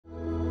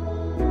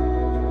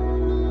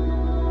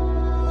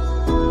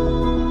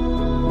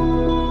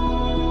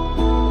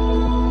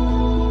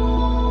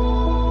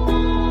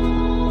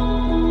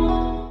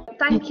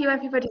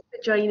everybody for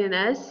joining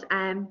us.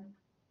 I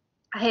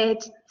heard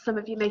some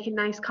of you making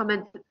nice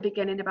comments at the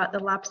beginning about the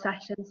lab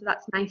session, so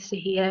that's nice to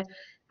hear.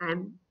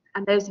 And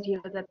those of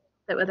you that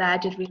were there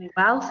did really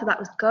well, so that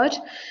was good.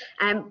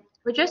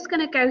 We're just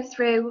going to go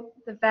through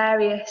the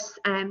various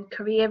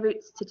career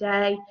routes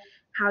today,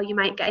 how you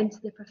might get into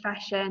the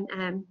profession,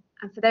 and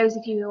for those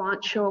of you who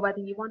aren't sure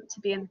whether you want to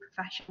be in the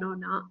profession or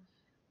not,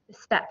 the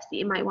steps that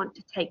you might want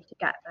to take to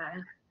get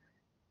there.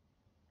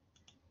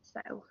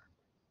 So,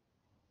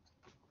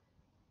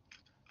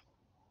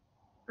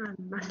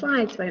 my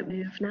slides won't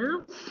move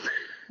now.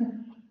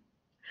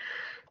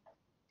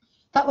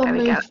 That one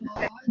moved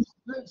forward.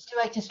 Routes to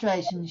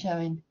registration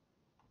showing.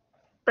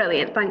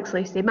 Brilliant, thanks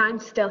Lucy.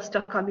 Mine's still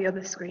stuck on the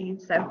other screen,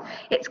 so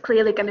it's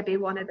clearly going to be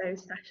one of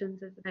those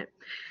sessions, isn't it?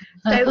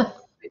 So,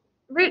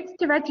 routes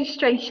to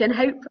registration,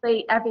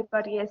 hopefully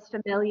everybody is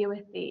familiar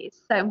with these.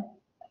 So,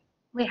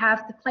 we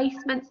have the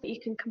placements that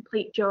you can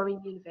complete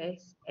during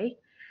university.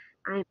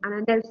 And I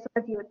know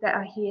some of you that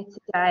are here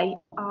today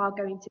are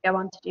going to go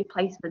on to do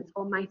placements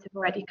or might have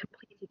already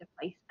completed a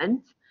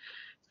placement.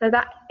 So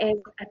that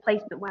is a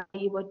placement where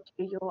you would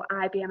do your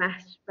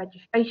IBMS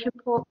registration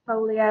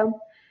portfolio,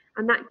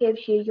 and that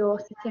gives you your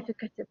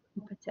certificate of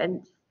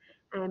competence,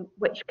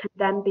 which can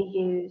then be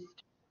used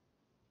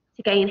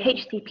to gain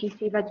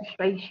HCPC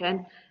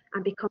registration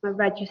and become a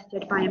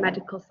registered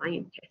biomedical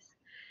scientist.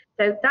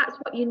 So that's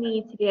what you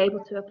need to be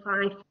able to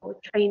apply for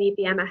trainee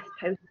BMS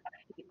post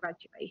after you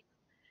graduate.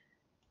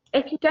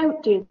 If you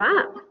don't do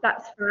that,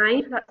 that's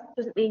fine. That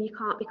doesn't mean you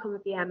can't become a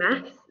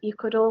BMS. You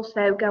could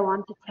also go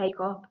on to take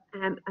up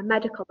a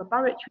medical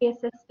laboratory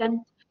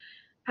assistant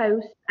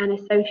post, an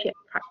associate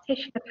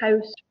practitioner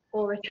post,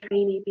 or a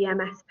trainee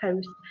BMS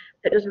post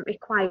that doesn't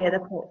require the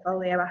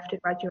portfolio after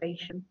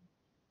graduation.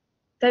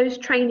 Those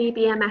trainee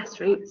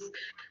BMS routes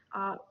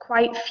are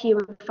quite few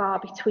and far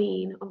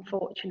between,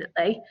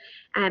 unfortunately,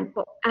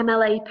 but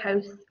MLA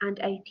posts and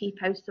AP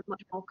posts are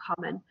much more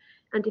common.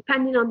 And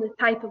depending on the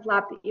type of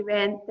lab that you're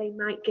in, they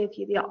might give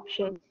you the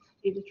option to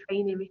do the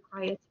training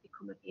required to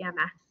become a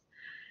BMS.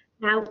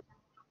 Now,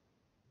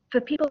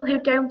 for people who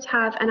don't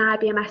have an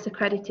IBMS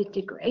accredited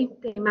degree,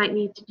 they might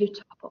need to do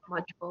top-up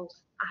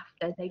modules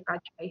after they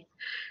graduate.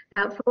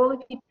 Now, for all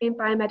of you doing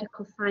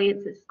biomedical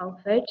science at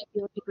Salford,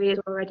 your degree is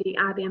already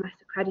IBMS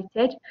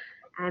accredited.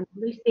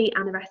 Lucy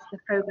and the rest of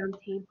the programme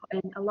team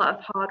put in a lot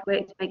of hard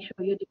work to make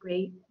sure your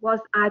degree was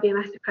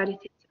IBMS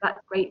accredited, so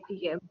that's great for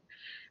you.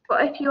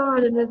 But if you're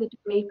on another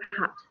degree,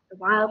 perhaps the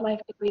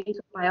wildlife degrees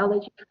or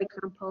biology, for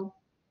example,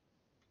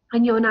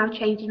 and you're now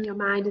changing your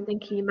mind and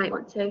thinking you might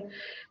want to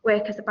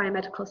work as a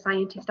biomedical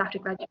scientist after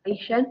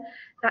graduation,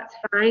 that's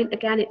fine.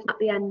 Again, it's not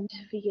the end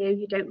for you.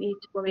 You don't need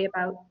to worry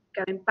about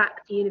going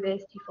back to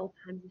university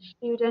full-time as a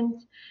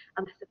student,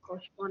 unless of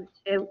course you want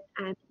to,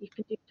 and you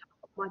can do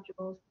top-up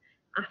modules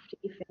after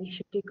you finish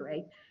your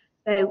degree.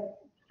 So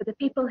for the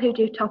people who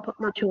do top-up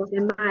modules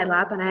in my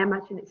lab, and I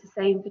imagine it's the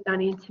same for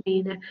Danny and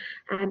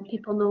Tamina,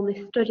 people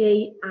normally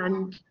study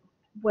and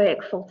work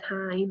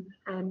full-time,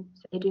 so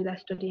they do their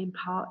studying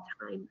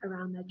part-time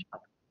around their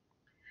job.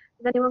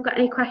 Has anyone got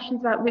any questions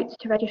about routes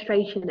to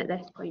registration at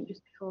this point,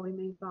 just before we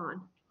move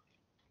on?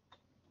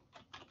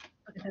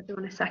 I'll give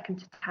everyone a second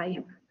to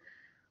type.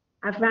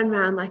 I've ran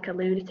around like a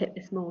lunatic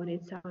this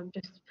morning, so I'm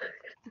just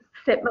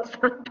sip my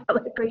San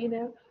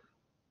Pellegrino.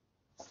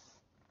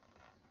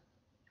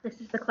 This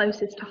is the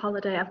closest to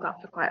holiday I've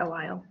got for quite a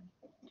while.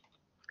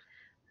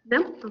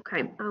 No?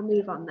 Okay, I'll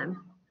move on then.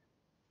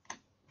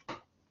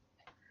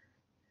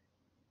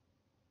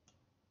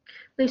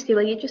 Lucy,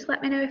 will you just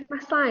let me know if my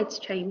slides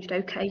changed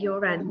okay,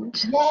 your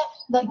end? Yeah,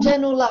 that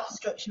general lab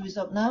structure is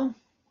up now.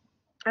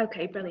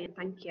 Okay, brilliant,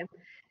 thank you.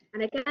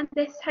 And again,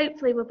 this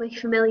hopefully will be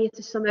familiar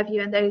to some of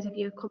you and those of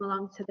you who come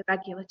along to the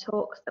regular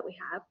talks that we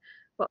have.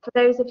 But for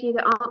those of you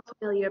that aren't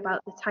familiar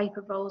about the type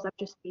of roles I've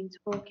just been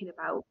talking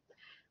about,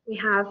 we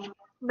have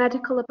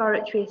medical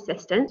laboratory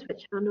assistants,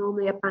 which are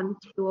normally a band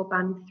 2 or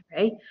band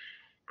 3.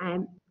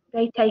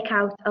 They take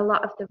out a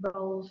lot of the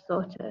roles,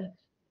 sort of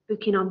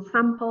booking on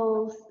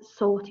samples,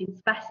 sorting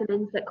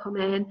specimens that come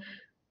in,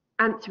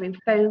 answering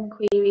phone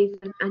queries,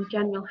 and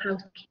general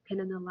housekeeping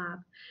in the lab.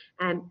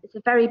 It's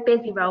a very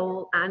busy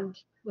role, and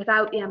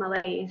without the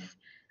MLAs,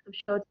 I'm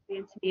sure the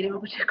intermediate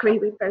would agree,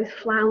 we both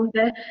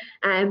flounder.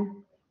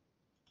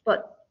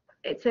 But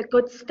it's a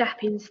good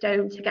stepping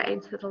stone to get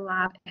into the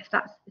lab if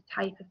that's the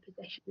type of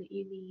position that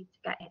you need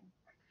to get in.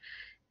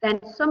 Then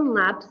some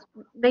labs,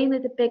 mainly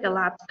the bigger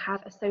labs,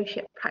 have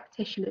associate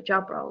practitioner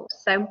job roles.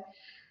 So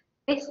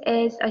this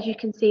is, as you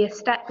can see, a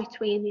step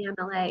between the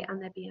MLA and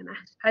the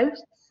BMS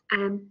posts.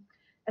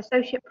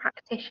 Associate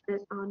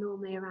practitioners are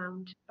normally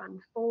around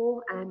band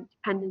 4,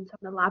 dependent on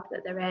the lab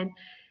that they're in,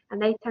 and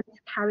they tend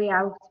to carry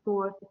out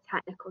more of the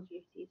technical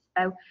duties.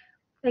 So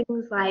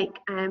things like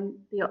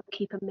the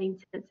upkeep and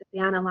maintenance of the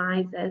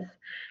analyzers.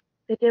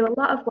 They do a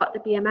lot of what the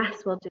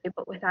BMS will do,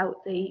 but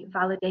without the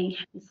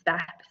validation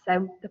step.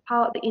 So the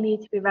part that you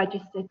need to be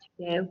registered to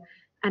do,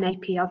 an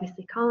AP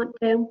obviously can't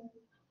do,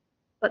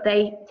 but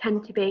they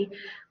tend to be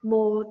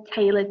more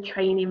tailored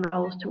training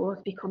roles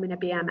towards becoming a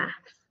BMS.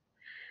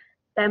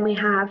 Then we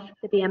have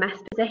the BMS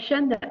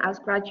position that as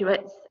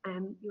graduates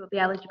you will be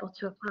eligible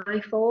to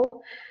apply for.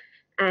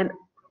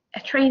 A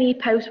trainee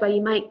post where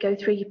you might go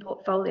through your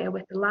portfolio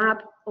with the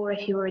lab, or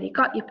if you already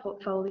got your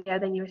portfolio,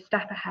 then you're a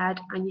step ahead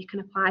and you can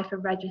apply for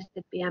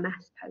registered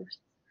BMS posts.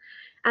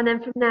 And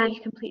then from there, you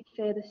complete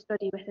further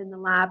study within the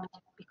lab to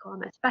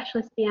become a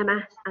specialist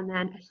BMS and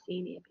then a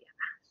senior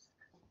BMS.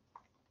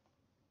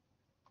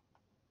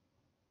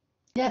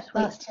 Yes,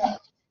 that's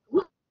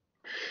it.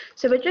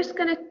 So we're just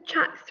going to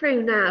chat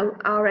through now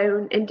our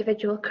own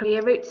individual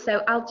career routes.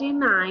 So I'll do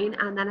mine,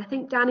 and then I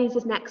think Danny's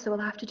is next, so we'll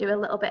have to do a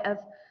little bit of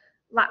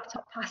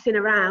laptop passing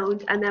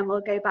around, and then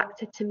we'll go back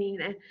to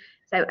Tamina.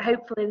 So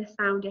hopefully the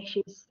sound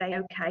issues stay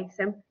okay.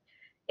 So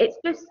it's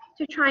just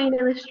to try and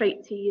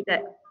illustrate to you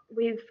that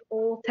we've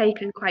all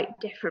taken quite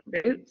different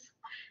routes,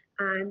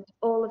 and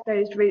all of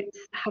those routes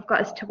have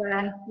got us to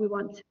where we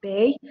want to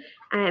be,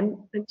 and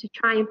to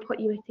try and put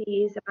you at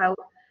ease about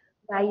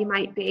where you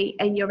might be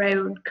in your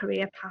own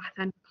career path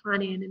and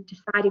planning and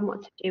deciding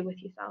what to do with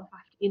yourself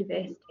after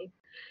university.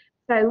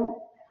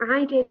 So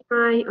I did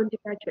my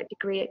undergraduate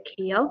degree at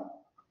Keele,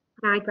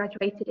 and I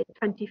graduated in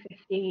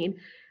 2015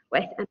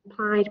 with an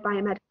applied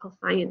biomedical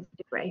science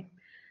degree.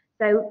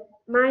 So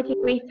my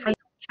degree type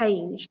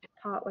changed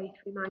partway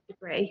through my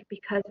degree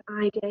because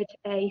I did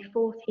a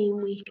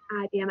 14-week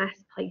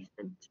IBMS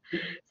placement.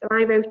 So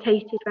I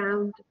rotated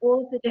around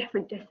all the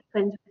different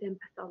disciplines within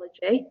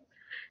pathology,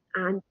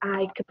 and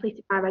I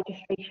completed my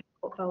registration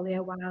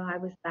portfolio while I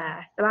was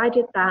there. So I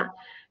did that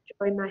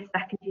during my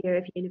second year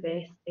of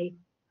university.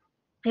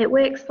 It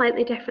works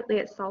slightly differently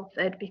at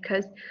Salford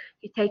because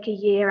you take a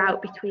year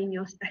out between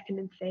your second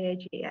and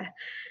third year.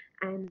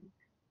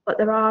 But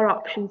there are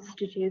options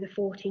to do the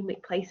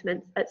 14-week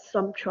placements at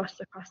some trusts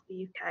across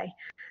the UK,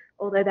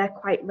 although they're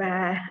quite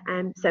rare,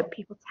 so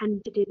people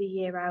tend to do the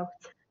year out.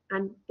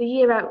 And the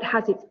year out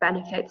has its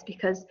benefits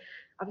because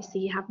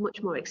obviously you have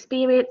much more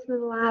experience in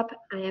the lab,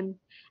 and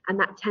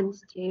that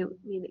tends to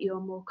mean that you're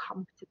more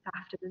competent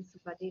after than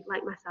somebody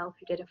like myself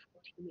who did a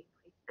 14-week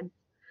placement.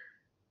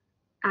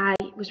 I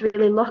was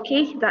really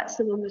lucky that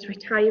someone was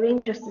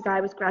retiring just as I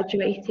was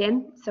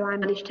graduating, so I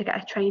managed to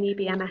get a trainee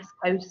BMS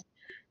post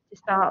to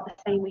start the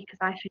same week as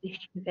I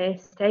finished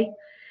university.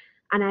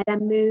 And I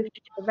then moved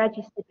to a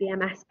registered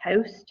BMS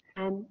post,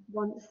 and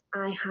once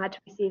I had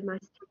received my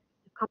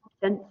certificate of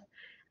competence,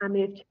 I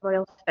moved to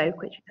Royal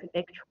Stoke, which is a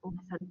big trauma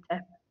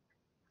centre.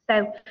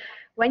 So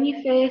when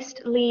you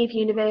first leave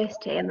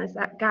university and there's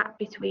that gap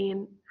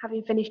between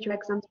having finished your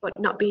exams but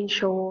not being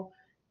sure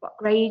what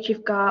grade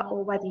you've got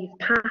or whether you've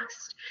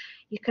passed,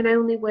 you can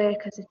only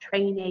work as a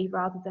trainee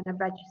rather than a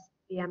registered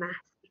BMS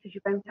because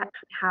you won't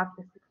actually have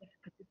the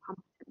certificate of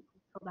competence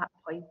until that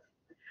point.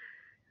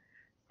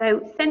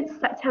 So since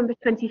September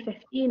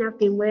 2015, I've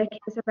been working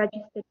as a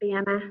registered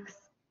BMS.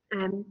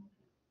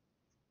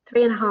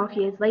 3.5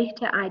 years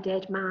later, I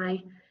did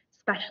my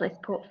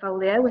specialist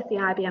portfolio with the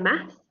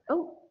IBMS.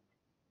 Oh,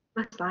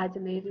 my slides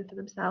are moving for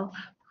themselves.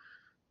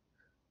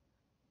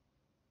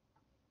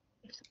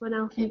 If someone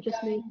else would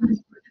just move.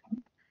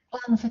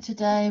 Plan for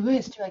today,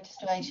 routes to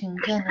registration,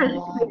 general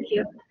law. Thank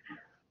you.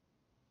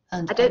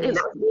 And I don't think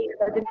that was me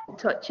because I didn't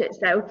touch it,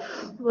 so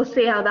we'll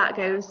see how that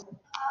goes.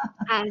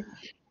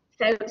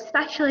 So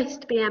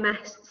specialist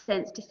BMS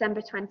since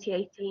December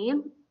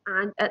 2018,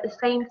 and at the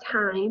same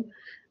time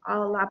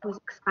our lab was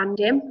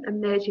expanding and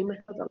merging with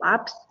other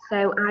labs,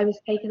 so I was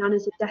taken on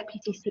as a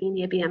deputy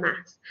senior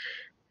BMS.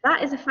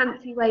 That is a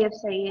fancy way of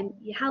saying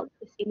you help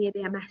the senior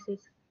BMSs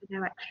for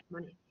no extra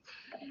money.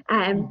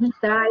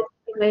 So I've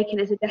been working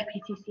as a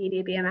deputy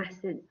senior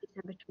BMS since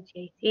December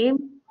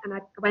 2018, and I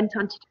went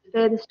on to do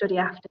further study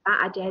after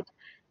that. I did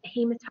a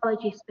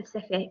haematology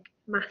specific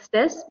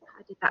masters.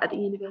 I did that at the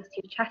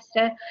University of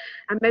Chester,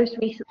 and most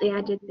recently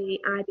I did the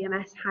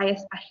IBMS higher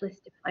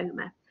specialist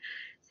diploma.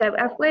 So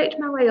I've worked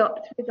my way up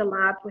through the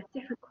lab with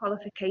different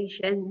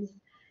qualifications,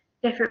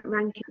 different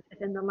rankings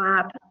within the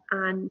lab,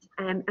 and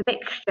a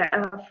mixture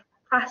of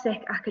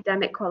classic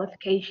academic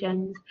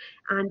qualifications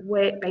and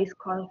work-based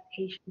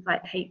qualifications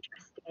like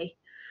HSD.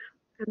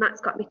 And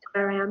that's got me to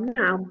where I am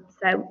now.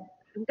 So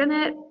I'm going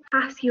to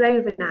pass you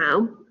over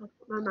now. I'll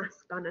put my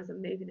mask on as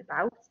I'm moving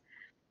about.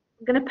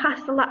 I'm going to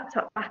pass the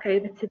laptop back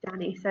over to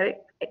Danny. So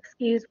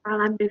excuse while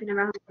I'm moving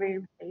around the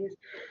room, please.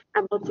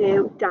 And we'll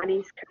do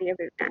Danny's career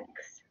route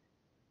next.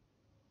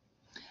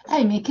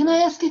 Amy, can I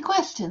ask a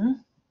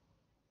question?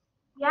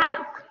 Yeah.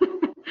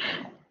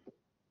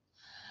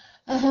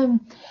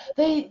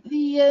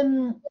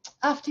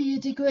 After your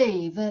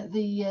degree,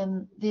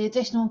 the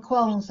additional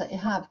quals that you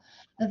have,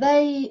 are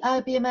they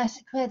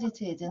IBMS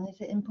accredited, and is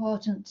it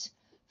important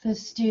for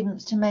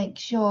students to make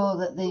sure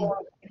that the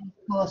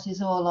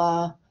courses all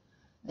are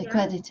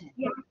accredited?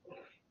 Yeah.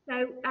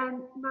 So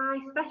my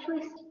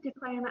specialist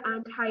diploma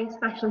and higher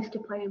specialist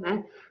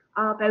diploma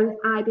are both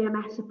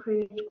IBMS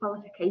approved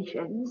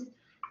qualifications,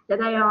 so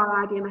they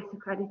are IBMS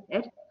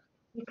accredited.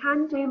 You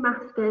can do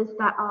masters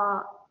that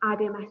are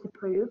IBMS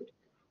approved,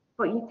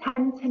 but you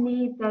tend to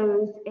need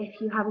those if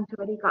you haven't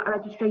already got a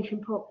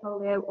registration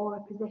portfolio or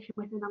a position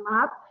within a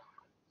lab.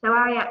 So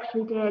I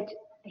actually did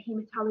a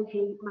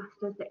haematology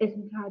master's that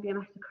isn't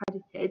IBMS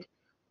accredited,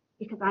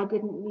 because I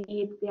didn't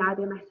need the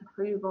IBMS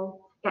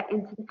approval to get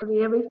into the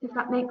career route, if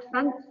that makes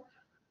sense.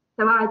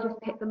 So I just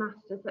picked the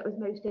master's that was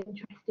most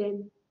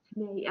interesting to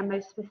me and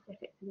most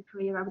specific to the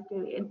career I was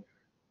doing.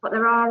 But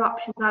there are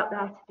options out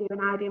there to do an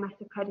IBMS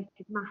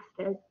accredited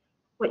master's,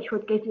 which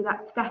would give you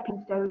that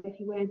stepping stone if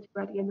you weren't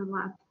already in the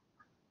lab.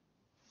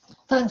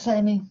 Thanks,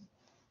 Amy.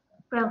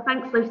 Well,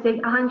 thanks,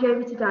 Lucy. I'll hand you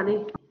over to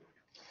Danny.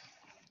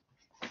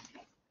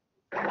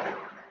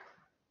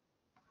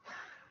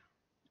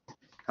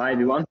 Hi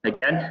everyone,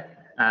 again.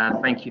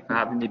 Thank you for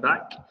having me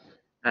back.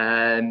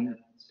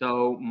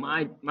 So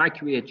my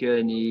career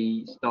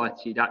journey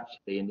started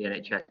actually in the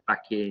NHS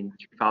back in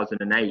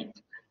 2008,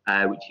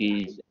 which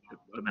is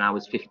when I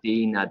was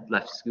 15. I'd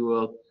left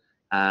school,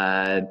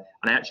 and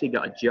I actually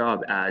got a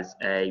job as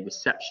a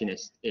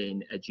receptionist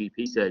in a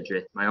GP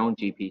surgery, my own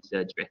GP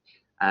surgery.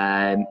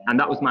 And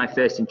that was my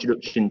first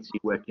introduction to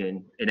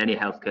working in any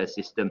healthcare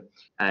system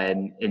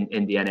in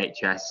the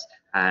NHS.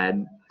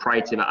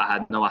 Prior to that, I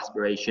had no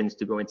aspirations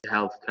to go into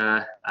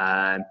healthcare.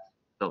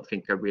 Don't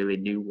think I really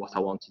knew what I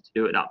wanted to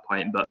do at that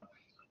point, but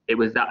it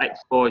was that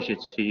exposure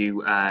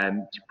to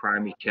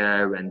primary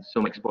care and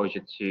some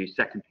exposure to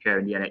secondary care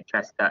in the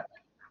NHS that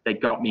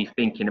got me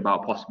thinking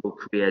about possible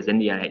careers in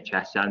the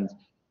NHS.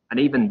 And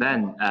even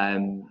then,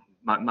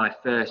 my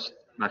first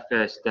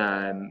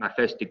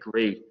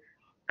degree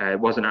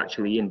wasn't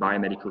actually in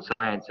biomedical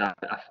science. I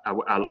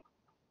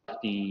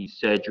left the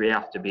surgery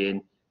after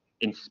being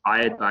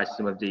inspired by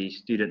some of the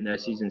student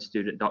nurses and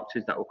student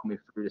doctors that were coming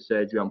through the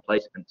surgery on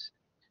placements.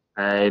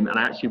 And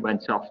I actually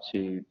went off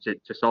to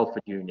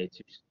Salford Uni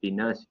to study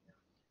nursing.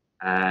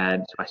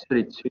 So I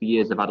studied 2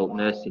 years of adult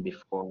nursing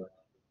before,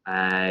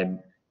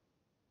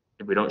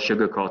 if we don't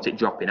sugarcoat it,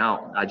 dropping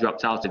out. I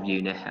dropped out of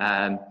uni.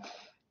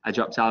 I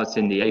dropped out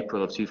in the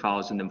April of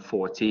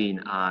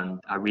 2014, and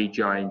I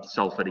rejoined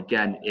Salford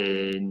again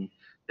in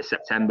the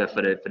September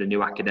for the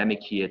new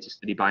academic year to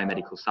study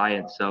biomedical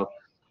science. So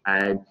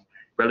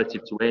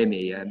relative to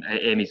Amy,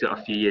 Amy's got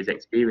a few years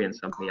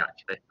experience on me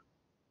actually.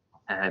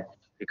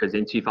 Because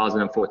in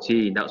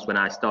 2014, that's when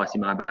I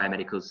started my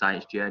biomedical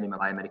science journey, my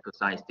biomedical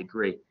science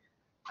degree.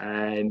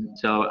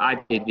 So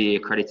I did the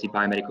accredited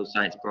biomedical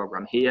science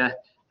program here.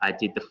 I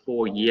did the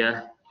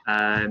 4-year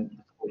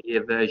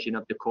version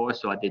of the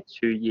course. So I did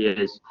 2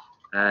 years,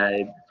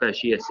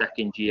 first year,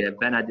 second year,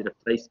 then I did a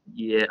placement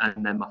year,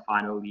 and then my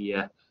final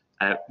year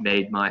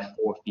made my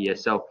 4th year.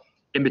 So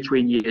in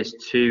between years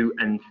 2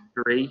 and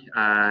 3,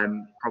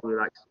 probably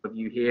like some of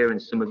you here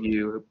and some of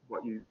you,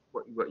 what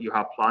you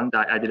have planned,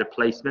 I did a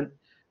placement.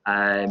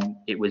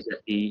 It was at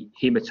the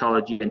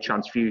Haematology and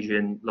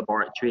Transfusion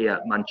Laboratory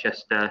at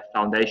Manchester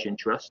Foundation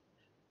Trust.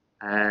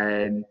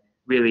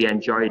 Really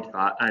enjoyed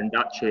that, and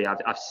actually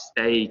I've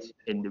stayed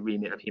in the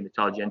remit of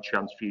haematology and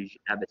transfusion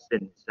ever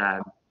since.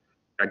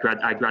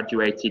 I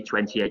graduated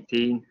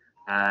 2018,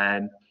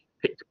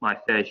 picked up my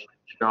first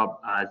job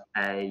as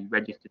a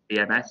registered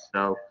BMS,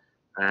 so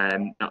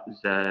that was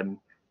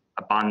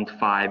a Band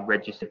 5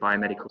 registered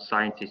biomedical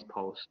scientist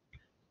post,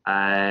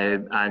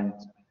 and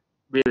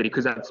really,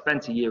 because I'd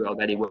spent a year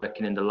already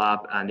working in the lab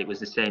and it was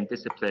the same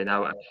discipline,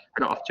 I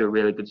got off to a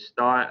really good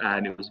start.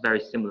 It was very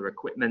similar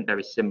equipment,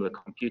 very similar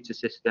computer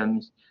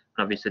systems.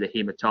 And obviously the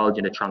haematology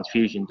and the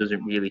transfusion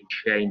doesn't really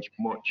change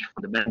much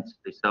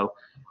fundamentally. So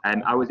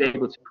I was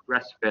able to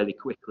progress fairly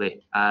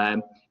quickly.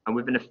 And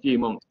within a few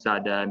months,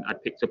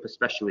 I'd picked up a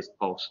specialist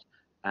post,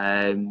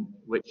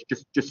 which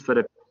just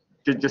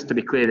to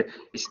be clear,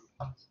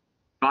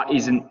 that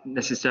isn't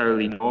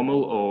necessarily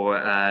normal or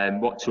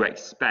what to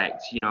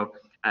expect. You know,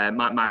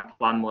 my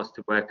plan was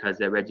to work as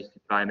a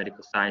registered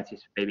biomedical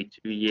scientist for maybe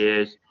 2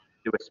 years,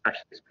 do a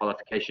specialist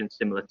qualification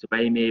similar to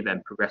Amy,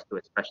 then progress to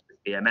a specialist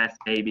BMS,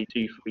 maybe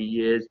 2-3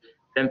 years,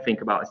 then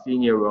think about a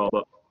senior role.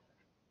 But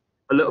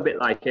a little bit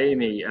like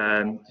Amy,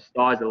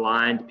 stars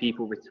aligned,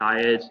 people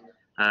retired,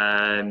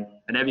 and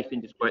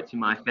everything just worked in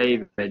my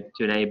favour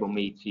to enable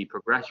me to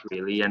progress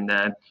really. And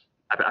I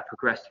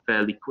progressed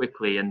fairly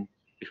quickly, and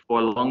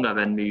before long I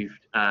then moved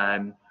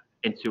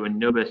into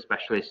another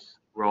specialist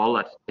role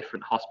at a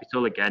different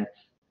hospital, again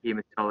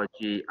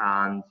haematology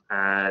and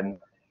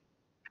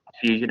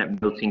transfusion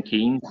at Milton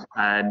Keynes.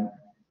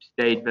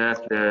 Stayed there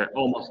for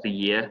almost a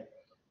year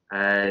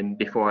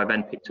before I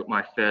then picked up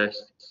my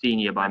first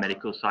senior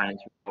biomedical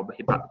science role,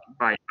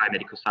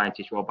 biomedical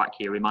scientist role back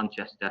here in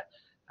Manchester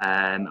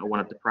at one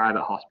of the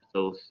private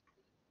hospitals.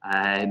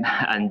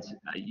 And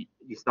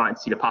you're starting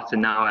to see the pattern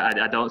now.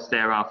 I don't stay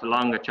around for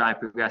long. I try and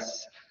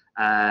progress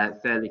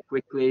fairly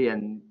quickly,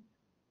 and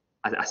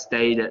I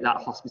stayed at that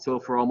hospital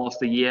for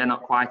almost a year,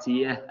 not quite a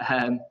year.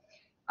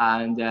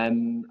 And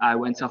I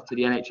went off to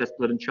the NHS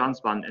Blood and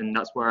Transplant, and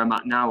that's where I'm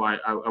at now.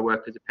 I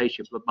work as a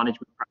patient blood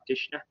management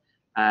practitioner,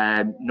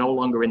 no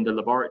longer in the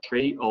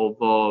laboratory,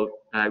 although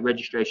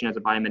registration as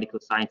a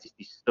biomedical scientist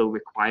is still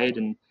required,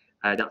 and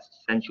that's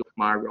essential for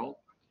my role.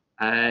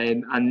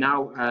 And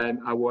now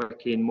I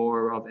work in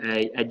more of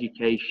a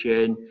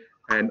education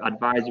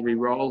advisory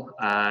role.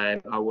 I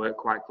work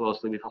quite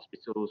closely with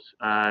hospitals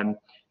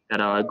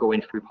that are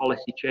going through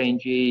policy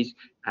changes,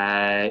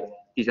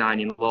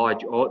 designing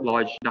large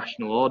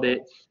national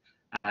audits.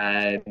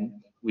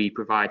 We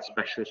provide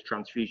specialist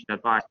transfusion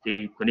advice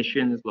to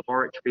clinicians,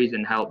 laboratories,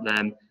 and help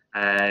them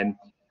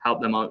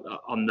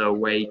on their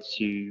way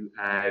to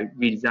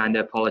redesign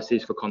their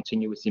policies for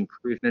continuous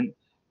improvement.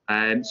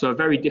 So a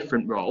very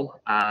different role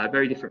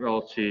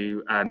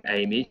to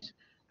Amy's,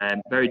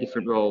 very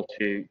different role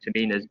to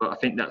Mina's, but I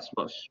think that's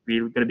what's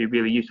really going to be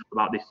really useful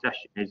about this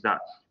session, is that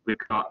we've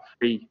got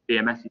 3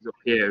 BMSs up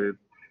here who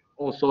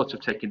all sorts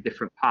of taking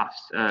different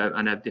paths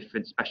and have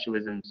different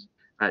specialisms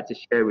to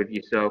share with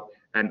you. So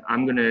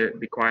I'm going to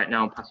be quiet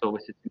now and pass over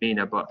to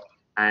Mina, but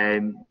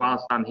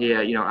whilst I'm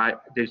here,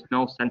 there's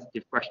no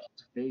sensitive questions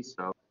for me,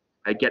 so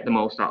I get the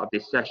most out of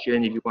this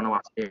session. If you want to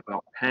ask me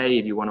about pay,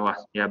 if you want to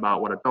ask me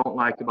about what I don't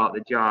like about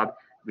the job,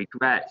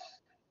 regrets,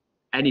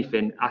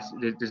 anything,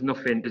 there's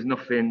nothing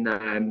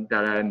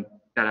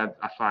that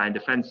I find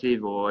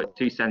offensive or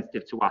too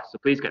sensitive to ask. So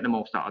please get the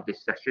most out of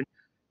this session.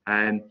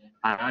 And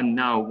I'm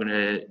now going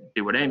to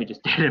do what Amy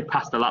just did and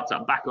pass the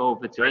laptop back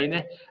over to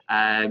Amy,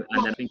 and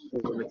then I think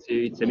over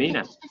to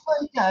Mina. Just before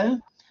you go,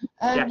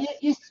 Yes.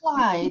 your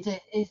slide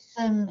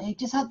it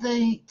just had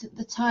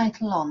the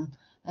title on.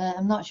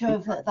 I'm not sure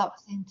if that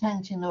was the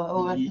intention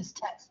or if this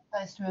text is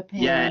supposed to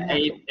appear. Yeah,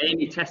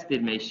 Amy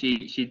tested me.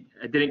 She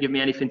didn't give me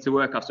anything to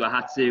work off, so I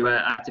had to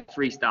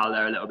freestyle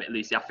there a little bit,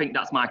 Lucy. I think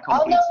no, slide.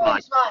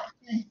 Right.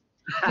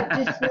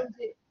 Okay. Just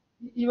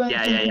you won't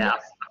yeah.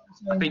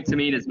 I think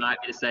Tamina's might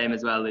be the same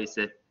as well,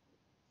 Lucy.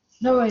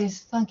 No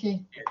worries, thank you.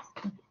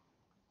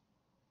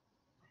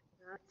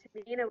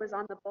 Tamina was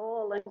on the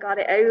ball and got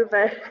it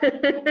over.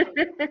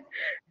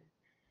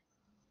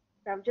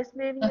 So I'm just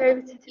moving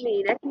over to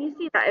Tamina. Can you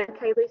see that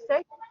okay,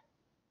 Lucy?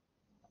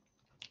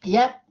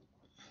 Yep.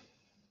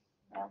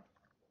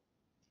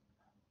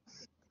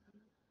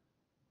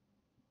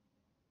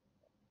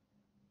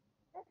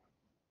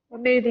 We're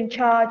moving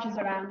charges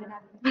around and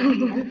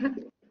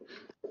everything.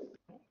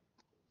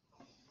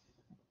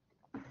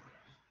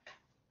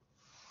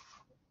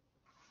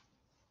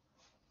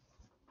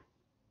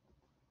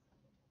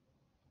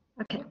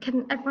 Okay,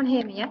 can everyone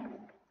hear me, yeah?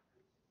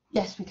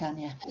 Yes, we can,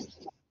 yeah.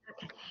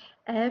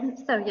 Okay.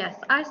 So yes,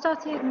 I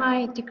started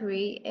my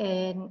degree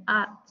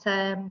at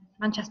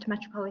Manchester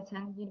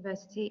Metropolitan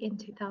University in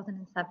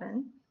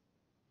 2007.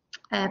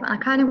 I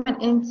kind of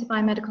went into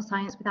biomedical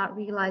science without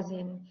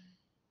realising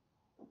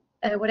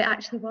what it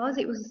actually was.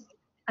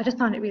 I just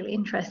found it really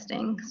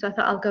interesting, so I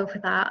thought I'll go for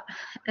that.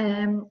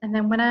 And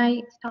then when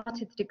I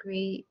started the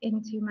degree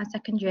into my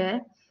second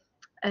year,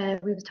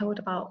 we were told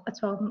about a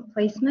 12-month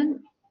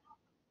placement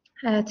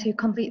to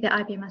complete the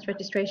IBMS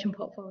registration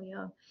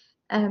portfolio.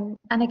 And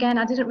again,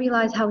 I didn't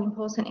realise how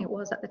important it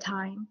was at the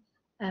time.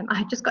 I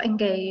had just got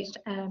engaged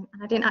and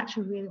I didn't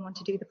actually really want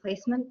to do the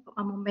placement, but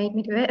my mum made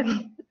me do it.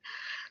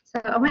 So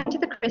I went to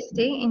the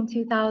Christie in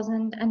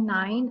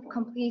 2009,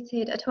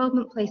 completed a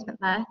 12-month placement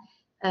there,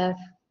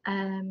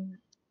 and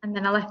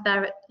then I left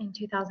there in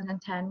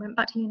 2010, went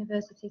back to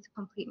university to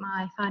complete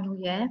my final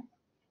year.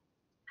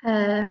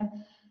 And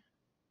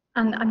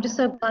I'm just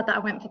so glad that I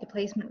went for the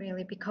placement,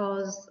 really,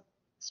 because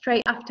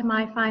straight after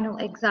my final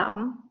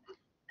exam,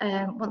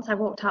 once I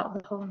walked out of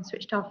the hall and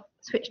switched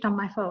on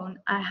my phone,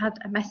 I had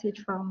a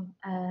message from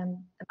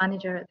the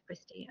manager at the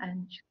Christie,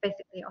 and she's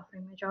basically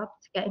offering me a job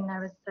to get in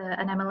there as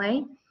an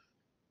MLA.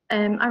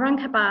 I rang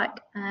her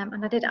back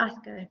and I did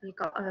ask her if you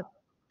got a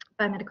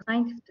biomedical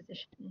scientist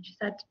position, and she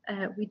said,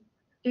 we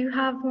do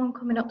have one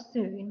coming up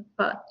soon,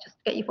 but just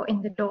to get your foot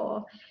in the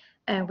door,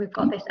 we've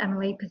got this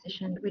MLA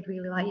position that we'd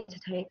really like you to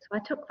take. So I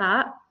took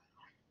that.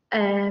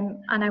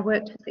 And I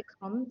worked for 6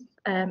 months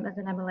as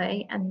an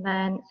MLA, and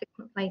then 6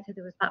 months later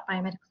there was that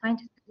biomedical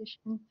scientist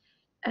position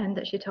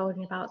that she told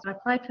me about. So I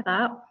applied for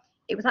that.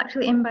 It was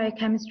actually in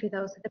biochemistry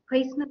though, so the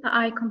placement that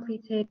I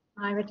completed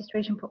my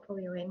registration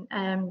portfolio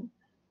in,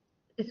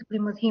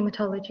 discipline was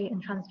haematology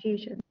and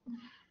transfusion,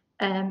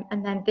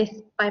 and then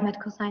this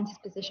biomedical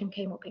scientist position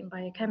came up in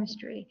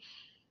biochemistry.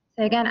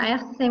 So again, I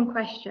asked the same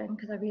question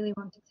because I really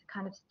wanted to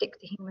kind of stick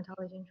to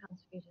haematology and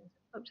transfusion. So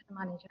I spoke to the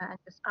manager and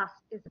just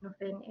asked, is there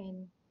nothing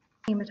in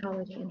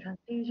haematology and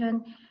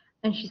transfusion?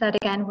 And she said,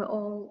 again, we're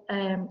all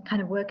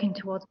kind of working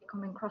towards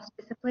becoming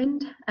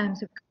cross-disciplined, so we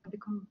can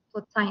become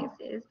blood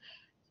sciences.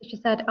 So she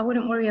said, I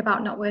wouldn't worry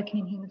about not working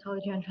in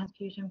haematology and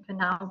transfusion for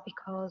now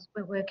because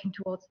we're working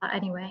towards that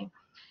anyway.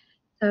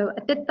 So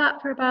I did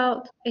that for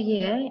about a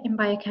year in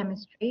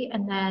biochemistry,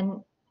 and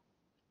then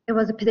there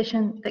was a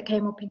position that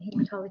came up in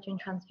haematology and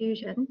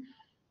transfusion,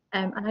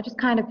 and I just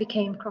kind of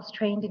became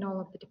cross-trained in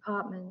all of the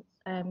departments.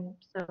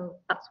 So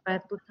that's where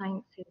the blood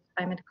sciences,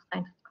 biomedical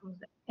sciences comes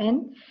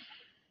in.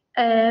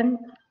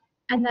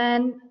 And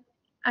then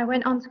I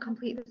went on to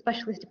complete the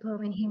specialist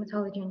diploma in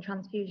haematology and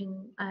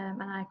transfusion,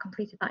 and I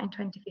completed that in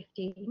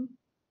 2015.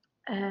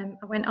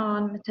 I went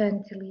on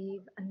maternity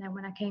leave, and then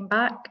when I came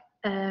back,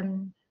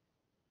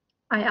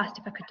 I asked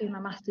if I could do my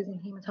master's in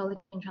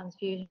haematology and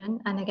transfusion,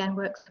 and again,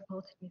 work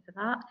supported me for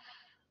that.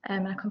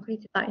 And I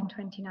completed that in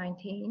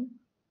 2019.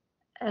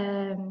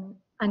 and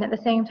at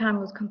the same time I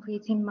was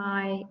completing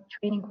my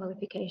training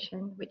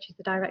qualification, which is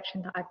the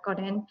direction that I've got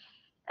in.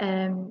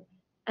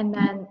 And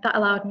then that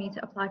allowed me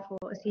to apply for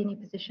a senior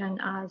position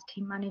as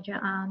team manager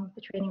and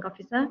the training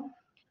officer.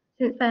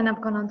 Since then,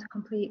 I've gone on to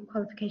complete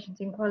qualifications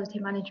in quality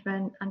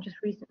management and just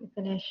recently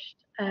finished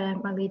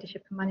my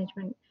leadership and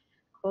management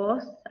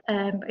course.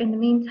 But in the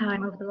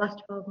meantime, over the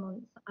last 12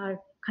 months, I've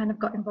kind of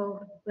got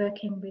involved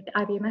working with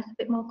IBMS a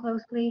bit more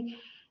closely.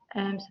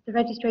 So the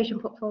registration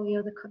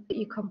portfolio that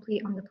you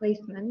complete on the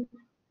placement,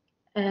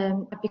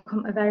 I've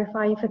become a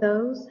verifier for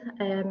those.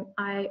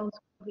 I also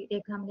complete the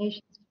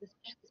examinations for the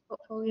specialist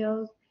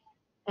portfolios,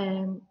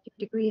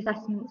 degree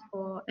assessments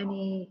for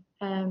any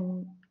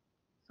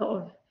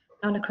sort of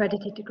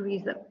non-accredited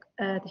degrees that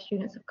the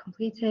students have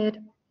completed.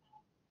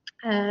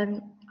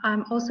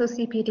 I'm also a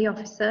CPD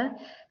officer,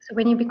 so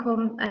when you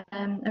become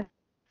a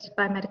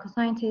biomedical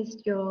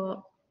scientist,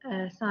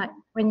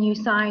 when you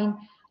sign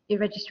your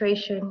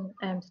registration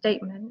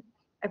statement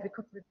every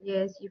couple of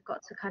years, you've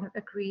got to kind of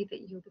agree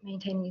that you'll be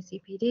maintaining your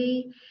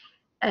CPD.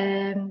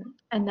 And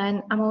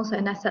then I'm also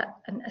an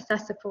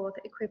assessor for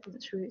the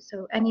equivalence route.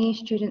 So any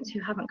students who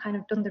haven't kind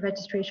of done the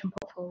registration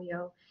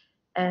portfolio,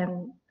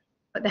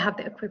 but they have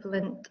the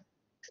equivalent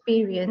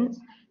experience,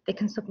 they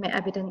can submit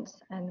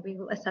evidence and we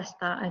will assess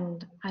that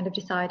and kind of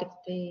decide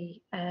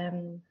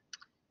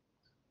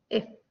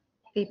if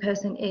the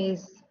person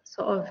is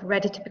sort of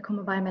ready to become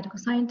a biomedical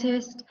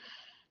scientist.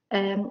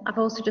 I've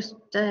also just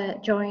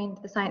joined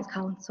the Science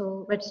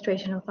Council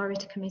Registration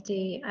Authority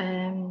Committee,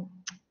 and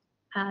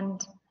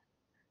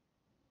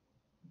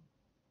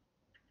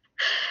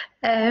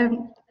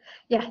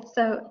yeah,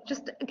 so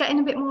just getting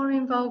a bit more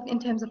involved in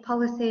terms of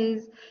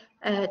policies,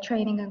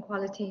 training and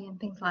quality and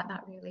things like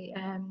that, really.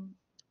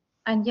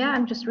 And yeah,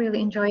 I'm just really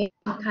enjoying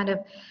kind of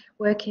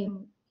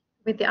working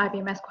with the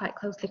IBMS quite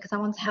closely because I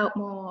want to help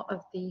more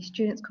of the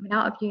students coming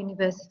out of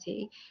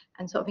university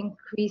and sort of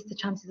increase the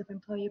chances of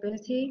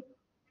employability.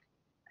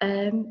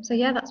 So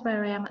yeah, that's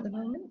where I am at the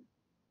moment.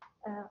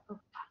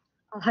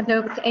 I'll hand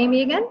over to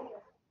Amy again.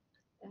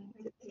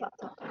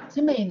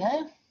 To me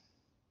now?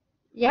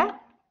 Yeah.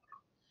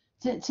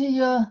 To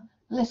your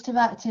list of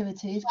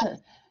activities, but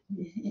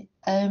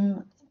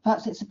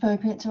perhaps it's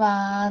appropriate to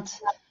add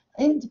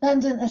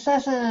independent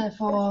assessor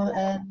for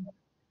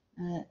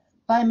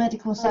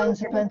biomedical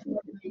science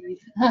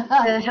apprenticeships.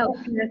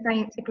 Healthcare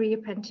science degree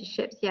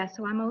apprenticeships, yeah.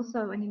 So I'm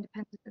also an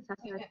independent assessor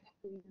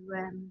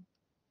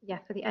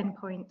for the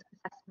endpoint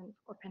assessment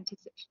for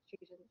apprenticeship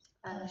students.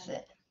 That's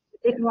it.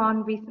 I did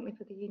one recently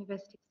for the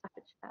University of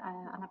Staffordshire,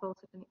 and I've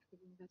also done it for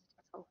the University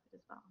of Salford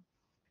as well.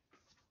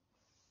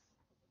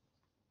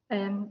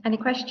 Any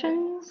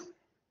questions?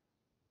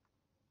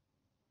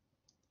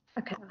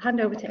 Okay, I'll hand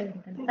over to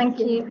Ellen then. Thank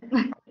you.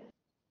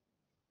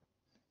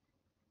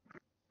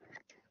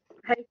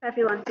 I hope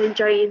everyone's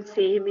enjoying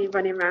seeing me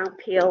running around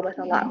Peel with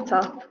a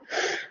laptop.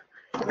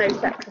 It's the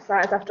most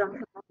exercise I've done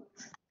for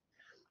months.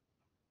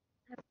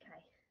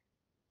 Okay.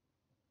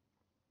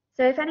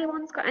 So if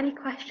anyone's got any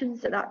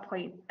questions at that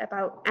point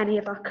about any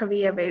of our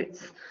career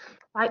routes,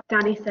 like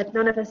Danny said,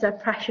 none of us are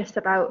precious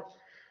about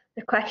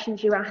the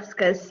questions you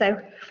ask us, so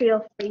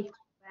feel free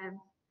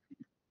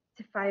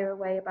to fire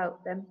away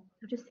about them.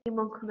 I've just seen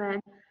one come in.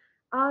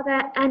 Are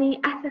there any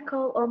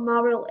ethical or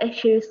moral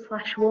issues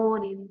 /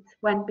 warnings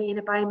when being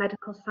a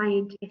biomedical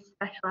scientist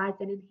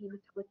specialising in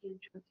haematology and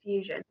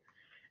transfusion?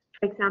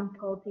 For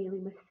example,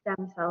 dealing with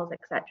stem cells,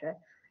 etc.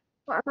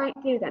 What I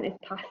might do then is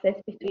pass this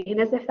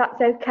between us, if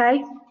that's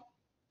okay.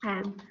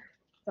 So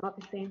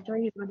obviously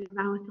enjoying running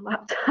around with the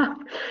laptop.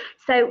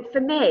 So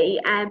for me,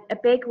 a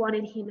big one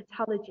in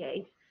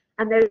haematology,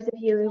 and those of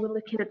you who were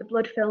looking at the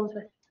blood films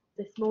with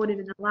this morning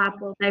in the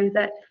lab will know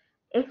that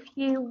if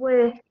you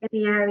work in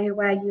the area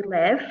where you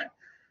live,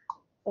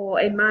 or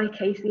in my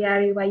case, the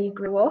area where you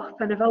grew up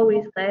and have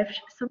always lived,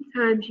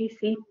 sometimes you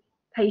see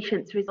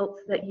patients'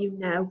 results that you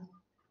know.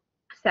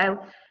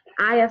 So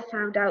I have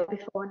found out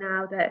before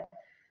now that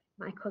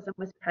my cousin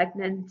was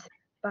pregnant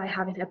by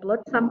having her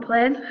blood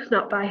sampling,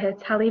 not by her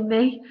telling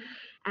me.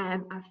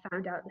 I've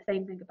found out the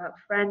same thing about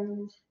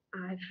friends.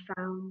 I've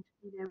found,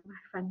 my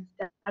friend's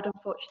dad,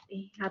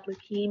 unfortunately, had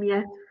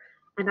leukemia,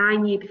 and I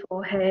knew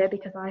before her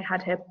because I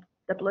had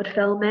the blood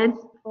film in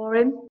for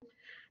him.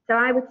 So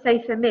I would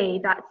say for me,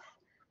 that's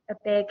a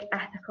big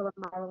ethical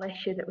and moral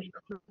issue that we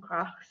come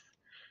across,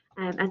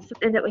 and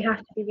something that we have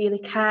to be really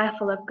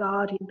careful of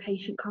guarding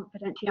patient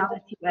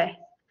confidentiality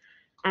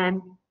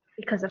with,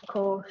 because of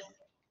course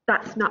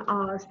that's not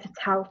ours to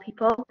tell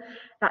people,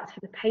 that's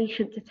for the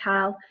patient to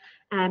tell,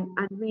 and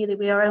really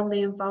we are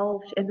only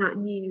involved in that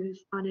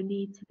news on a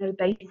need-to-know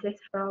basis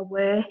for our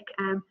work.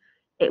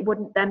 It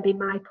wouldn't then be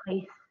my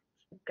place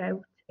to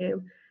go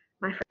to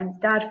my friend's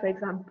dad, for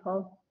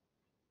example.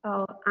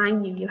 Oh, I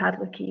knew you had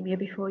leukemia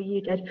before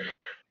you did,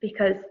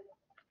 because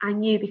I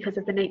knew because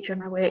of the nature of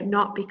my work,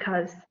 not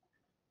because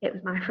it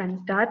was my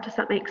friend's dad. Does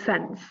that make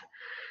sense?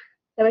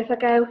 So if I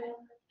go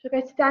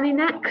to Danny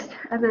next,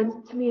 and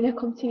then Tamina,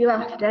 come to you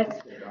after.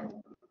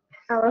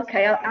 Oh,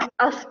 okay,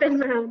 I'll spin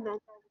round then.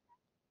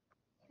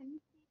 Can you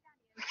see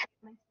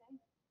Danny?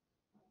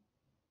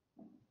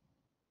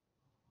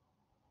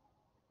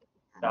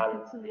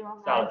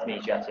 Silence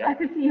means yes, yeah? I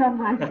can see you on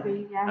my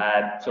screen,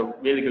 yeah. So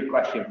really good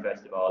question,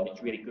 first of all, and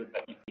it's really good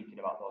that you're thinking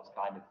about those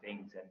kind of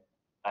things.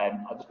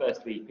 And I'll just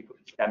firstly pick up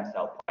the stem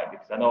cell point,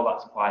 because I know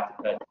that's quite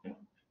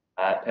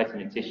a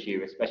pertinent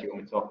issue, especially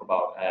when we talk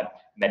about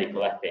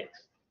medical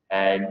ethics.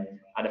 And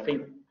I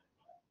think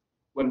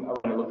when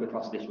I look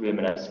across this room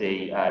and I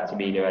see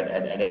Tamina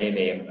and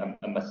Amy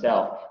and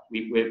myself,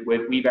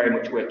 we very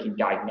much work in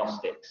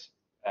diagnostics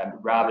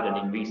rather than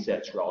in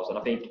research roles. And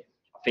I think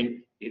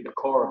the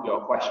core of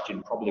your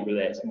question probably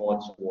relates more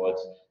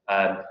towards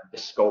the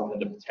scope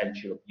and the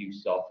potential of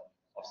use of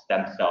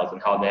stem cells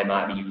and how they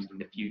might be used in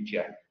the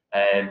future.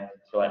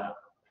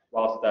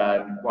 Whilst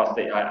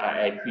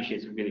I appreciate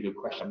it's a really good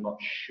question, I'm not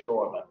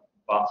sure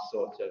that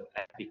sort of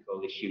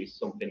ethical issue is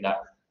something that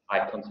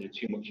I consider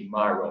too much in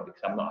my role,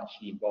 because I'm not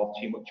actually involved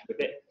too much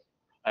with it.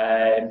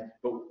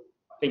 But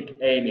I think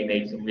Amy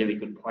made some really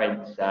good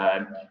points,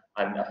 and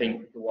I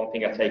think the one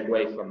thing I take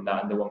away from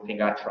that, and the one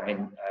thing I try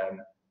and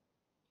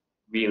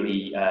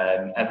really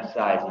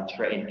emphasize in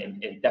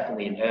training, and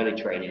definitely in early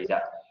training, is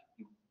that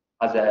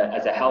as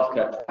a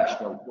healthcare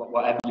professional,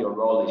 whatever your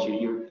role is,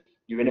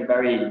 you're in a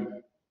very,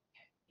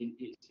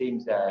 it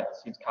seems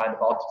kind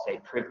of odd to say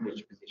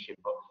privileged position,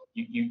 but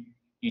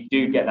you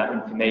do get that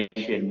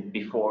information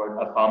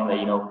before a family.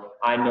 You know,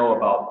 I know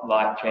about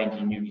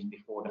life-changing news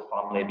before the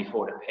family,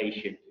 before the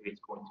patient who it's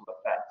going to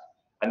affect,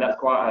 and that's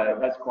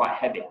quite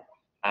heavy.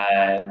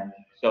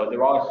 So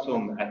there are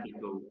some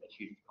ethical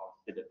issues to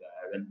consider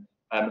there,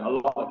 and a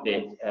lot of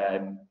it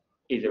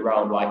is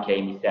around, like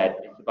Amy said,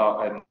 it's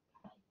about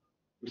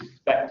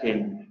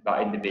respecting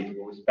that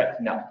individual,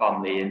 respecting that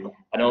family,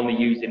 and only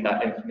using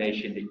that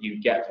information that you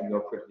get from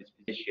your privileged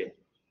position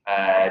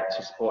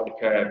to support the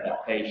care of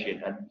that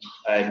patient.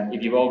 And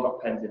if you've all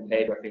got pens and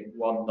paper, I think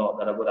one note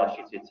that I would ask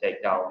you to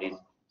take down is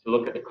to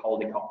look at the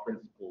Caldecott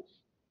principles.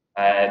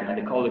 And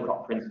the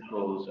Caldecott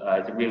principles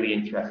is a really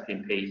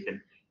interesting piece, and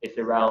it's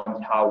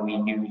around how we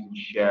use and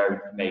share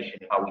information,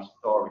 how we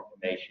store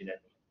information, and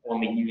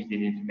only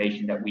using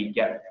information that we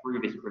get through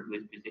this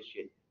privileged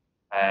position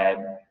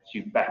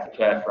to better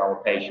care for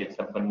our patients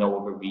and for no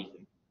other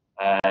reason.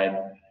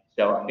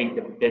 So I think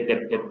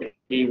the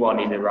key one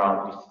is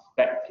around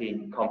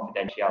respecting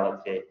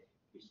confidentiality,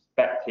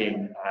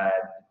 respecting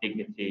the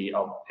dignity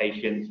of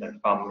patients and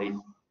families,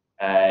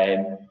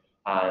 and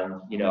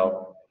you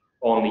know,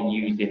 only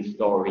using,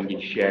 storing,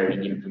 and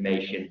sharing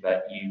information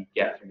that you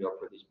get from your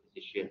privileged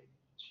position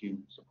to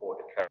support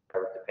the care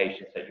of the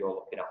patients that you're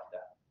looking after.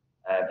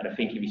 And I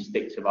think if you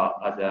stick to that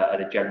as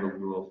a general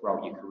rule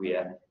throughout your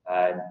career, you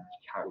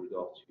can't really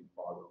go too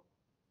far wrong.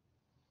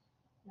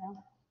 Yeah.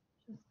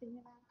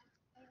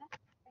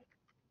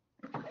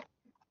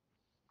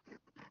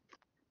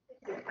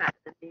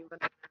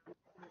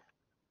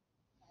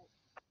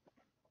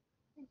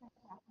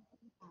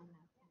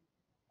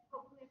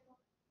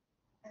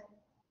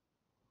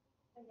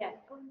 Yeah,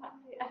 going back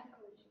to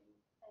ethical issues,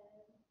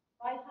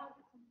 I had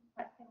something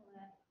quite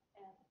similar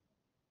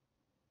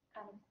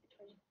kind of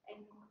situation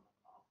Amy come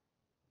across.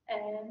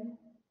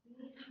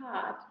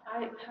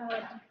 I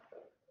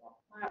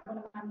had one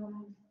of my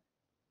mum's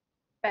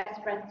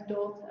best friend's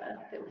daughter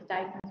that was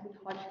diagnosed with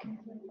Hodgkin's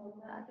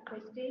lymphoma at the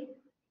Christie.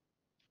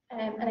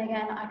 And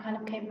again, I kind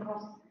of came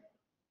across,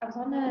 I was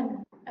on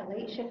a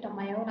late shift on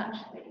my own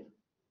actually.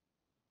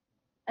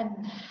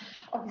 And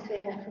obviously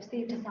I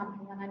received a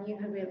sample and I knew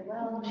her really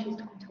well. She used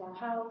to come to our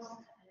house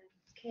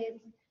as kids.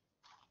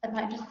 And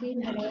like just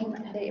seeing her name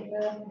and her date of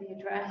birth and the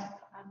address,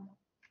 and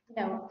you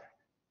know,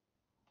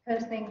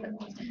 first thing that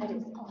comes to head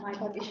is, oh my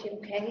God, is she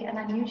okay? And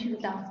I knew she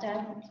was downstairs,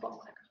 and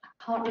I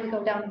can't really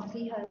go down and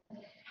see her.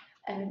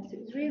 So it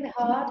was really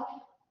hard.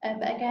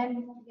 But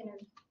again,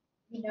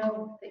 you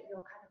know that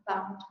you're kind of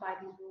bound by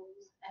these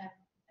rules, and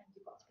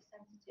you've got to be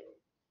sensitive.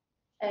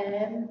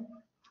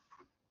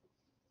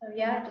 So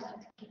yeah, I just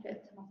had to keep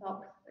it to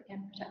myself,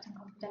 again, protecting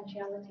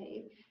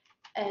confidentiality.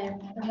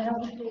 And then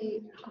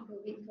obviously a couple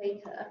of weeks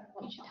later,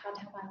 once she'd had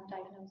her final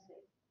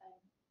diagnosis,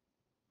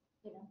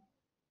 you know,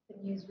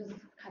 the news was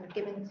kind of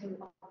given to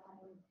our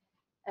family.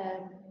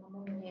 My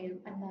mum knew,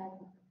 and then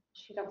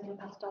she'd obviously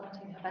passed on to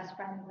her best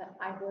friend that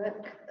I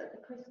work at the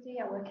Christie,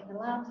 I work in the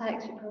labs, I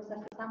actually process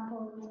the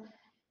samples.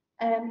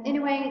 In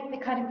a way, they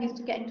kind of used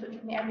to get in touch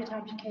with me every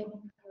time she came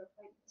in for her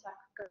appointment so I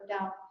could go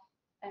down.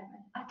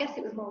 I guess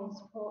it was more in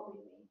support,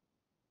 really.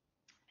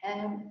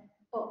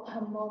 But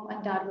her mum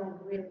and dad were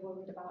really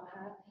worried about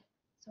her.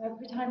 So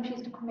every time she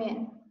used to come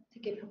in to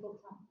give her blood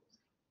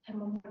samples, her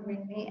mum would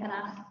ring me and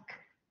ask,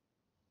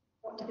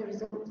 what do the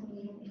results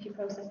mean? If you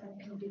process them,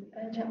 can you do them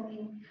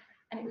urgently?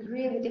 And it was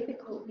really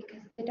difficult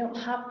because they don't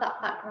have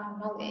that background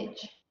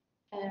knowledge,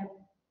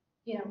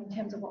 you know, in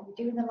terms of what we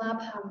do in the lab,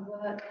 how we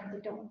work, and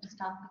they don't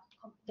understand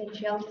the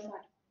confidentiality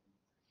side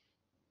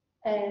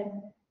of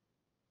things.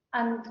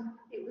 And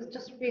it was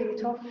just really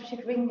tough.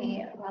 She'd ring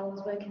me while I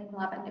was working in the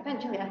lab, and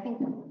eventually, I think,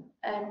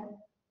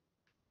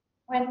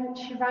 when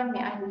she rang me,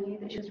 I knew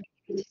that she was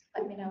really to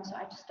let me know, so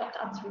I just stopped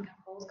answering her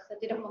calls because I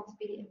didn't want to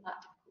be in that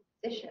difficult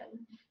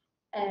position.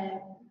 And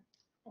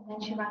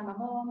then she rang my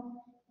mum,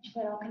 She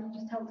said, oh, can you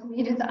just tell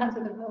Tamina to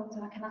answer the phone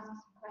so I can ask her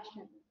some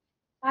questions?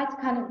 I had to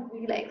kind of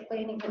really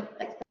explain it to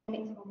them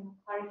and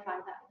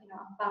clarify that, you know,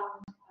 I'm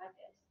bound by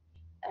this,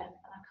 and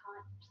I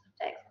can't just have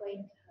to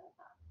explain to her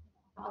that, you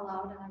know, I'm not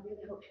allowed, and I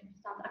really hope she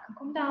understands. I can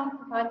come down,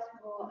 provide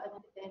support and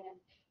everything, and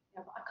you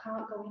know, but I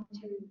can't go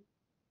into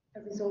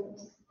the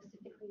results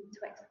specifically to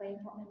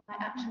explain what they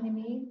might actually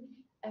mean.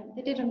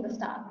 They did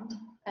understand.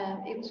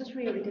 It was just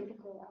really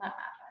difficult, and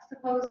I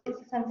suppose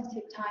it's a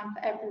sensitive time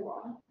for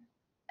everyone,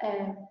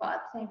 but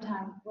at the same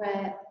time,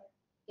 where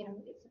you know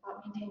it's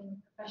about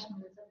maintaining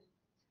professionalism.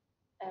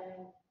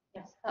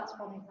 Yes, that's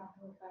one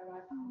example of where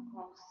I've come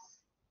across.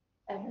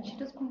 And she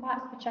does come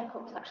back for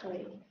checkups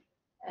actually,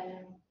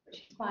 but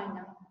she's fine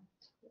now.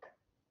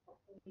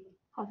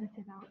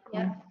 Positive outcome.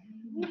 Yeah.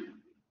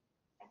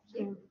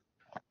 Thank you.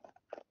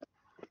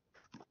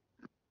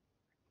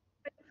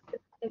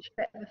 It's a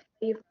bit of a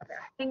favourite.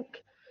 I think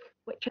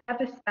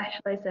whichever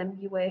specialism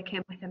you work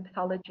in within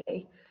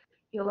pathology,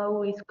 you'll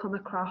always come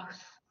across,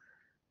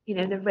 you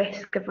know, the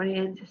risk of running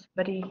into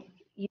somebody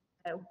you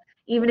know,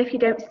 even if you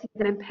don't see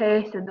them in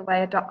person the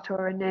way a doctor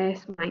or a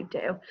nurse might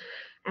do.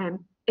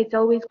 It's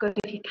always good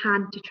if you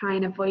can to try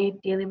and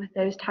avoid dealing with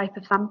those type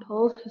of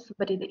samples for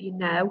somebody that you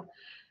know.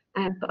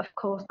 But of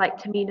course, like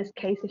Tamina's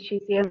case, if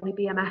she's the only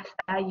BMS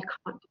there, you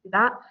can't do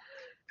that.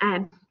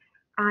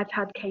 I've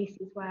had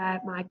cases where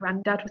my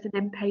granddad was an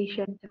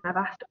inpatient and I've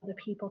asked other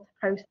people to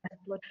process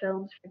blood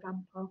films, for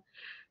example.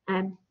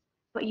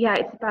 But yeah,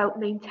 it's about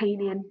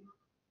maintaining,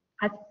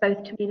 as both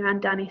Tamina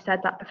and Danny said,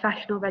 that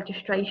professional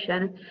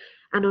registration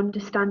and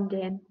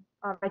understanding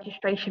our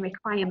registration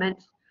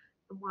requirements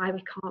and why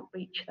we can't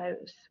breach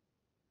those.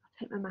 I'll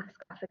take my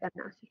mask off again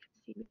now so you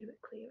can see me a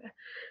bit clearer.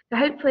 So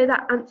hopefully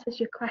that answers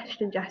your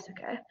question,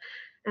 Jessica.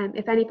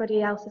 If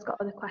anybody else has got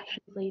other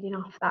questions leading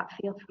off that,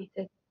 feel free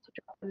to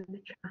drop them in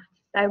the chat.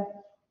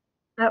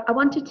 So I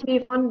wanted to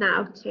move on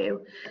now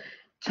to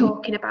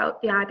talking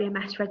about the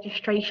IBMS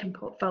registration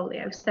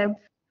portfolio. So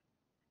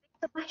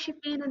unless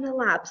you've been in the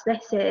labs,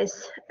 this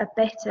is a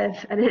bit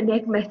of an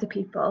enigma to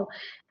people,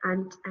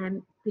 and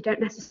they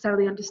don't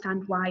necessarily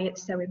understand why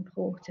it's so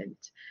important.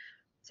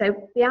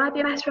 So the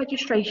IBMS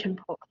registration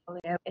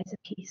portfolio is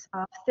a piece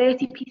of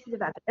 30 pieces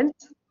of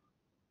evidence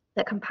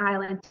that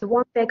compile into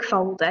one big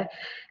folder,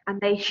 and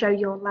they show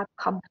your lab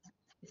competencies.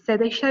 So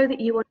they show that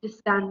you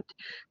understand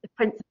the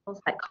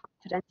principles like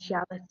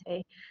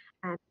confidentiality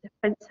and the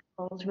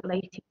principles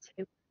related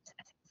to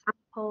setting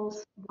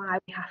samples, why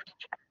we have to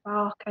check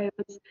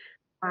barcodes,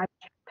 why we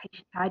check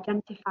patient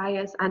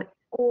identifiers, and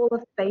all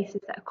of the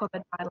bases that are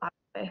covered by lab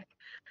work.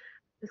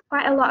 There's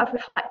quite a lot of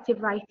reflective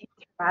writing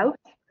throughout,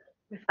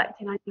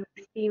 reflecting on your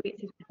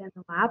experiences within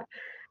the lab,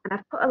 and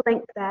I've put a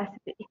link there so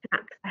that you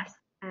can access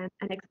an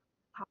example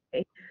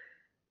copy.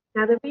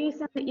 Now, the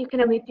reason that you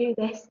can only do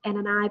this in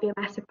an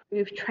IBMS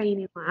approved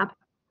training lab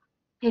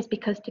is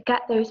because to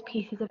get those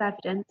pieces of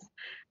evidence,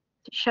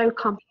 to show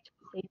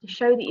competency, to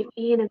show that you've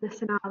been in the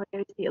scenarios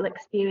that you'll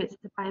experience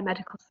as a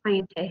biomedical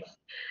scientist,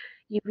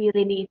 you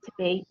really need to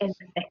be in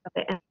the thick of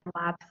it in the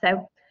lab.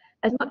 So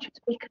as much as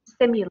we can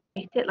simulate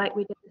it like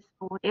we did this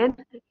morning,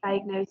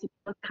 diagnosing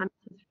blood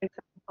cancers, for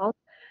example,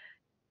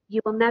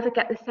 you will never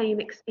get the same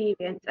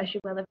experience as you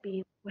will have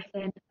been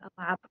within a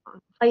lab on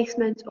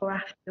placement or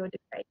after your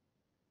degree.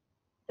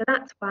 So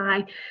that's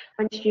why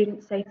when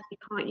students say to me,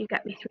 can't you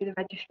get me through the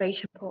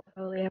registration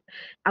portfolio?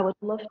 I would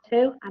love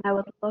to, and I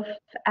would love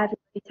for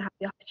everybody to have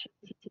the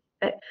opportunity to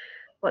do it,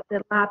 but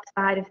the lab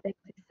side of things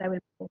is so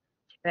important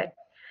to it.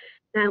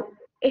 Now,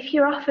 if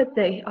you're offered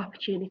the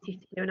opportunity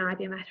to do an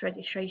IBMS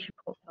registration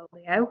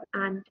portfolio,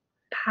 and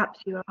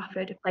perhaps you are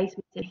offered a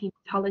placement in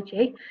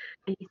haematology,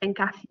 and you think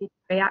after your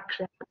degree,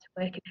 actually I want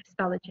to work in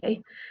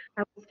histology,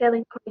 I would still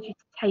encourage you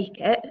to take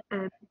it,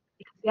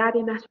 because the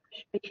IBMS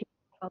registration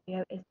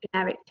portfolio is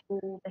generic to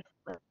all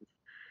disciplines.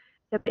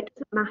 So it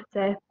doesn't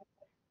matter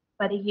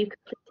whether you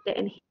completed it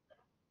in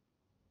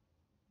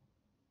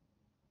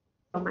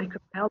or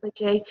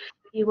microbiology,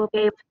 you will be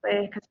able to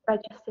work as a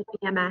registered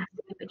BMS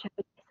in whichever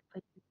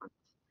discipline you want.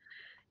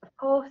 Of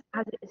course,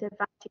 as it is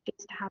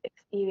advantageous to have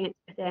experience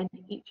within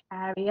each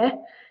area,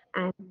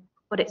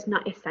 but it's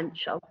not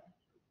essential.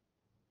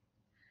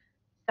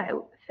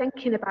 So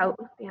thinking about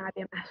the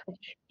IBMS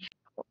registration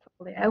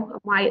portfolio and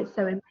why it's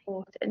so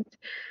important,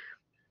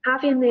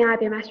 having the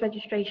IBMS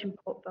registration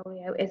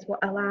portfolio is what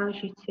allows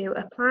you to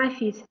apply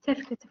for your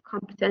certificate of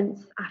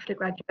competence after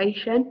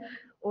graduation,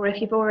 or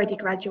if you've already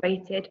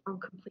graduated on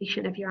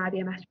completion of your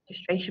IBMS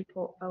registration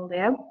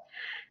portfolio,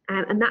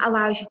 and that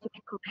allows you to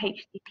become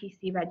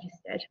HCPC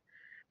registered.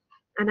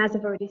 And as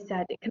I've already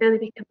said, it can only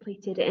be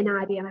completed in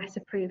IBMS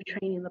approved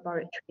training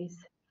laboratories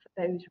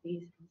for those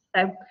reasons.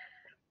 So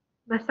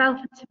myself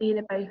and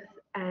Tamina both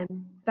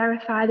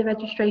verify the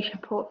registration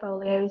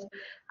portfolios,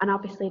 and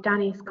obviously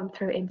Danny's gone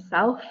through it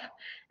himself.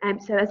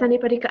 So has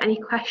anybody got any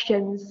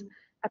questions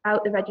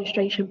about the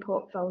registration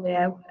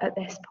portfolio at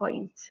this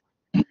point?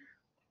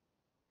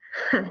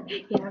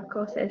 Yeah, of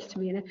course it is,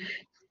 Tamina.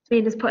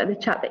 Tamina's put in the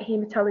chat that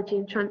haematology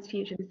and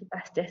transfusion is the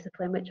best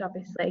discipline, which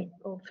obviously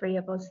all three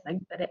of us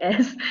think that it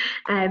is.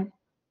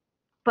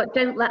 but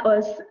don't let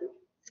us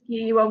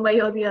skew you one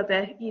way or the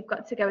other. You've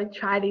got to go and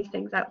try these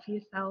things out for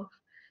yourself.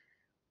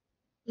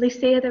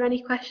 Lucy, are there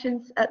any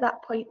questions at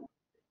that point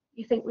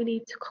you think we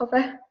need to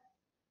cover?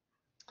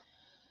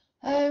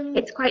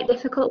 It's quite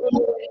difficult when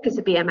you work as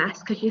a BMS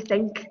because you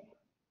think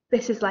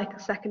this is like a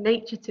second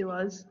nature to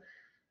us.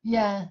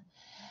 Yeah,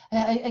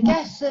 I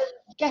guess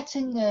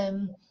getting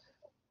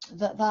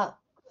that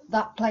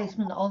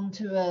placement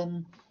onto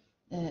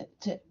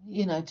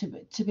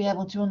to be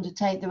able to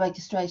undertake the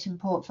registration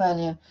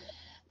portfolio,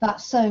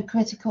 that's so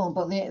critical.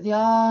 But they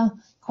are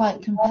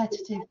quite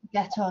competitive to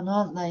get on,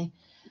 aren't they?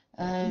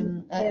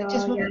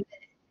 Just wondered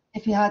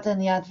if you had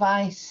any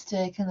advice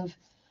to kind of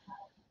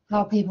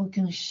how people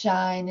can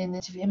shine in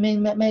interview. I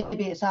mean,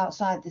 maybe it's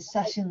outside this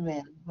session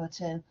really, but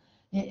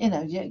you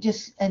know,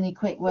 just any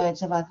quick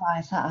words of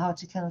advice how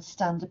to kind of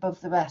stand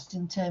above the rest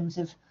in terms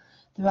of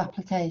their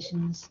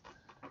applications.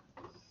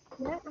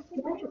 Yeah, I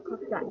think we should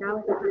cover that now.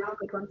 I think that's a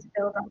good one to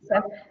build on.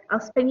 So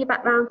I'll spin you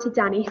back round to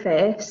Danny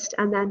first,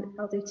 and then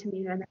I'll do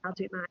Tamina, and then I'll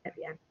do mine at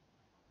the end.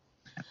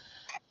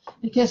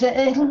 Because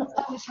it'll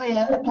obviously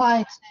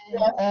apply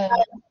to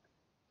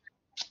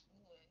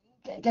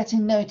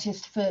getting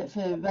noticed for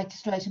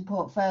registration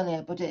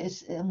portfolio, but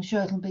I'm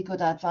sure it'll be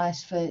good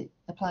advice for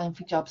applying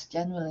for jobs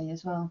generally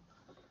as well.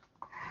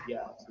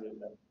 Yeah,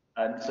 absolutely.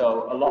 And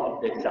so a lot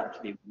of this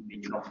actually will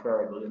be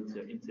transferable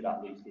into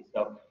that, Lucy.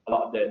 So a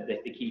lot of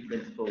the key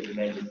principles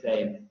remain the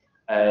same.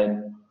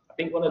 I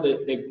think one of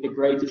the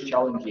greatest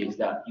challenges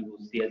that you will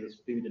see as a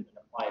student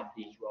applying for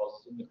these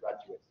roles as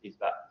undergraduates is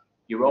that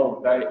you're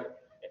all very,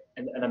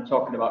 and I'm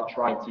talking about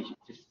trying to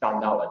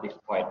stand out at this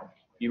point,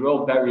 you're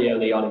all very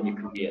early on in your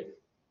careers.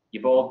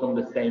 You've all done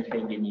the same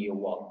thing in year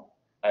one.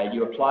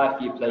 You apply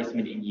for your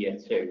placement in year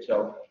two.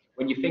 So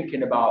when you're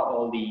thinking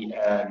about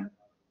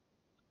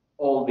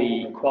all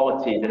the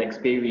qualities and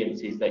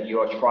experiences that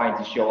you're trying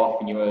to show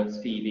off in your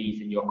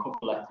CVs and your cover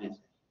letters,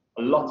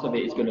 a lot of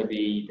it is going to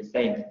be the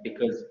same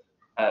because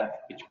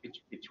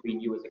between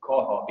you as a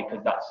cohort,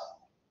 because that's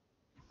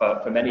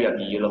for many of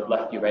you, you'll have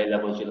left your A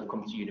levels, you'll have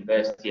come to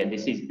university, and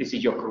this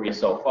is your career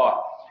so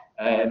far.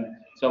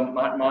 So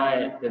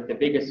the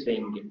biggest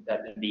thing,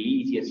 the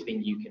easiest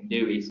thing you can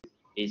do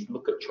is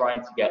look at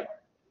trying to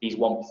get these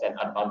 1%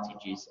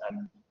 advantages,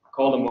 and I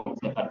call them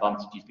 1%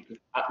 advantages because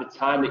at the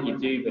time that you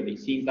do them, it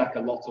seems like a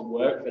lot of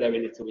work for very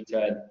little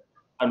return.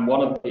 And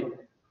one of the,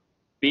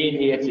 being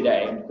here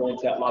today and going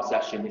to that last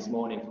session this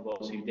morning for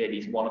those who did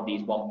is one of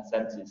these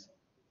 1%ers.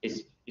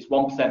 It's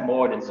 1%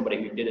 more than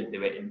somebody who didn't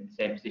do it in the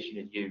same position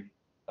as you.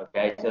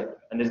 Okay, so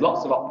and there's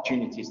lots of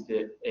opportunities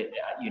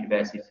at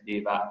universities to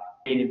do that.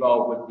 Being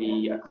involved with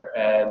the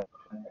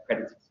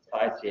accredited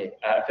society,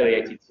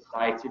 affiliated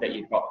society that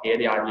you've got here,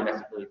 the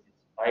IBMS affiliated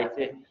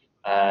society,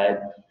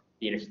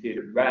 being a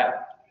student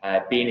rep,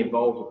 being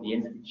involved with the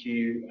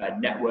institute,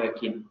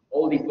 networking,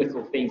 all these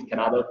little things can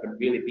add up and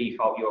really beef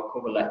out your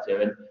cover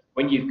letter. And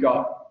when you've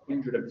got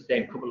 100 of the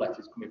same cover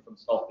letters coming from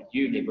Salford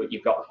Uni, but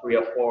you've got 3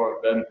 or 4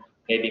 of them,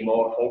 maybe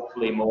more,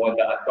 hopefully more,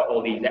 that have got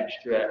all these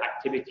extra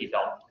activities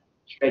on,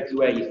 straight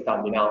away you're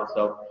standing out.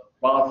 So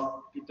whilst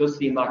it does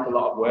seem like a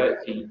lot of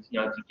work to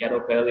get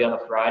up early on a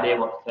Friday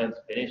once term's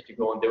finished to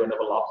go and do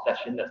another lab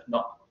session that's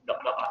not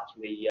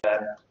actually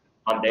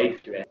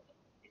mandatory,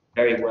 it's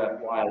very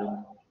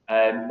worthwhile.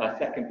 My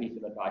second piece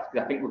of advice,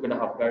 because I think we're going to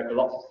have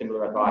lots of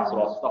similar advice, so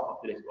I'll stop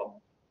after this one,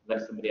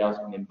 let somebody else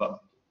come in. But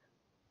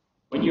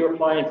when you're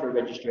applying for a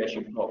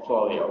registration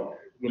portfolio,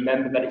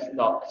 remember that it's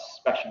not a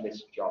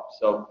specialist job.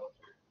 So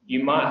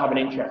you might have an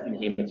interest in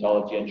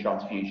hematology and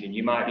transfusion.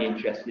 You might be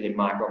interested in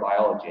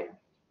microbiology.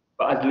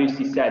 But as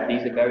Lucy said,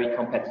 these are very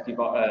competitive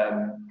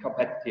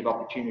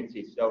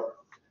opportunities. So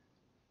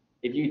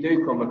if you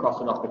do come across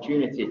an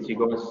opportunity to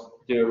go and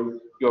do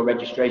your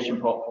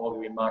registration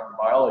portfolio in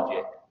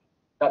microbiology,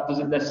 that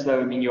doesn't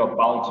necessarily mean you're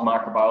bound to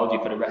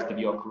microbiology for the rest of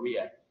your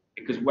career.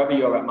 Because whether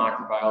you're at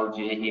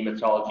microbiology,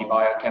 hematology,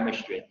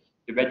 biochemistry,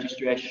 the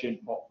registration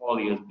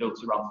portfolio is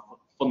built around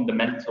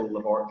fundamental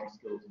laboratory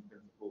skills and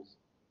principles.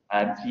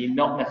 So you're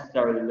not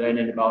necessarily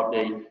learning about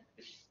the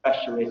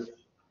specialist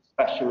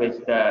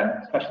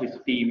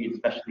theory and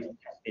specialist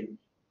testing.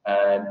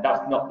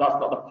 That's not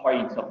the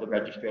point of the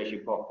registration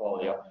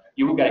portfolio.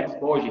 You will get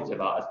exposure to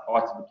that as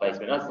part of the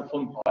placement. That's the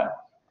fun part.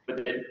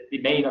 But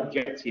the main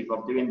objective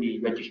of doing the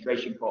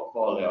registration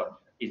portfolio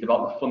is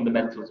about the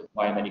fundamentals of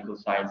biomedical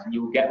science, and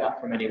you will get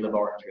that from any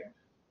laboratory.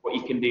 What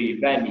you can do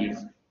then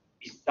is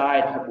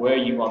decide where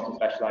you want to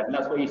specialise, and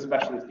that's where your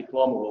specialist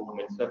diploma will come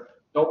in. So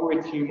don't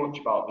worry too much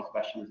about the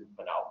specialism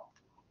for now.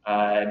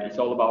 It's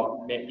all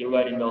about you're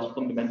learning those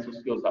fundamental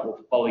skills that will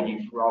follow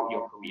you throughout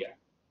your career.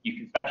 You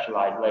can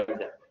specialise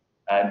later,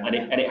 and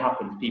it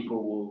happens.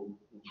 People will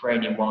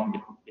train in one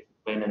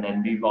discipline and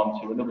then move on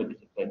to another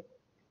discipline,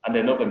 and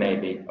another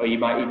maybe, or you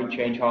might even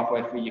change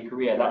halfway through your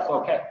career. That's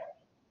okay.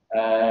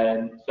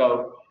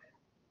 So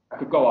I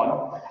could go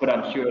on, but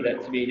I'm sure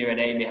that Tamina and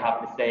Amy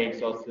have the same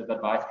sorts of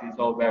advice because it's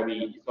all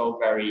very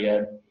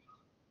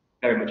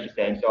much the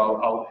same. So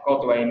I'll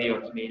go to Amy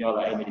or Tamina, or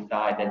let Amy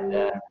decide. And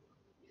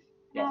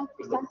yeah.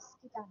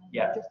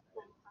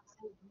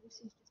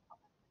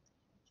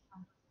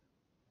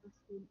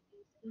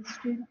 the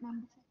student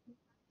member?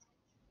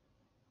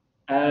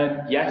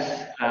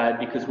 Yes,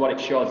 because what it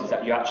shows is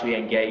that you're actually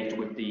engaged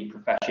with the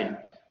profession.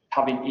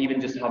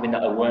 Just having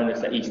that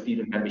awareness that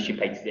e-student membership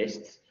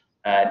exists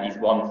is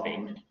one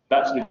thing.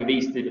 But actually, with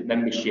e-student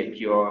membership,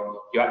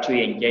 you're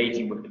actually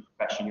engaging with the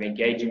profession. You're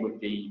engaging with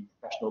the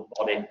professional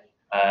body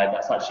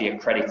that's actually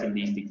accrediting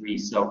these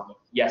degrees. So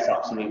yes,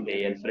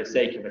 absolutely. And for the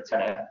sake of a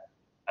tenor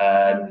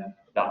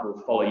that will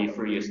follow you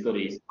through your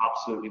studies,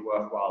 absolutely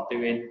worthwhile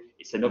doing.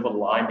 It's another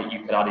line that you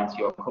could add into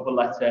your cover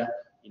letter.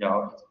 You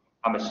know,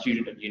 I'm a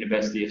student at the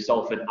University of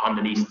Salford and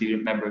an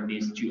e-student member of the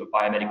Institute of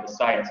Biomedical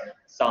Science.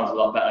 Sounds a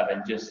lot better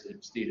than just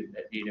a student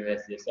at the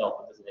University of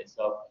Salford, doesn't it?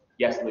 So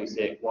yes,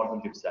 Lucy,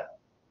 100%.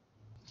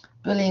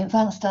 Brilliant,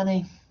 thanks,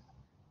 Danny.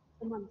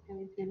 Someone's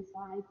going through the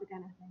slides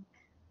again, I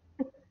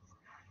think.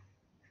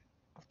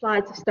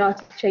 Slides have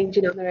started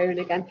changing on their own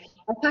again.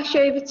 I'll pass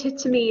you over to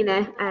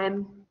Tamina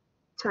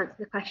to answer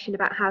the question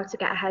about how to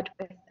get ahead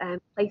with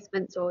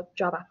placements or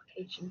job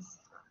applications.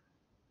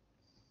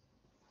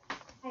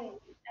 Hi,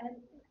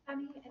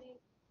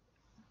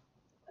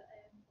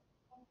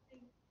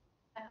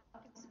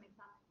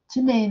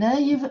 Tamina,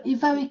 you're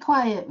very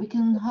quiet. We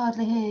can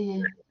hardly hear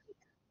you.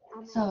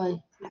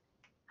 Sorry.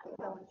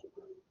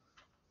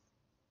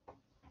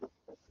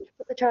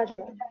 Put the charger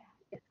on.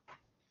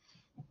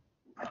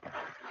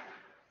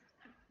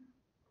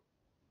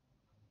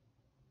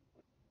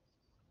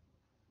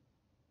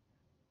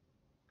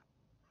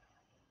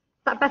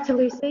 Is that better,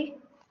 Lucy?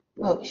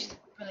 Oh,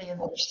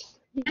 brilliant.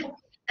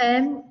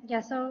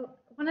 Yeah, so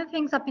one of the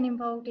things I've been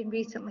involved in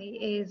recently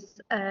is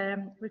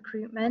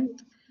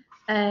recruitment.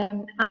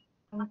 And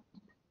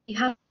you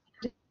have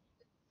to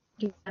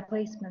do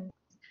placements.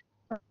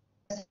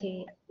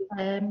 So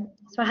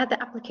I had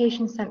the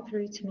application sent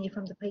through to me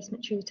from the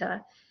placement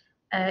tutor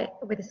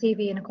with a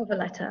CV and a cover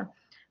letter.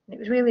 And it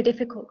was really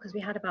difficult because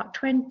we had about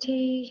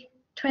 20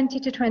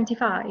 to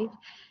 25,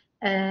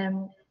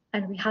 and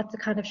we had to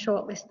kind of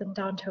shortlist them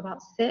down to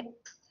about 6.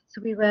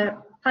 So we were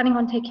planning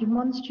on taking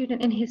one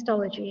student in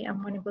histology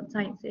and one in blood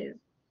sciences.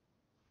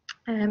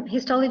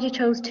 Histology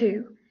chose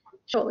 2,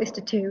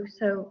 shortlisted 2,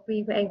 so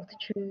we were able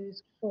to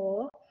choose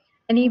 4.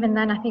 And even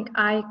then, I think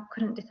I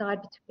couldn't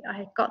decide between,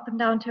 I got them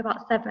down to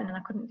about 7 and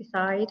I couldn't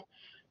decide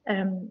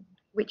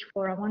which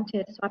 4 I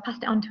wanted. So I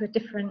passed it on to a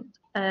different,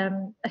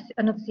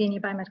 another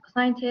senior biomedical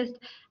scientist,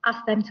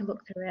 asked them to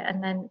look through it,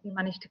 and then we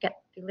managed to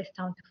get the list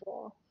down to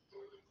 4.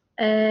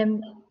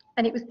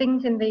 And it was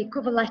things in the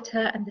cover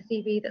letter and the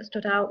CV that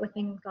stood out, were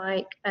things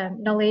like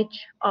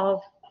knowledge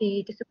of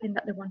the discipline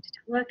that they wanted to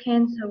work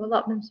in. So a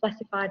lot of them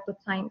specified blood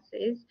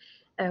sciences,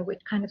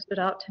 which kind of stood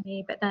out to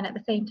me. But then at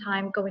the same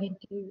time, going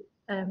into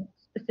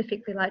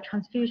specifically like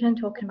transfusion,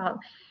 talking about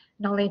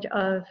knowledge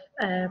of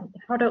the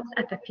products,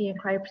 FFP and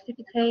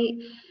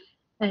cryoprecipitate.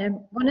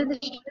 One of the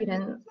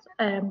students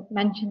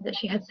mentioned that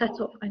she had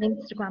set up an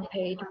Instagram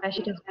page where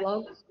she does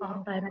blogs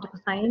on biomedical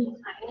science.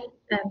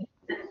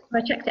 So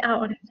I checked it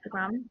out on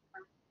Instagram,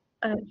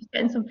 just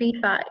getting some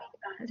feedback.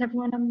 Is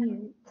everyone on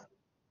mute?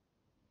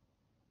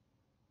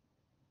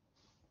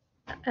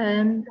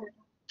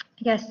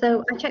 Yes,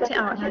 so I checked it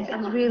out and I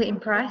was really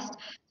impressed.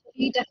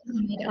 She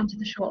definitely made it onto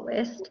the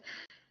shortlist.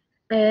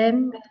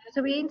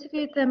 So we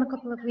interviewed them a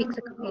couple of weeks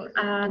ago,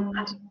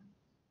 and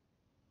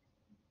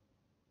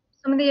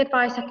some of the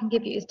advice I can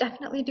give you is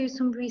definitely do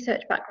some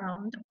research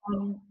background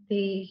on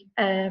the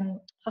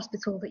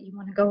hospital that you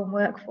want to go and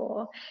work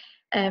for.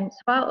 So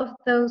out of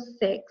those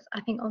 6,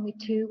 I think only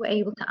 2 were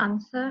able to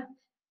answer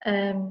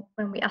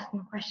when we asked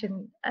them a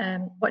question,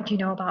 what do you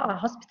know about our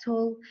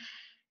hospital?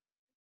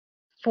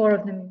 4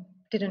 of them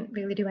didn't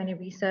really do any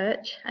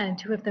research, and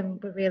 2 of them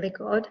were really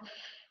good.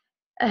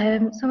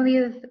 Some of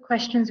the other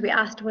questions we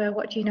asked were,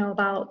 what do you know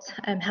about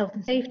health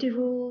and safety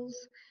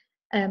rules?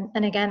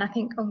 And again, I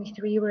think only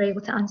 3 were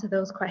able to answer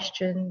those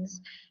questions.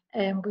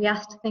 We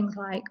asked things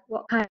like,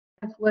 what kind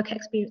of work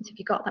experience have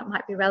you got that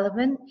might be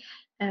relevant?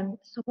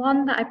 So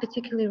one that I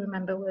particularly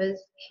remember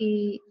was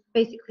he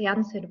basically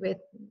answered with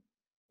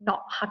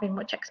not having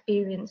much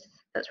experience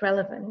that's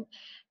relevant.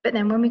 But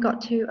then when we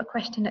got to a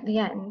question at the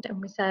end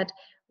and we said,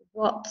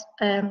 what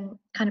kind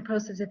of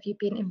process have you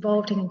been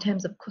involved in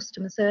terms of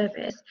customer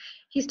service?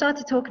 He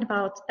started talking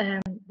about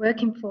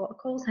working for a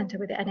call centre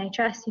with the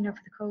NHS, you know,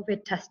 for the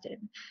COVID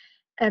testing.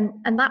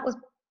 And that was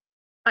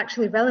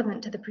actually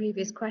relevant to the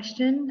previous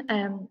question,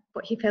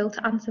 but he failed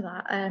to answer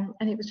that.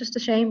 And it was just a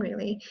shame,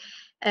 really.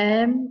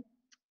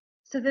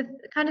 So the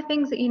kind of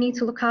things that you need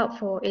to look out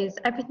for is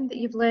everything that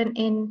you've learned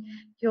in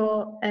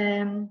your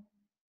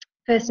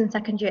first and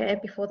second year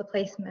before the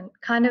placement,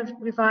 kind of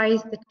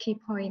revise the key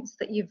points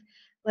that you've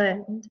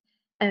learned,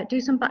 do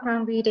some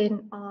background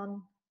reading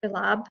on the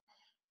lab,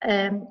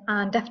 and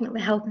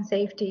definitely health and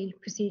safety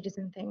procedures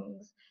and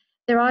things.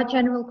 There are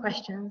general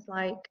questions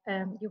like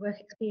your work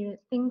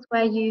experience, things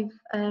where you've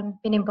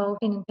been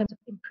involved in terms of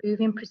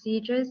improving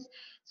procedures.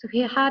 So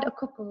he had a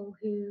couple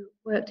who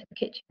worked in the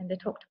kitchen and they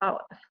talked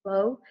about a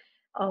flow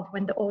of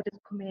when the orders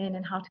come in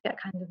and how to get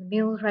kind of the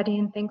meals ready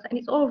and things. And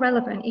it's all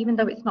relevant, even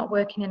though it's not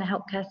working in a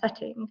healthcare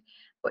setting.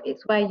 but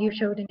it's where you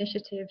showed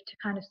initiative to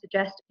kind of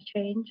suggest a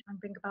change and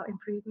bring about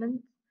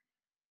improvements. Is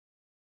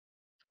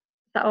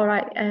that all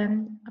right?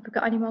 Have we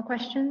got any more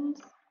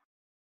questions?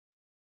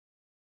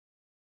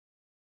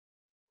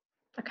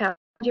 Okay, I'll hand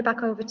you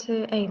back over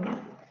to Amy.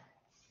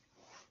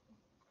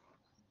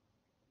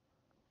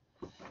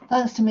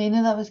 Thanks,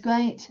 Tamina, that was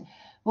great.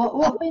 What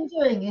I've been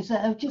doing is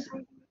that I've just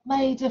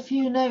made a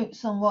few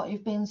notes on what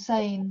you've been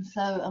saying,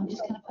 so I'm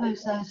just going to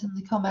post those in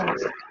the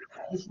comments.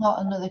 It's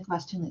not another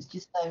question, it's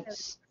just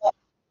notes.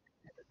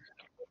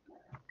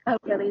 Oh,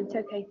 brilliant.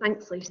 Okay,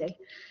 thanks, Lucy.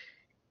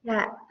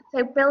 Yeah,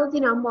 so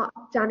building on what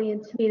Danny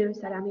and Tamina have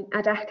said, I mean,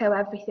 I'd echo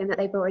everything that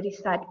they've already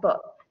said,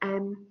 but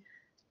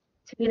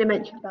Tamina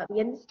mentioned about the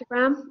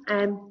Instagram,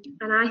 and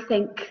I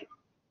think,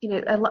 you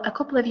know, a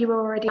couple of you are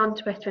already on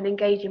Twitter and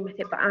engaging with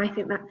it, but I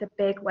think that's a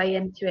big way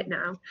into it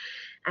now.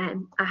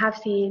 I have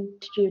seen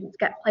students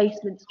get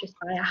placements just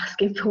by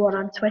asking for one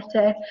on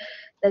Twitter.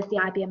 There's the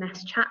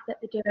IBMS chat that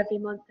they do every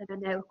month, and I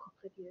know a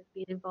couple of you have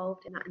been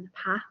involved in that in the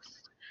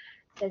past.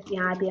 There's the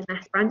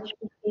IBMS branch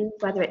meetings,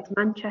 whether it's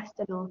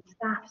Manchester, North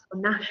Staffs or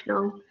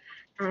national,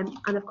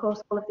 and of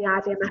course all of the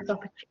IBMS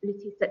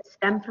opportunities that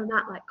stem from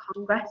that, like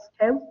Congress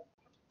too.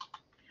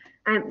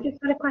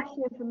 Just got a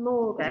question from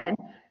Morgan.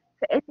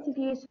 For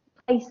interviews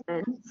for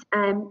placements,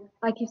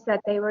 like you said,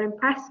 they were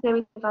impressed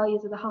knowing the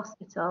values of the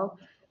hospital.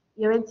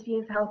 Your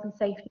interviewing for health and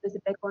safety was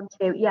a big one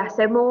too. Yeah,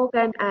 so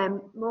Morgan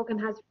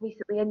has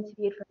recently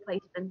interviewed for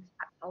placement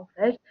at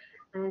Salford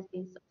and has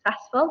been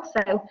successful.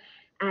 So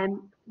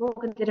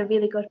Morgan did a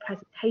really good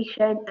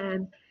presentation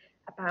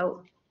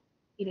about,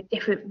 you know,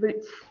 different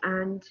routes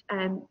and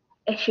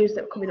issues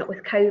that were coming up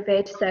with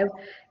COVID. So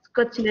it's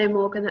good to know,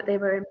 Morgan, that they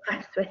were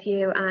impressed with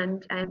you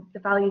and the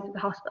values of the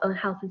hospital and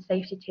health and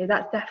safety too.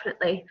 That's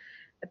definitely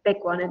a big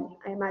one, and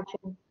I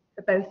imagine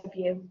for both of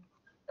you.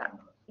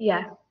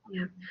 Yeah.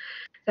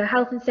 So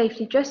health and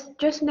safety,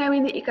 just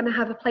knowing that you're going to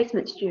have a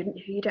placement student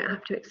who you don't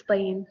have to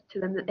explain to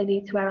them that they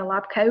need to wear a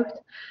lab coat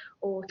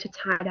or to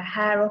tie their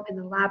hair up in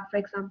the lab, for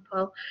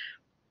example.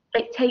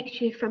 It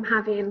takes you from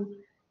having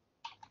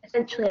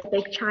essentially a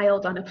big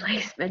child on a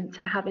placement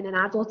to having an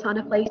adult on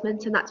a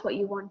placement, and that's what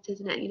you want,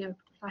 isn't it? You know, a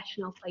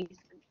professional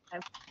placement. So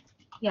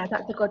yeah,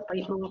 that's a good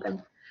point,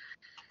 Morgan.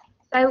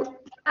 So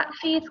that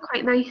feeds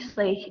quite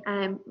nicely,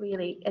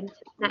 really, into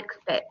the next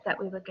bit that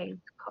we were going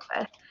to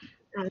cover.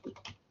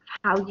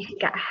 How you can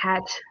get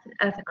ahead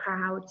of the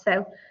crowd.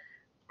 So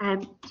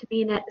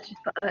Tamina just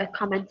put a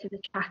comment in the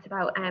chat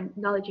about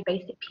knowledge of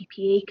basic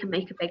PPE can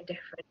make a big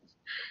difference,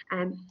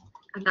 and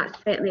that's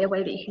certainly a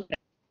way that you can get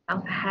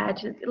yourself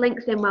ahead. It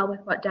links in well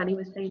with what Danny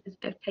was saying,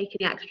 of taking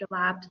the extra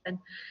labs, and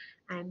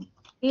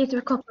these are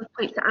a couple of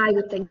points that I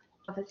would think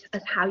of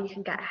as how you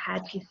can get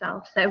ahead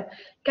yourself. So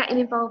getting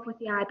involved with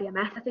the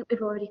IBMS, I think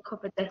we've already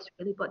covered this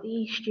really, but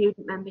the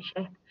student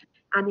membership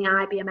and the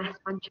IBMS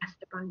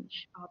Manchester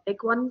branch are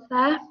big ones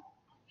there.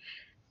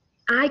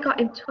 I got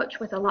in touch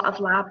with a lot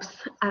of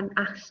labs and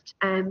asked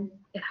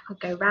if I could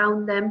go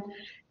round them.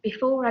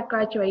 Before I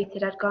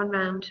graduated, I'd gone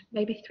round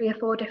maybe 3 or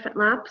 4 different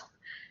labs.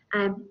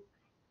 And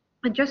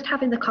just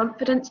having the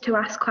confidence to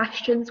ask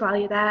questions while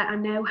you're there, I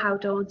know how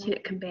daunting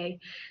it can be.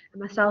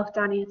 And myself,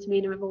 Danny and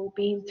Tamina have all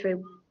been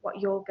through what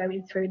you're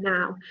going through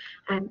now.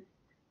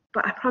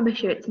 But I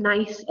promise you, it's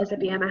nice as a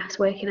BMS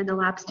working in the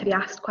labs to be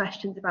asked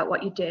questions about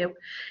what you do.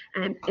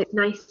 It's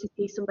nice to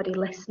see somebody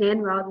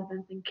listening rather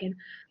than thinking,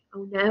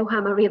 oh no,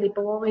 am I really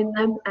boring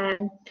them?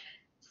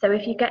 So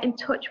if you get in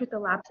touch with the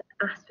labs and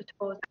ask for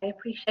tours, I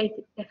appreciate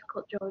it's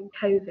difficult during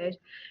COVID,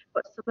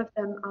 but some of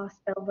them are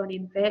still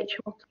running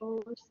virtual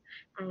tours.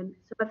 Some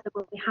of them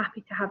will be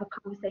happy to have a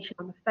conversation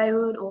on the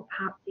phone or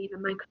perhaps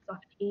even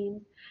Microsoft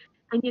Teams.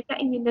 And you're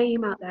getting your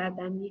name out there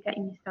then, you're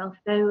getting yourself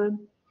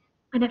known.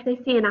 And if they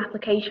see an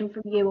application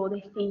from you or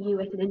they see you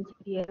at an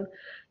interview,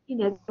 you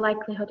know, the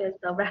likelihood is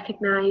they'll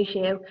recognise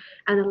you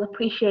and they'll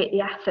appreciate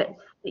the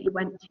efforts that you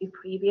went to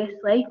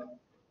previously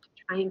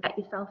to try and get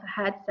yourself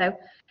ahead. So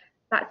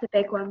that's a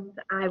big one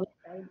that I would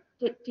say.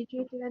 Did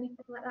you do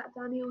anything like that,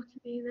 Danny or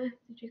Tamina?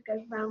 Did you go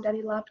around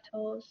any lab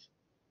tours?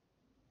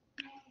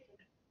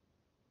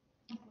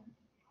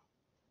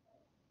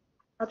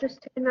 I'll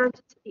just turn around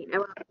to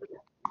Tamina.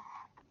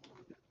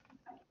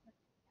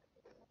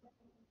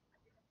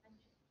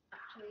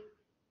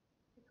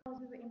 Because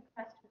we were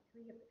impressed with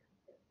 3 of the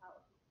candidates out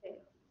of the 6,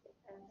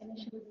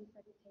 initially we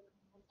said we'd take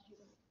on 1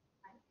 student.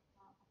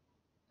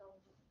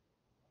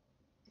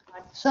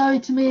 Sorry,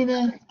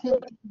 Tamina,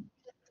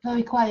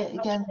 very quiet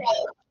again.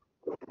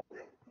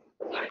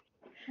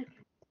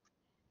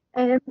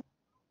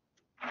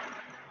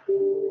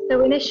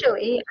 So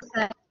initially I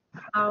said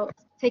about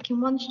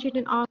taking 1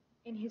 student on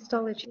in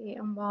histology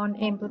and 1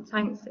 in blood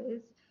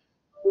sciences.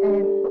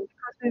 Because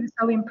we were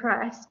so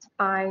impressed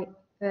by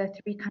the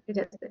 3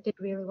 candidates that did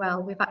really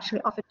well, we've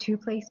actually offered 2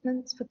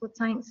 placements for blood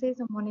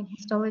sciences and 1 in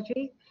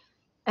histology.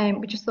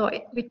 We just thought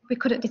we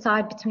couldn't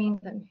decide between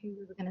them who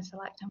we were going to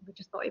select, and we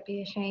just thought it'd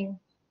be a shame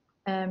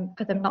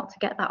for them not to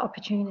get that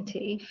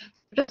opportunity.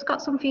 I've just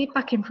got some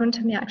feedback in front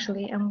of me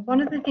actually, and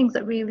one of the things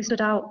that really stood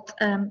out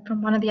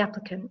from one of the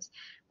applicants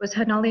was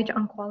her knowledge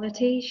on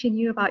quality. She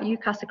knew about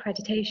UCAS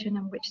accreditation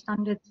and which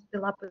standards the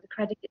lab was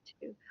accredited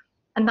to.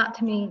 And that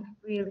to me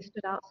really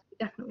stood out. So we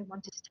definitely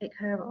wanted to take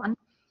her on.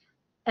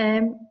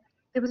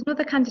 There was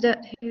another candidate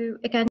who,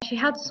 again, she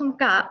had some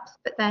gaps,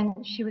 but then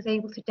she was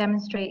able to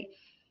demonstrate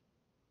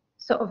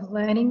sort of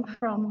learning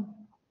from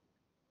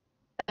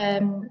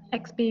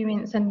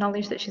experience and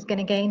knowledge that she's going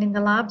to gain in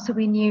the lab. So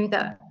we knew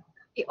that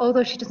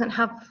although she doesn't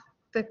have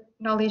the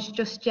knowledge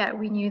just yet,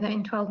 we knew that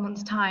in 12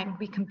 months' time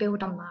we can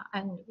build on that,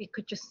 and we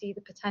could just see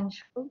the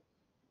potential.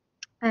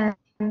 And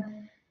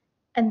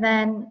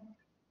then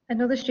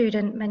another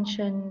student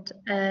mentioned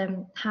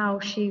how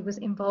she was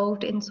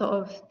involved in sort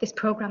of this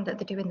program that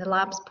they do in the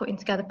labs, putting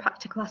together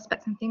practical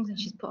aspects and things, and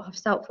she's put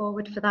herself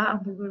forward for that,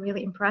 and we were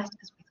really impressed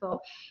because we thought,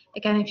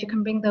 again, if you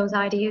can bring those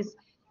ideas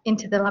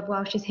into the lab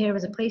while she's here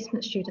as a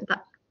placement student,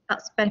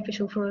 that's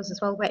beneficial for us as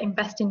well. We're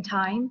investing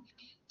time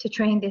to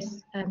train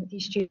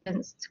these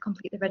students to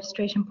complete the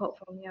registration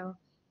portfolio.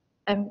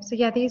 So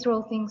yeah, these are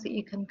all things that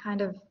you can kind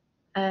of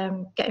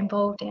get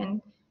involved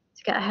in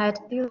to get ahead.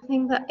 The other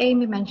thing that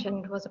Amy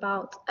mentioned was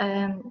about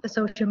the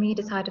social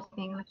media side of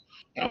things,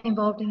 getting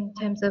involved in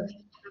terms of,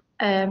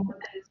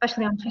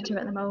 especially on Twitter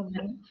at the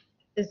moment,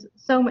 there's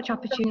so much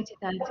opportunity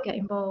there to get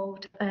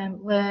involved,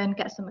 learn,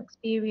 get some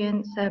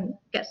experience,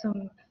 get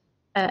some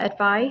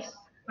advice,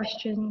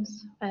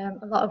 questions. A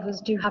lot of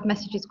us do have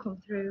messages come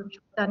through, which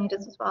Danny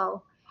does as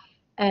well,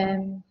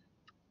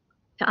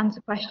 to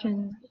answer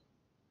questions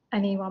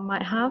anyone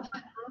might have.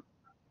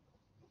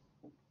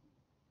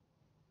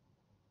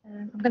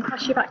 I'm going to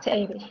pass you back to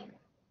Amy.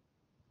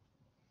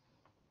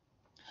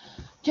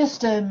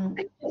 Just to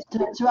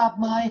add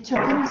my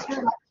tuppence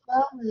as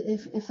well,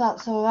 if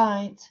that's all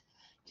right,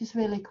 just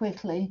really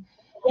quickly.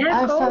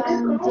 Yeah,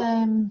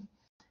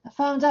 I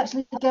found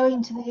actually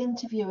going to the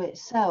interview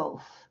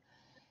itself,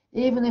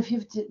 even if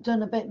you've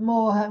done a bit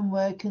more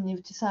homework and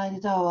you've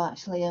decided, oh,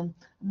 actually, I'm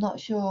not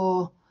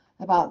sure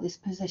about this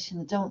position,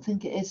 I don't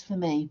think it is for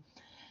me.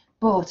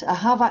 But I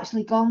have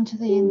actually gone to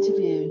the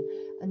interview,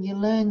 and you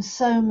learn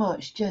so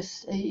much.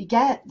 Just you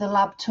get the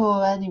lab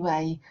tour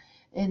anyway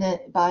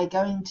by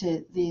going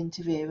to the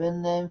interview,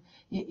 and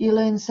you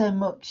learn so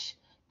much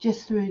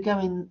just through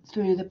going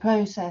through the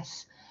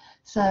process.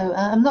 So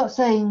I'm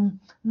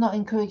not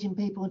encouraging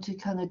people to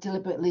kind of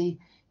deliberately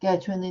go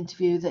to an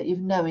interview that you've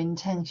no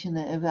intention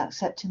of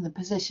accepting the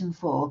position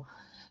for,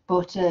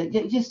 but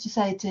just to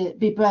say to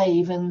be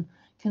brave and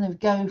kind of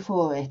go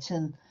for it,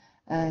 and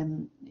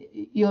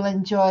you'll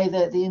enjoy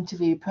the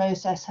interview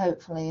process,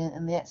 hopefully,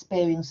 and the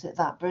experience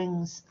that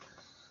brings.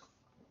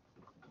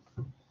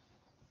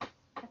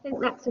 I think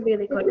that's a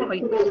really good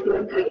point.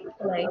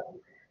 Hopefully,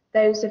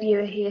 those of you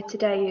who are here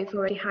today who've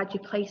already had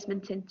your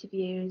placement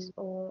interviews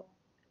or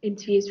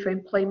interviews for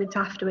employment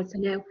afterwards, I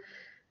know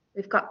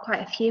we've got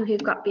quite a few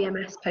who've got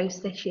BMS posts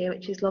this year,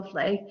 which is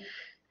lovely.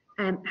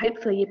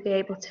 Hopefully you'd be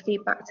able to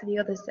feed back to the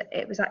others that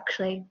it was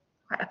actually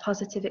quite a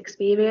positive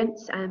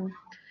experience.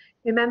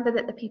 Remember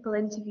that the people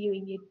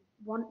interviewing you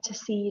want to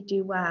see you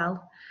do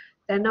well.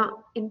 They're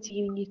not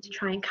interviewing you to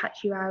try and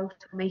catch you out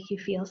or make you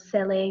feel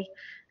silly.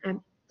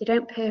 They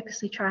don't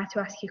purposely try to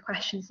ask you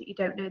questions that you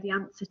don't know the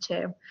answer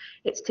to.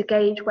 It's to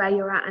gauge where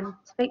you're at and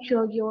to make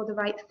sure you're the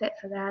right fit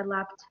for their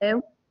lab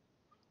too.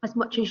 As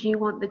much as you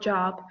want the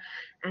job,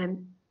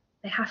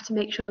 they have to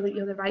make sure that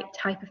you're the right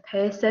type of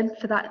person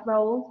for that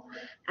role.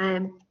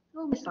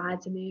 All the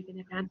slides are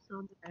moving again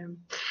on their own.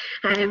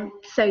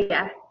 So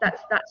yeah,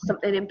 that's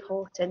something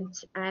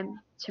important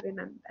to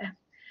remember.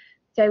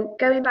 So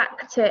going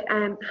back to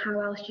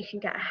how else you can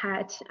get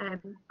ahead,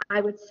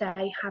 I would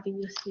say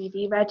having your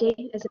CV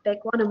ready is a big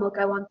one, and we'll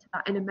go on to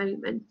that in a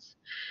moment,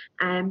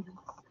 and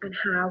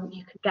how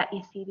you can get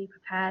your CV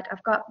prepared.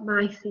 I've got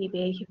my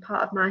CV,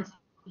 part of my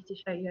CV to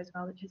show you as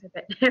well, which is a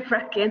bit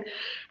nerve-wracking,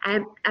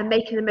 and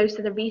making the most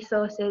of the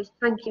resources.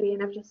 Thank you,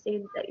 Ian. I've just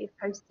seen that you've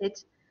posted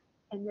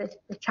in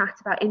the chat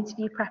about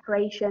interview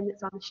preparation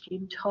that's on the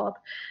Student Hub.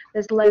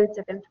 There's loads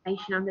of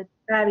information on the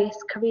various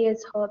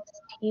careers hubs,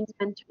 teams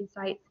mentoring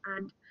sites,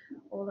 and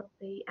all of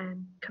the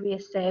career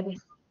service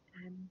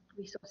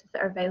resources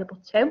that are available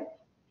too.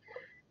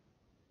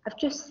 I've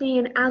just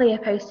seen Alia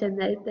post in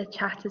the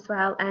chat as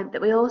well,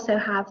 that we also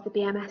have the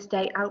BMS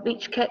Day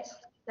outreach kits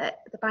that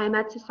the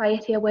Biomed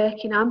Society are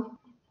working on,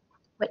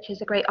 which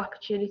is a great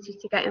opportunity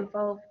to get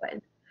involved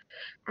with.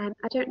 I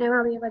don't know,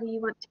 Alia, whether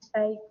you want to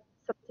say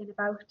something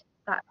about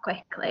that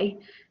quickly,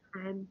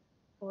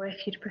 or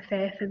if you'd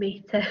prefer for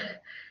me to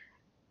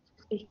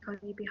speak on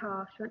your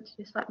behalf. You want to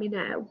just let me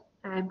know,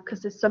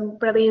 because there's some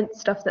brilliant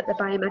stuff that the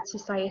Biomed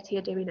Society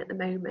are doing at the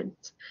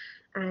moment,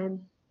 and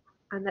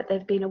that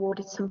they've been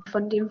awarded some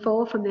funding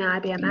for from the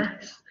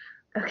IBMS.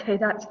 Okay,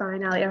 that's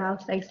fine, Alia, I'll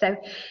say so.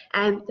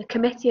 The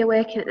committee are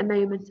working at the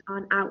moment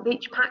on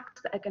outreach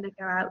packs that are going to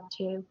go out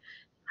to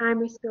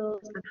primary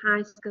schools and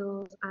high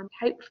schools, and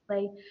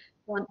hopefully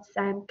once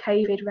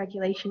COVID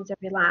regulations are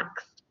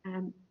relaxed,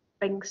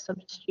 bring some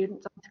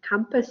students onto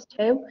campus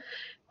too,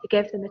 to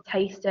give them a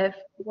taste of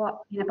what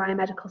being a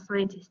biomedical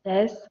scientist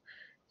is, to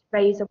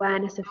raise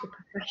awareness of the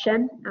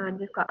profession. And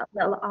we've got a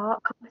little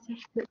art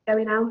competition that's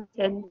going out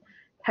in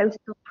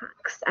postal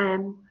packs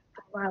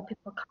while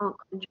people can't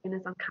come and join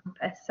us on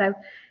campus. So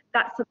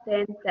that's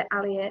something that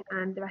Elliot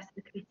and the rest of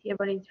the committee are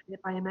running through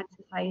the Biomed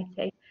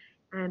Society.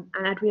 And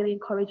I'd really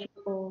encourage you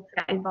all to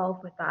get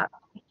involved with that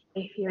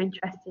if you're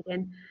interested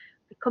in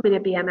becoming a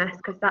BMS,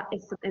 because that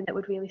is something that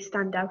would really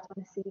stand out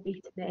on a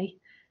CV to me,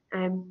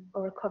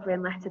 or a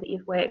covering letter that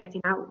you've worked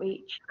in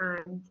outreach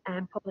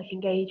and public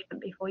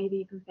engagement before you've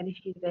even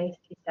finished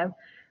university. So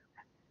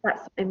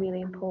that's something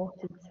really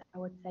important, I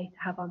would say, to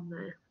have on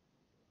there.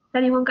 Has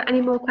anyone got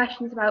any more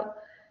questions about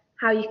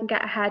how you can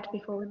get ahead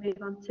before we move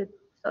on to sort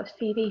of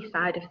CV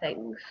side of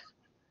things?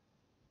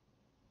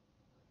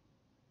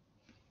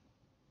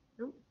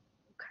 No?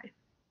 Okay.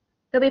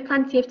 There'll be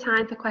plenty of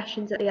time for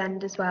questions at the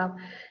end as well,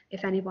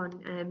 if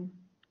anyone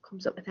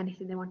comes up with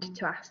anything they wanted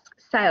to ask.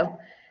 So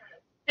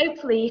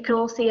hopefully you can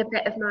all see a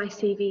bit of my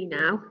CV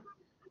now.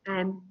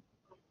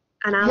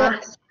 And I'll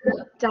ask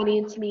Danny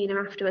and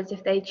Tamina afterwards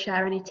if they'd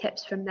share any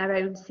tips from their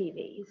own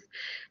CVs.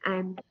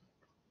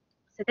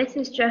 So this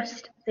is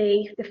just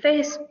the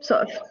first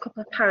sort of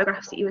couple of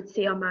paragraphs that you would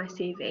see on my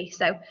CV.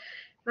 So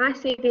my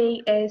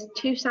CV is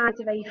 2 sides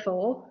of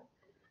A4.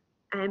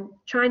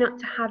 Try not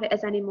to have it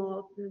as any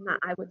more than that,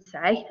 I would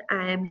say,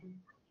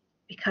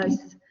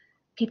 because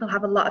people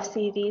have a lot of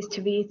CVs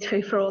to read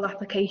through for all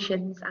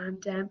applications,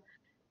 and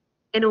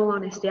in all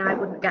honesty, I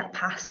wouldn't get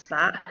past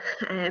that.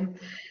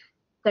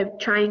 So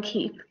try and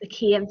keep the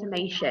key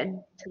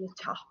information to the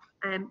top.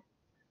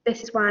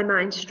 This is why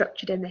mine's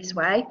structured in this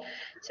way.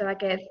 So I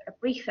give a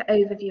brief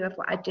overview of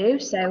what I do.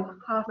 So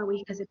half my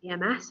week as a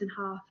BMS and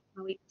half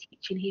my week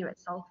teaching here at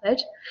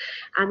Salford.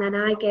 And then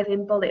I give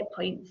in bullet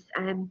points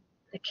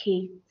the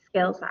key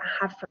skills that I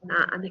have from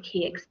that and the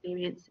key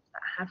experiences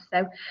that I have.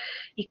 So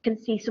you can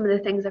see some of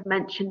the things I've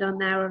mentioned on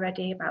there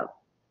already about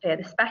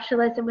further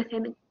specialism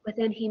within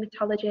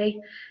haematology.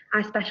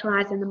 I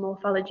specialise in the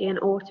morphology and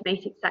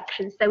automated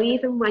sections. So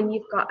even when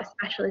you've got a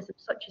specialism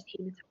such as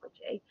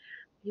haematology,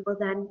 you will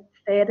then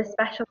further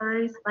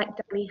specialise, like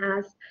Danny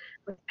has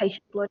with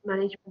patient blood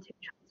management and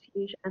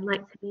transfusion, and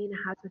like Tamina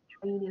has with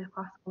training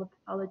across all of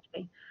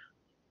pathology.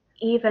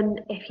 Even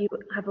if you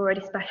have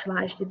already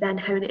specialised, you then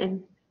hone it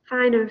in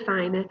finer and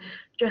finer,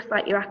 just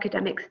like your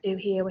academics do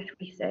here with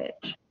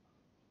research.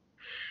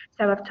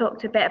 So I've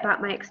talked a bit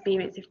about my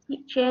experience of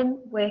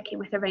teaching, working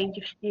with a range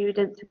of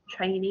students and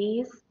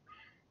trainees.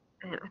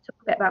 I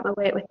talked a bit about my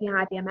work with the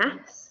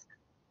IBMS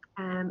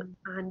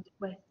and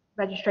with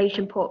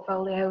registration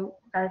portfolio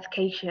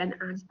verification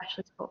and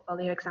specialist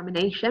portfolio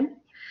examination.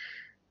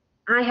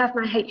 I have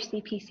my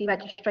HCPC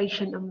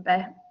registration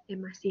number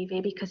in my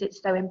CV because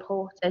it's so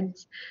important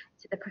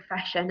to the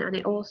profession, and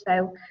it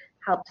also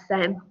helps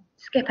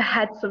skip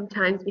ahead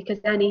sometimes because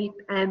any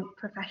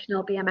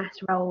professional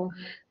BMS role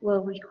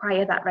will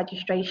require that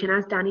registration.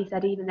 As Danny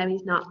said, even though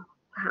he's not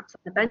perhaps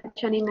on the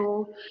bench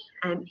anymore,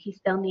 he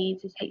still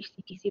needs his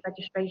HCPC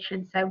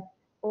registration. So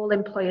all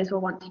employers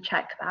will want to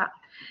check that.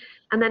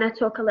 And then I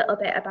talk a little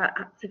bit about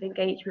active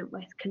engagement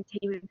with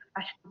continuing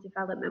professional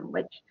development,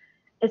 which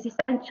is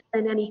essential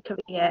in any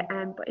career,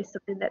 but is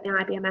something that the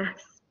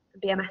IBMS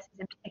and BMS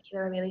in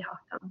particular are really hot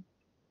on.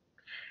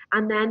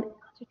 And then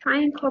to try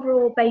and cover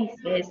all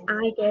bases,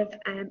 I give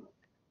a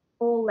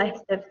full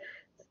list of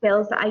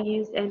skills that I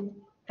use in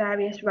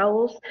various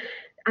roles,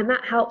 and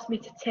that helps me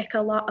to tick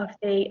a lot of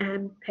the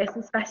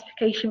person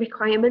specification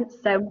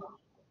requirements. So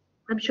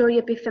I'm sure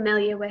you'll be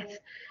familiar with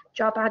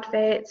job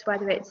adverts,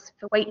 whether it's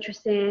for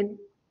waitressing,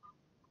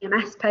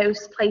 BMS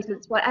posts,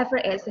 placements, whatever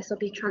it is, this will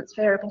be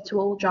transferable to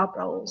all job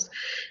roles.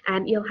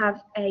 And you'll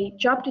have a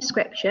job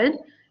description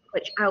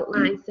which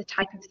outlines the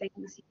type of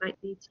things you might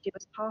need to do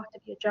as part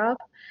of your job.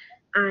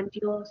 And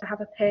you'll also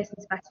have a person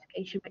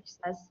specification which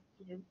says,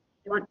 you know,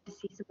 they want to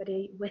see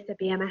somebody with a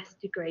BMS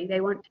degree,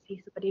 they want to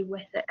see somebody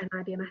with an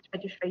IBMS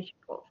registration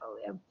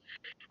portfolio.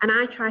 And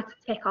I try to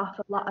tick off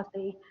a lot of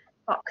the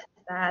boxes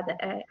there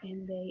that are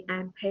in the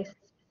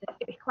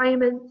person-specific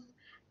requirements.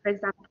 For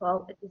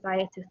example, a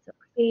desire to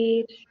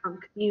succeed, strong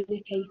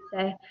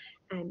communicator,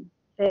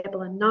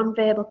 verbal and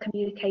non-verbal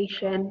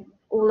communication,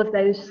 all of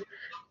those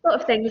sort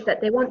of things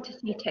that they want to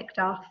see ticked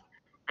off,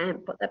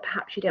 but that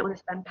perhaps you don't want to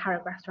spend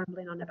paragraphs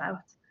rambling on about.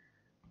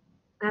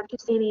 I've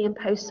just seen Ian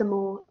post some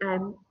more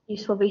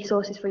useful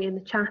resources for you in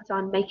the chat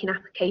on making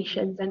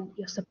applications and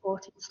your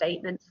supporting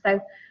statements. So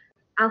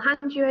I'll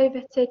hand you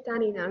over to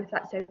Danny now, if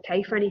that's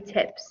okay, for any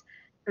tips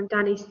from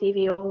Danny's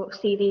CV or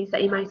CVs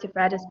that you might have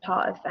read as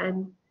part of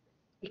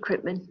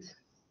recruitment.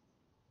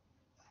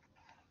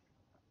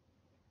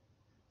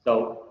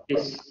 So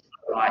this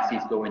advice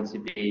is going to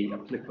be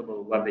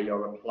applicable whether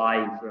you're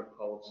applying for a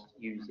post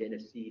using a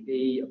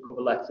CV, a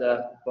cover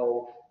letter,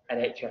 both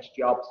NHS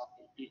jobs.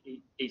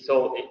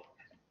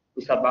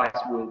 This advice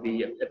will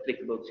be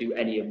applicable to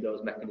any of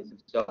those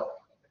mechanisms. So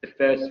the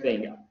first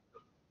thing,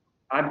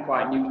 I'm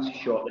quite new to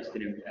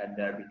shortlisting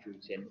and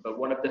recruiting, but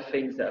one of the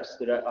things that have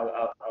stood out,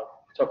 I'll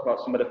talk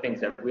about some of the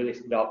things that really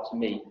stood out to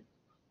me,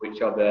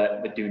 which are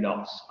the do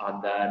nots,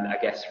 and then I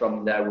guess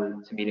from there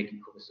Tamina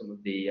can cover some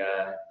of the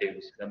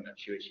do's. I'm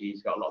sure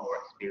she's got a lot more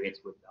experience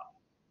with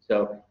that.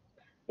 So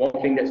one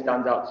thing that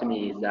stands out to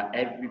me is that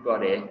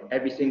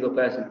every single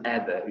person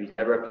ever who's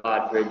ever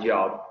applied for a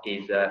job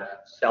is a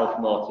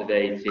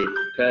self-motivated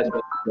person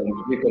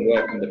who can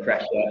work under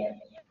pressure.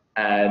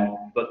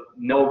 But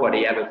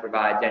nobody ever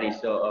provides any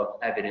sort of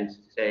evidence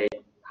to say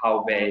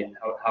how they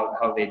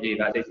do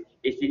that. I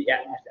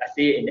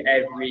see it in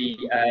every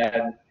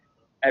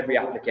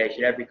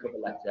application, every cover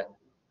letter.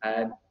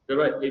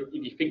 If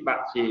you think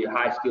back to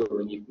high school,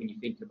 when you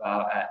think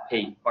about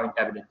point,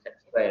 evidence,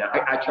 explain,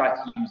 I try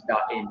to use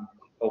that in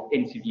both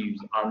interviews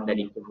and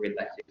any covering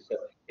letters. So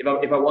if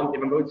I'm going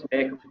to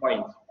make a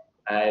point,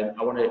 I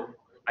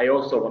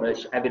also want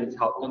to evidence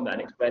how I've done that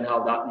and explain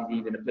how that is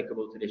even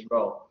applicable to this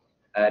role.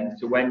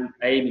 So when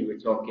Amy were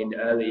talking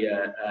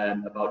earlier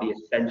about the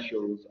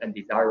essentials and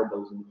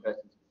desirables in the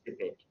person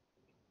specific,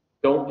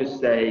 don't just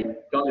do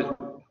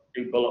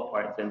bullet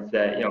points and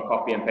say,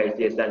 copy and paste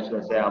the essential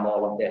and say I'm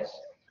all on this.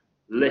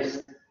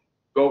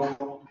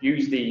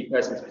 Use the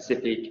person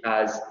specific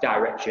as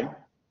direction,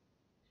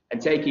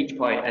 and take each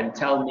point and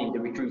tell me, the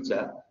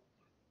recruiter,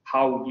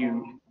 how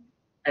you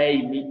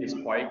meet this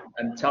point,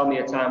 and tell me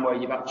a time where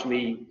you've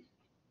actually,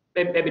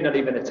 maybe not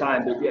even a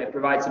time, but yeah,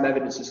 provide some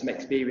evidence or some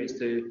experience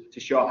to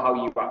show how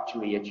you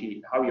actually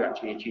achieve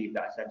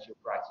that essential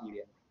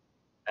criteria.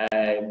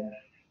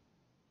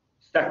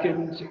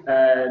 Second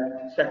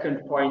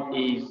point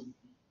is,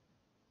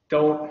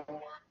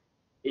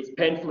 it's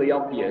painfully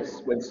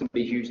obvious when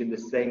somebody's using the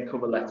same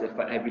cover letter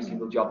for every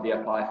single job they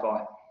apply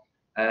for.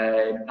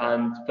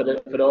 And for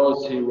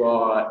those who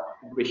are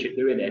rubbish at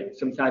doing it,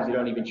 sometimes they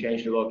don't even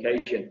change the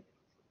location.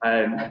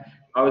 I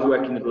was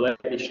working in the Lake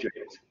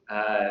District,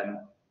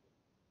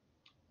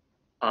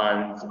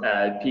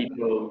 and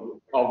people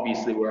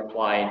obviously were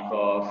applying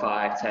for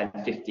 5,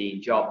 10,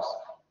 15 jobs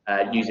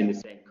using the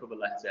same cover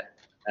letter.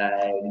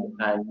 And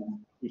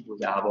people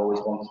that have always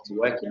wanted to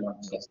work in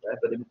Manchester,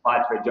 but they've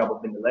applied for a job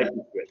up in the Lake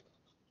District.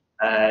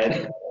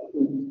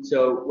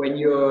 So when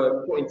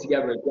you're putting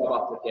together a job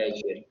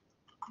application,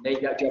 make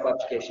that job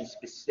application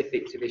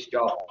specific to this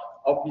job.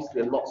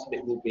 Obviously, lots of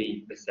it will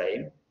be the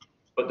same,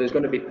 but there's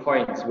going to be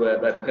points where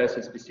the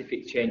person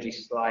specific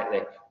changes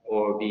slightly,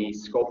 or the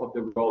scope of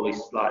the role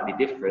is slightly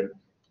different.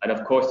 And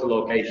of course, the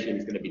location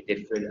is going to be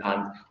different,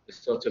 and the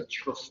sort of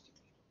trust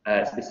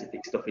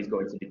specific stuff is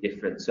going to be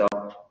different. So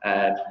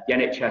the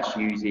NHS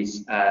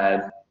uses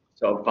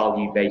sort of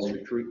value-based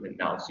recruitment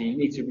now. So you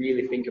need to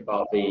really think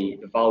about the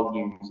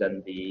values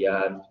and the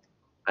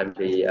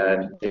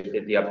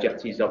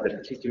objectives of the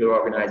particular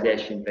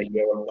organisation that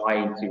you're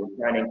applying to, and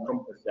try and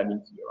encompass them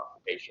into your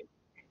application.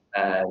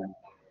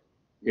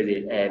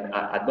 Because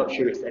I'm not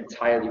sure it's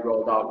entirely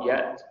rolled out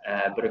yet,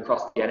 but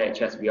across the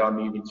NHS we are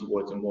moving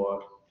towards a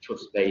more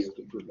trust-based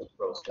recruitment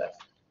process.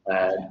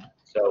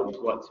 So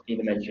what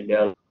Tina mentioned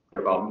earlier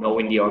about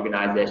knowing the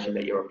organisation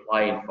that you're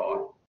applying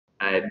for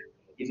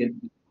isn't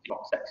a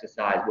box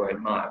exercise where it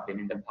might have been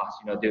in the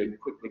past.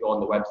 Quickly go on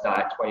the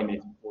website 20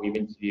 minutes before you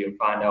interview and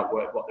find out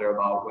what they're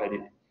about,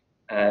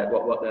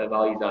 what their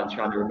values are, and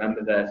trying to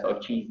remember their sort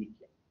of cheesy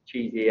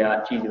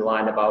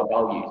line about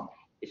values.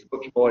 It's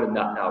much more than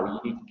that now. You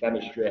need to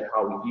demonstrate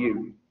how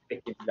you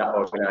fit into that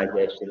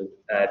organisation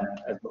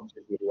as much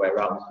as the other way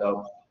around.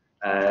 So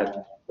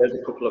there's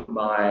a couple of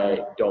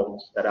my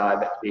don'ts that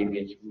I've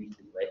experienced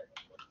recently.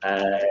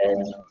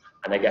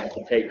 And I guess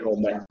the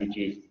take-home message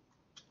is,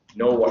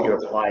 know what you're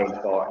applying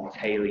for and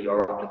tailor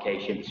your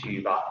application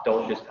to that.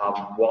 Don't just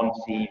have one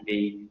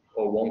CV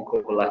or one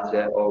cover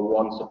letter or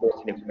one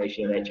supporting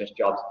information on NHS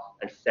jobs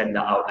and send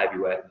that out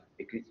everywhere,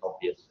 because it's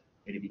obvious,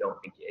 even if you don't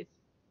think it is.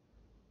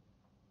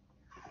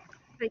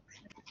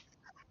 Thanks.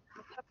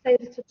 I'll pass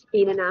over to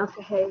Tina now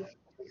for her.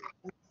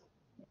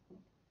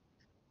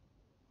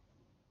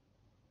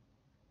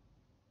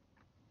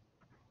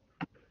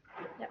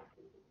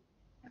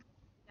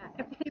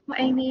 Everything what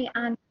Amy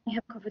and I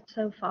have covered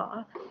so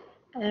far,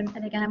 and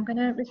again I'm going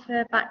to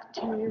refer back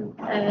to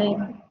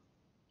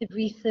the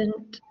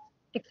recent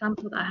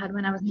example that I had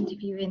when I was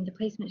interviewing the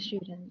placement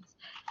students.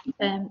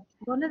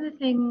 One of the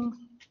things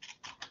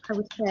I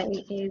would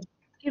say is,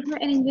 if you've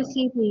written in your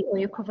CV or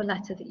your cover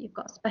letter that you've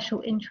got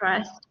special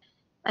interest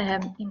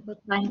in blood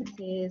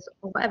sciences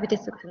or whatever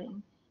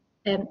discipline,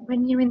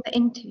 when you're in the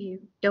interview,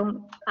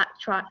 don't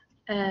backtrack,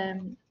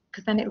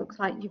 because then it looks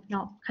like you've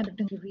not kind of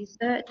done your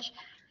research.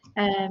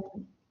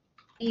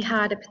 We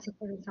had a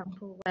particular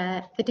example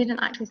where they didn't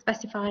actually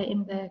specify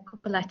in the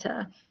cover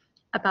letter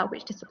about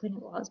which discipline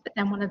it was, but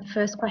then one of the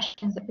first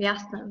questions that we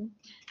asked them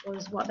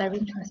was what their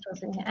interest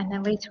was in it, and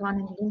then later on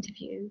in the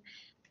interview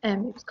it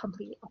was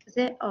completely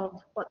opposite of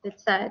what they'd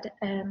said.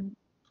 And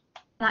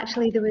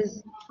actually there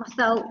was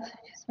myself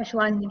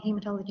specialising in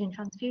haematology and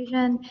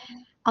transfusion.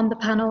 On the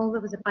panel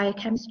there was a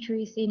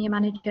biochemistry senior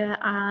manager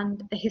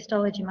and a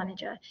histology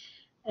manager.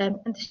 And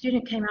the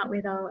student came out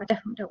with, oh, I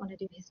definitely don't want to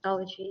do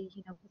histology,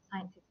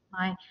 science is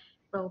my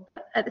role.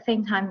 But at the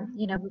same time,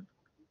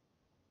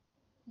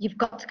 you've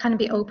got to kind of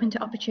be open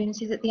to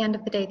opportunities. At the end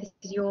of the day, this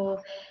is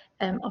your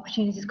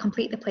opportunities to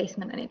complete the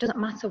placement, and it doesn't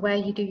matter where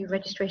you do your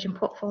registration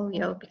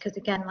portfolio, because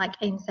again, like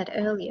Amy said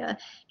earlier,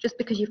 just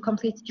because you've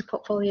completed your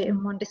portfolio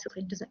in one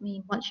discipline doesn't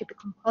mean once you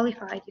become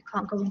qualified you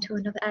can't go into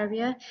another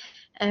area.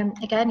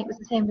 Again, it was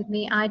the same with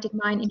me. I did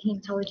mine in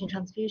haematology and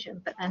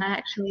transfusion, but then I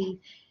actually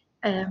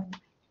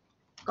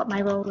got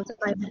my role as a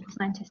biomedical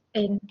scientist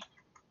in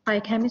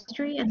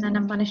biochemistry, and then I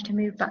managed to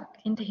move back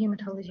into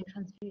haematology and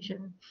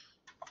transfusion.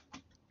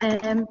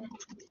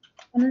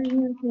 One of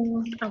the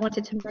things I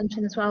wanted to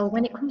mention as well,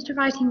 when it comes to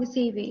writing the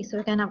CV, so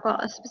again, I've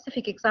got a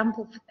specific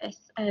example for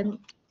this.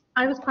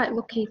 I was quite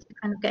lucky to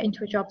kind of get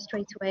into a job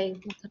straight away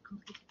once I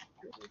completed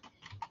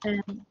my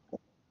degree.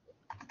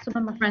 Some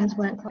of my friends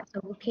weren't quite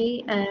so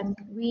lucky.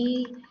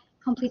 We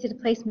completed a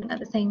placement at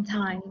the same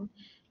time,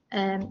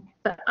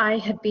 but I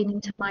had been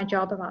into my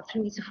job about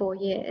 3 to 4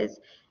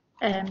 years,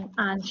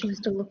 and she was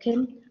still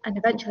looking, and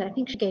eventually I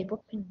think she gave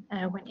up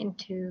and went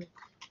into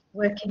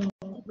working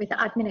with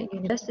admin at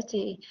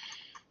university.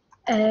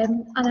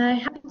 And I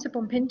happened to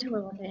bump into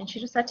her one day, and she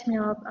just said to me,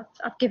 "Oh,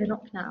 I've given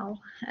up now.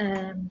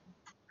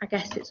 I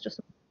guess it's just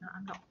something that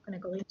I'm not going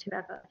to go into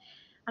ever."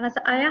 And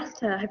I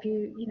asked her, "Have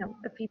you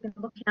been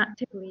looking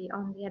actively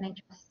on the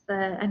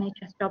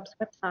NHS jobs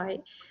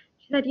website?"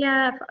 She said,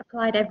 "Yeah, I've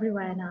applied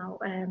everywhere now."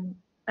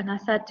 And I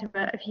said to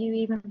her, "Have you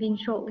even been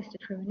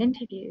shortlisted for an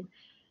interview?"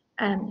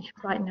 She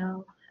was like,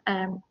 "No."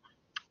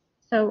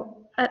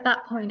 So at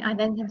that point, I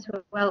then said to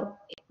her, "Well,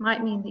 it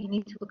might mean that you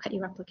need to look at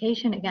your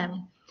application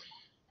again."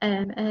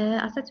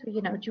 I said to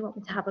her, "Do you want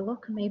me to have a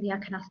look, and maybe I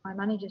can ask my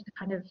manager to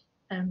kind of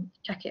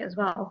check it as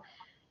well?"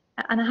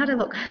 And I had a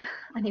look,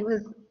 and it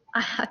was,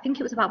 I think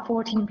it was about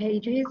 14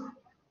 pages.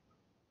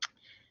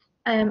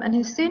 And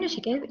as soon as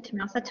she gave it to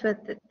me, I said to her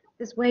that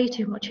there's way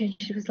too much, and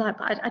she was like,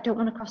 "But I don't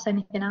want to cross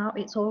anything out.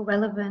 It's all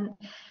relevant."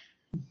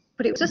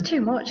 But it was just too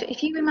much.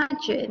 If you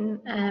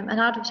imagine an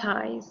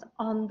advertise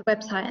on the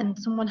website and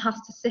someone has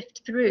to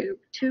sift through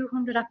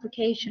 200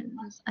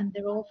 applications and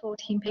they're all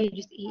 14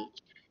 pages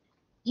each,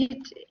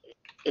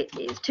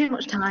 it's too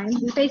much time.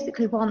 We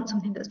basically want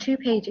something that's 2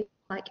 pages,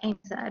 like Amy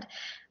said,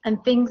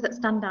 and things that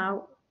stand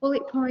out,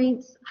 bullet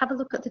points. Have a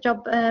look at the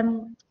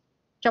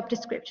job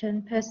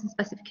description, person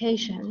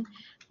specification,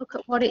 look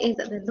at what it is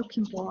that they're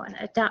looking for, and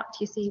adapt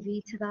your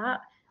CV to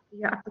that,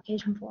 your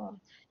application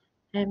form.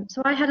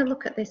 So I had a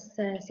look at this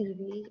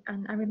CV,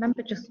 and I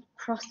remember just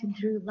crossing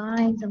through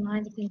lines and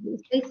lines of things. It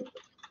was basically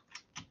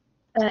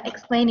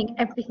explaining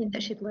everything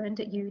that she'd learned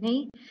at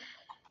uni,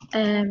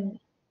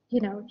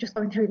 just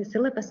going through the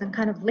syllabus and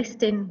kind of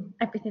listing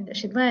everything that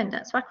she'd learned.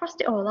 So I crossed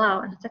it all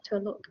out, and I said to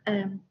her, "Look,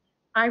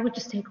 I would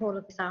just take all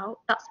of this out.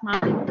 That's my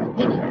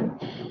opinion."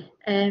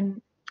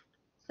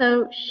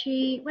 So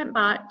she went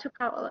back, took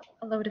out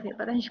a load of it,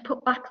 but then she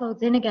put back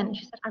loads in again. And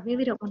she said, "I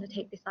really don't want to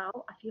take this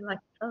out. I feel like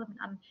it's relevant."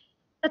 And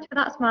I said to her,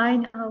 "That's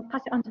fine. I'll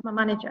pass it on to my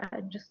manager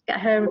and just get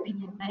her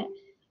opinion on it.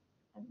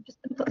 I'm just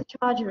going to put the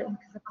charger in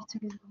because the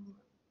battery is on."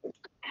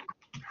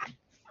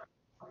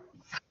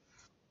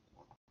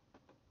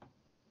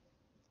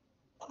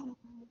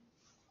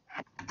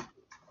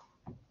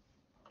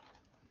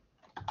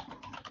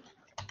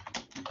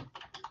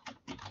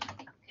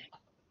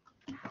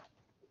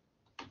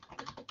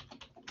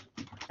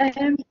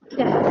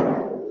 Yeah.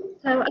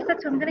 So I said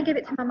to her, "I'm going to give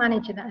it to my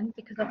manager then,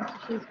 because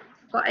obviously she's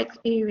got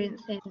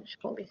experience in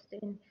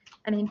shortlisting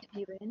and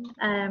interviewing."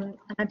 And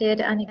I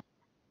did, and he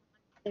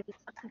gave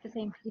exactly the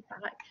same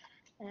feedback.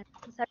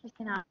 He said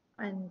everything out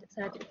and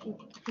said, if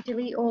you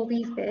delete all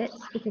these bits,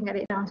 we can get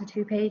it down to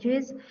 2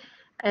 pages.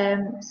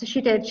 So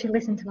she did. She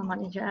listened to my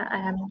manager,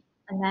 and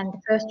then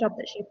the first job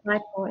that she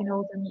applied for in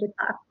Oldham, with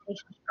that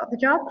application, she got the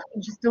job,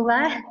 and she's still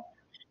there.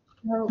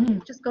 So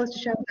it just goes to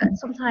show that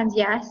sometimes,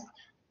 yes,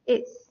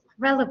 it's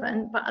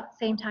relevant, but at the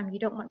same time, you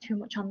don't want too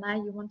much on there.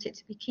 You want it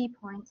to be key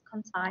points,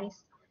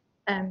 concise,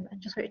 and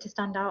just for it to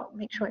stand out,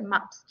 make sure it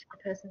maps to the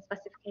person's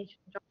specification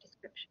and job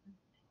description.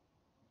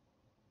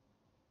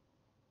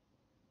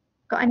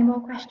 Got any more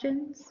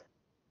questions?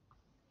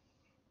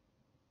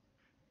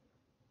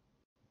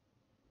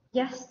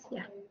 Yes,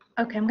 yeah.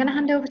 Okay, I'm going to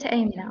hand over to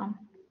Amy now.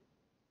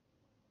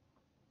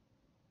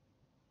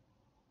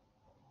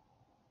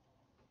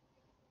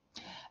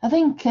 I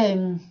think,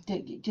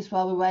 just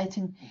while we're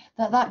waiting,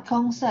 that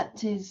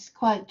concept is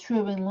quite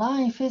true in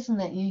life, isn't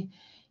it?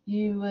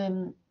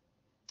 You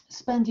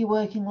spend your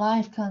working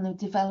life kind of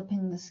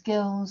developing the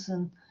skills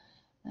and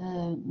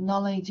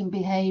knowledge and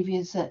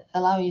behaviours that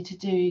allow you to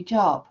do your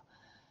job,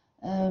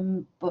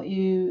 but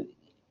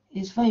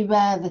it's very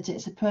rare that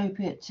it's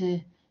appropriate to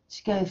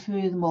go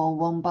through them all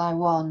one by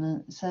one,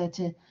 and so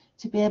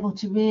to be able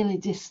to really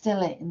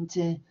distill it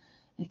into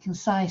a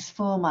concise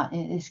format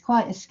is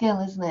quite a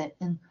skill, isn't it?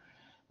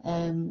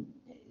 And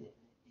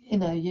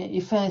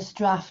your first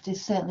draft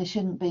certainly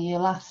shouldn't be your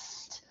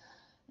last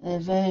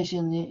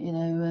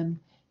version.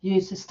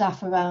 Use the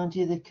staff around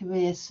you, the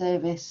career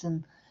service,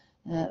 and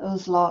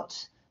us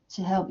lot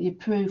to help you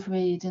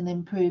proofread and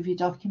improve your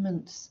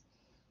documents.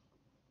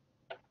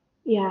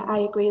 Yeah, I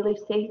agree,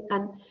 Lucy.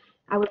 And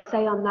I would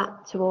say on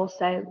that to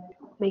also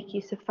make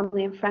use of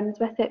family and friends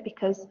with it,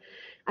 because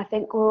I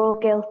think we're all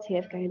guilty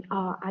of going,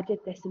 oh, I did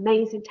this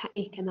amazing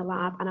technique in the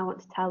lab and I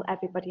want to tell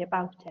everybody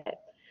about it.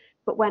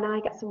 But when I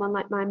get someone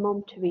like my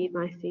mum to read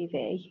my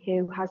CV,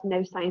 who has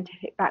no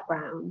scientific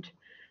background,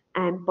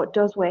 but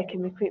does work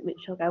in recruitment,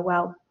 she'll go,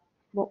 well,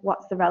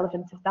 what's the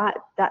relevance of that?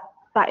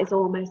 That is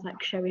almost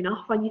like showing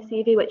off on your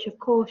CV, which of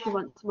course you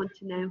want someone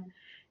to know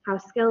how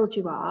skilled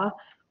you are,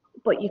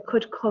 but you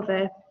could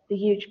cover the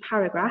huge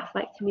paragraph,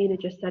 like Tamina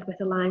just said, with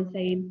a line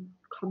saying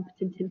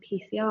competent in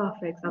PCR,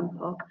 for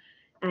example.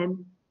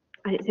 And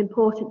it's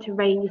important to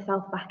rein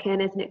yourself back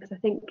in, isn't it? Because I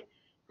think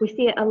we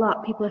see it a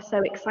lot. People are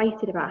so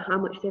excited about how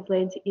much they've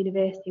learned at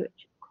university,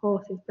 which of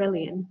course is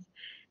brilliant.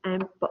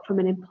 But from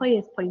an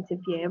employer's point of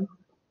view,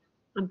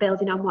 and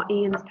building on what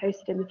Ian's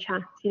posted in the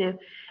chat, you know,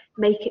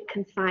 make it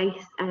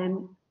concise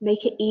and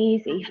make it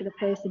easy for the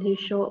person who's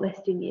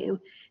shortlisting you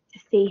to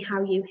see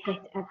how you hit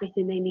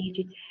everything they need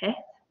you to hit.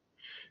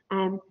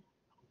 And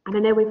I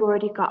know we've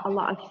already got a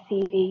lot of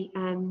CV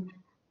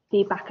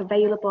feedback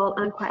available.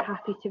 I'm quite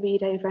happy to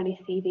read over any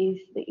CVs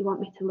that you want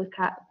me to look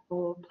at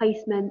for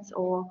placements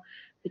or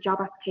the job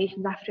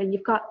applications after. And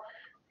you've got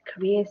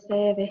career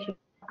service, you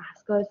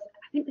ask us.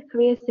 I think the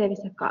career service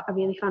have got a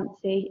really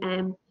fancy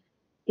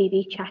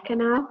CV checker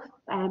now,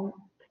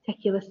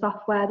 particular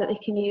software that they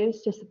can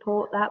use to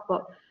support that.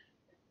 But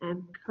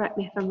correct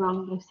me if I'm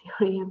wrong, Lucy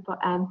or Ian, but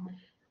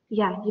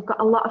yeah, you've got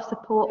a lot of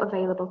support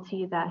available to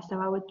you there. So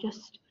I would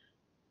just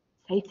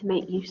say to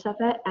make use of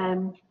it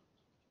and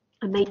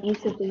make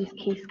use of these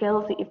key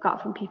skills that you've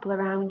got from people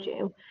around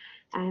you.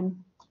 And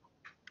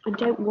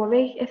don't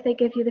worry if they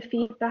give you the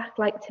feedback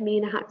like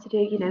Tamina had to do,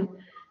 you know,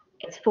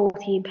 it's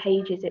 14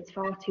 pages, it's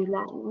far too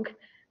long.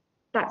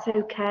 That's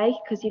okay,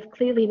 because you've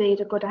clearly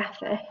made a good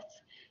effort.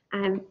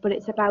 But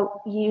it's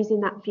about using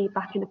that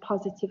feedback in a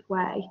positive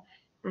way.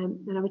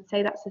 And I would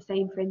say that's the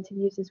same for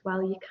interviews as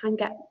well. You can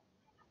get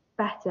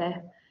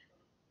better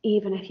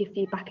even if your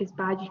feedback is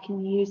bad. You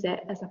can use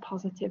it as a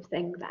positive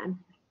thing then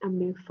and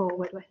move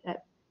forward with it.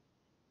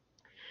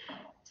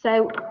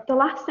 So the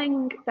last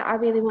thing that I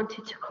really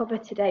wanted to cover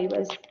today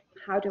was,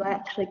 how do I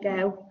actually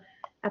go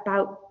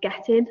about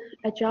getting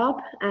a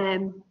job?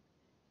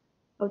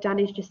 Oh,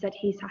 Danny's just said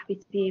he's happy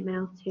to be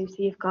emailed too, so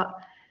you've got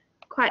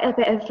quite a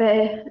bit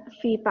of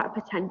feedback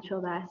potential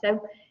there.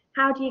 So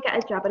how do you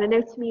get a job? And I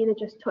know Tamina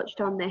just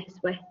touched on this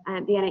with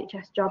the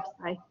NHS job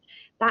site.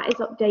 That is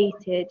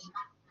updated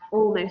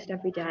almost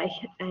every day,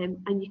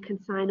 and you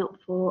can sign up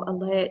for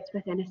alerts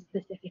within a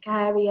specific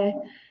area.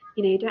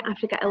 You know, you don't have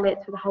to get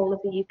alerts for the whole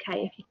of the UK.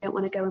 If you don't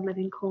want to go and live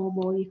in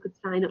Cornwall, you could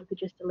sign up for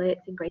just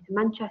alerts in Greater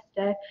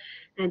Manchester.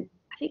 And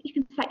I think you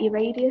can set your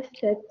radius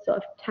to sort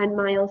of 10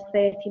 miles,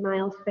 30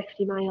 miles,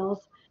 50 miles,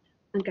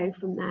 and go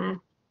from there.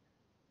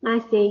 I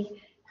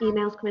see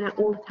emails coming out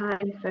all the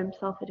time from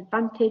Salford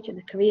Advantage and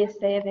the Career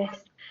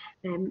Service.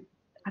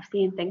 I've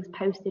seen things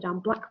posted on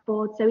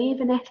Blackboard. So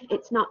even if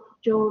it's not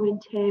during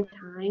term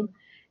time,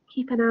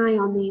 keep an eye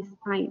on these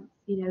sites.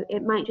 You know,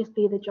 it might just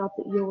be the job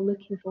that you're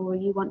looking for or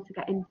you want to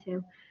get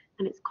into,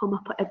 and it's come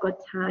up at a good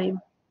time.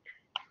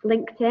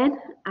 LinkedIn,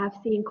 I've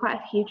seen quite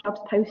a few jobs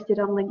posted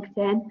on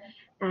LinkedIn,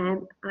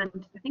 and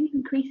I think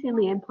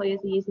increasingly employers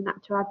are using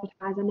that to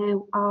advertise. I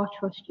know our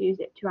trust use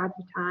it to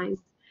advertise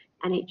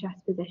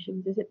NHS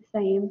positions. Is it the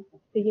same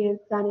for you,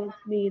 Danny and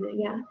Tamina?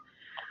 Yeah.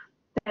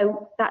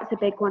 So that's a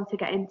big one to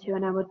get into,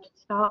 and I would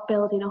start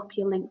building up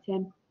your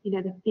LinkedIn. You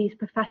know, these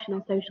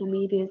professional social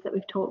medias that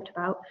we've talked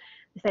about,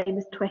 the same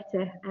as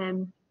Twitter.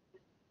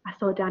 I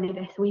saw Danny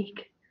this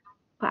week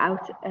put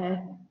out a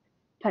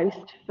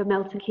post for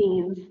Milton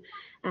Keynes.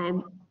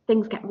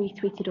 Things get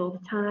retweeted all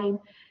the time.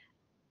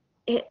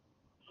 In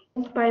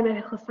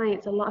biomedical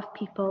science, a lot of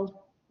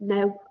people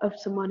know of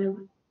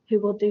someone who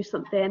will do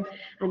something,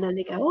 and then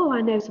they go, oh,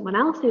 I know someone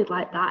else who'd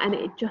like that, and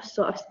it just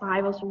sort of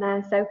spirals from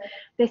there. So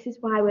this is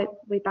why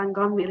we bang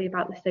on really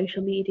about the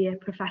social media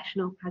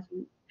professional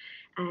presence,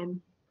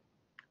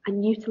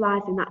 and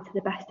utilising that to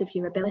the best of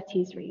your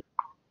abilities, really.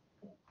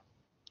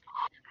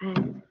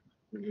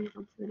 Move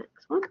on to the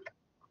next one.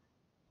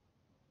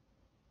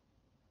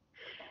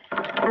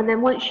 And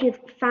then once you've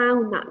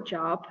found that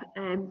job,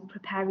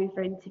 preparing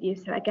for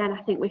interviews. So again,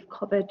 I think we've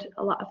covered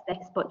a lot of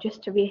this, but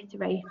just to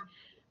reiterate,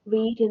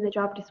 reading the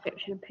job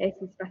description and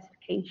person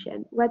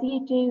specification, whether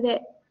you do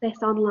this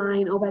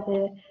online or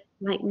whether,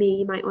 like me,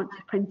 you might want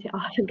to print it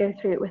off and go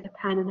through it with a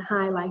pen and a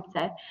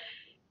highlighter,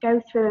 go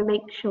through and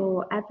make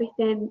sure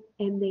everything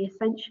in the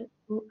essential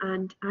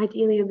and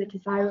ideally in the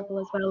desirable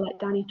as well, like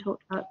Danny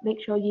talked about,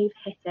 make sure you've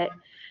hit it.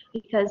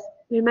 Because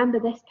remember,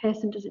 this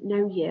person doesn't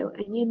know you,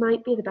 and you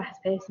might be the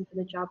best person for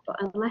the job, but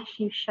unless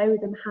you show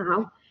them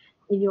how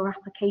in your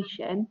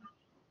application,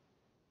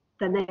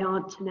 then they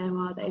aren't to know,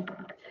 are they?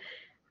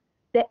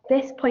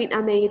 This point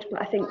I made,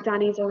 but I think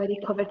Danny's already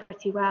covered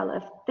pretty well,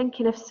 of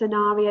thinking of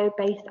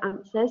scenario-based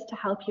answers to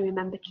help you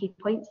remember key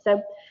points.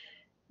 So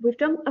we've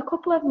done a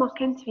couple of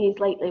mock interviews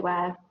lately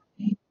where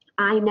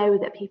I know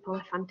that people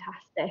are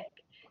fantastic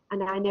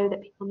and I know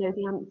that people know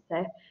the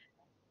answer,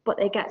 but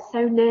they get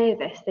so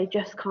nervous they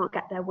just can't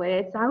get their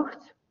words out.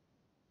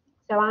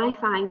 So I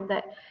find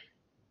that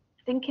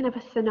thinking of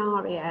a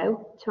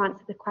scenario to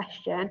answer the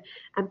question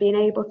and being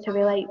able to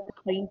relate the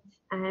points,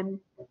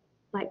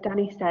 like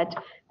Danny said,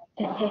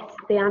 to hit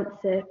the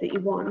answer that you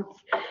want,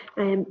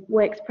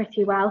 works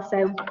pretty well.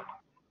 So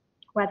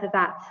whether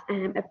that's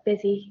a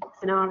busy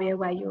scenario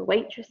where you're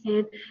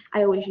waitressing,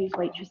 I always use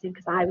waitressing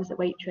because I was a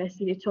waitress,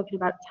 you know, talking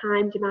about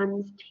time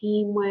demands,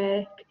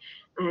 teamwork,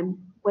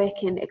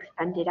 working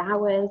extended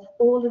hours,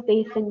 all of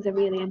these things are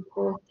really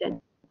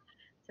important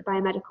to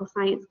biomedical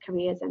science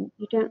careers, and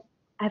you don't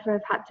ever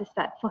have had to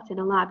set foot in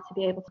a lab to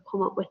be able to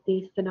come up with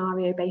these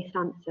scenario-based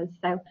answers.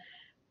 So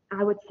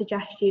I would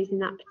suggest using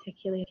that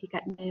particularly if you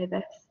get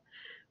nervous.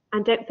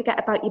 And don't forget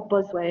about your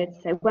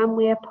buzzwords. So when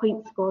we are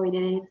point scoring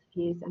in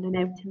interviews, and I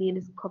know Tamina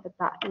has covered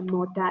that in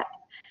more depth,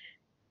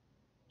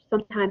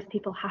 sometimes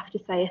people have to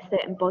say a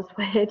certain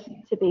buzzword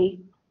to be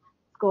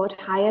scored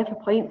higher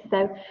for points.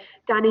 So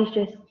Danny's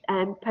just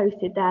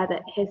posted there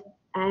that his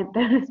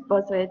bonus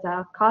buzzwords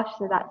are COSH,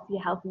 so that's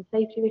your health and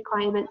safety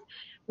requirements,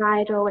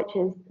 RIDOR, which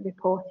is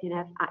reporting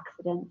of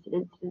accidents and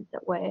incidents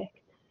at work,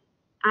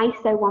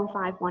 ISO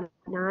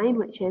 1519,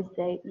 which is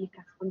the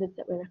UoS standards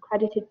that we're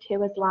accredited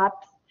to as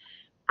labs,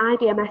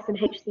 IBMS and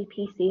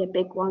HCPC are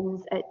big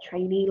ones at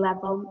trainee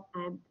level,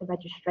 the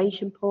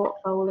registration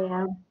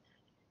portfolio.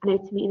 I know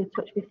Tamina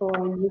touched before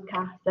on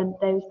UoS and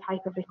those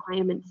type of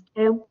requirements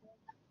too.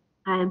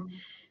 And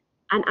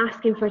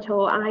asking for a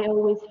tour, I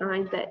always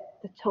find that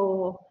the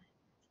tour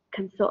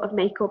can sort of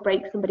make or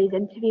break somebody's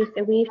interview.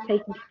 So we've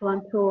taken people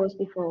on tours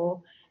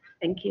before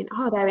thinking,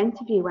 oh, their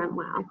interview went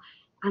well.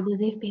 And then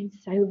they've been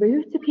so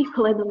rude to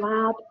people in the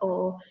lab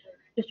or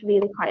just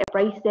really quite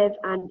abrasive,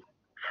 and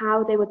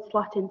how they would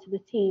slot into the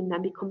team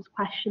then becomes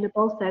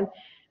questionable. So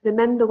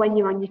remember when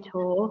you're on your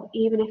tour,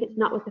 even if it's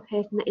not with the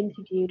person that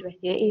interviewed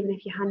with you, even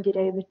if you hand it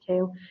over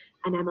to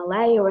an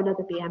MLA or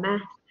another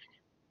BMS,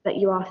 that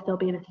you are still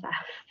being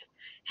assessed.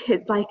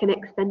 It's like an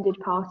extended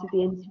part of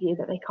the interview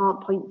that they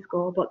can't point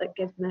score, but that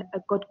gives them a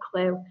good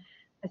clue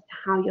as to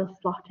how you'll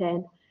slot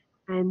in.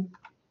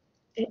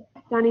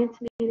 Danny and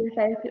Tamina, if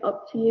I open it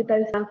up to you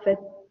both now for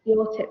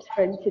your tips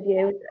for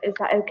interview, is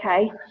that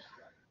okay?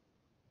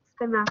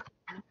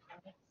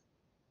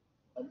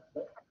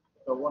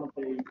 So one of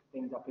the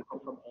things I pick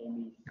up from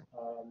Amy's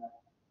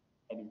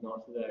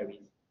notes there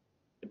is,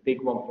 the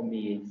big one for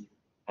me is,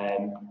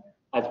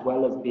 as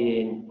well as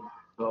being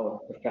sort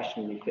of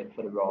professionally fit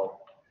for the role,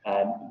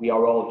 we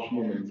are all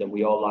humans and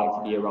we all like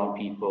to be around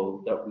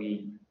people that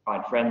we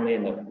find friendly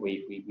and that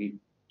we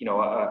you know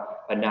are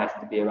nice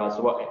to be around.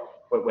 So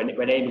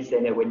when Amy's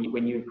saying that when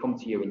you come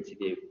to your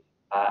interview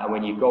and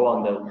when you go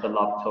on the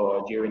lab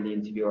tour during the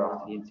interview or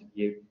after the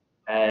interview,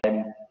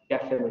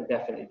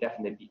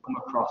 definitely come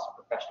across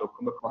professional,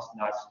 come across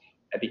nice,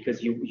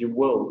 because you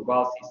will,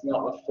 whilst it's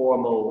not a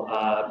formal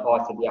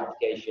part of the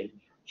application,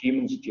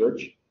 humans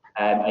judge,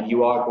 and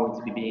you are going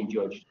to be being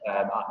judged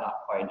at that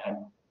point.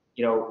 And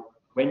you know,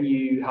 when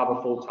you have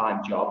a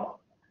full-time job,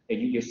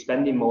 you're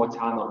spending more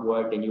time at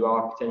work than you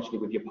are potentially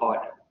with your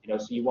partner. You know,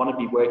 so you want to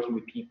be working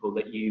with people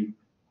that you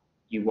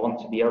want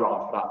to be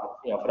around for that,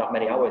 you know, for that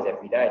many hours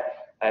every day.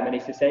 And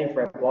it's the same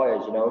for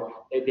employers. You know,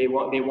 they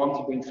want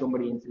to bring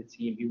somebody into the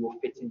team who will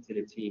fit into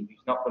the team,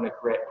 who's not going to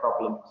create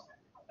problems.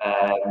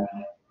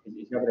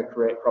 He's not going to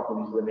create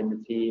problems within the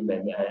team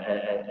and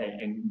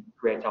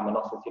create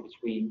animosity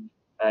between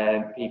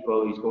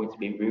people. Who's going to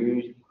be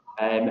rude.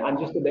 And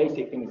just the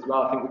basic things as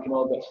well. I think we can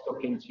all get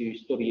stuck into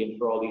studying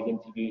for all these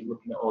interviews,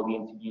 looking at all the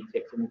interview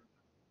tips and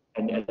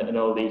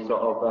all these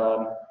sort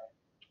of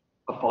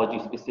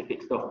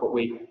pathology-specific stuff. But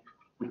we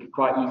could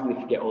quite easily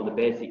forget all the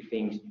basic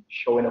things: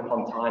 showing up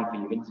on time for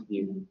your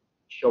interview,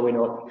 showing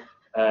up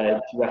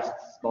dressed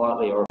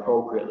smartly or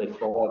appropriately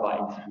for that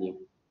interview,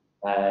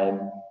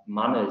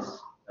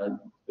 manners,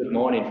 good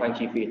morning,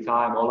 thank you for your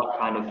time, all that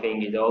kind of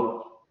thing is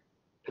all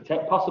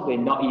possibly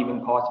not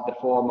even part of the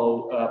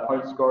formal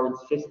point scoring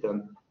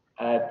system.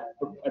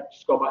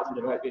 Just go back to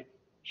the fact that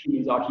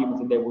humans are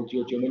humans and they will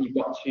judge. And when you've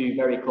got two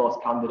very close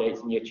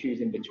candidates and you're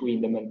choosing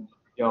between them, and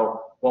you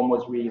know, one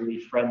was really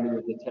friendly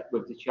with the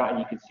chat and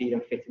you could see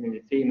them fitting in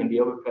the team, and the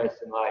other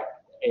person, like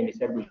Amy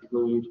said, was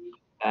rude,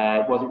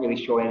 wasn't really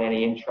showing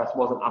any interest,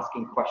 wasn't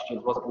asking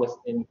questions, wasn't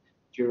listening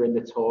during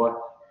the tour.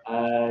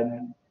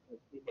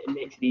 It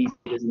makes it easy,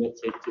 doesn't it,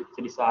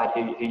 to decide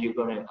who you're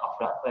going to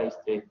offer that place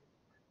to.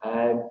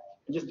 And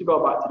just to go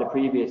back to the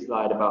previous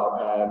slide about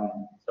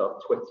sort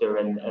of Twitter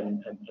and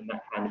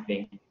that kind of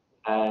thing,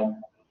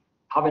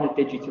 having a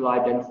digital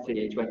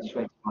identity in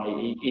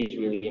 2020 is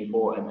really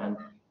important. And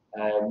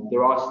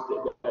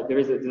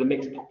there's a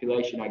mixed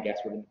population, I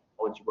guess, within the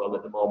pathology world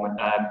at the moment.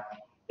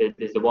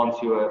 There's the ones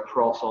who are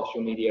pro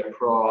social media,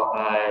 pro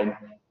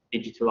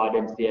digital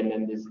identity, and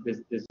then there's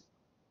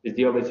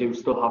the others who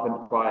still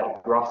haven't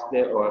quite grasped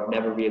it or have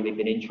never really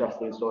been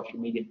interested in social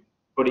media.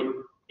 But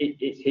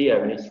it's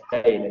here and it's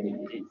staying,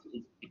 and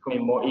it's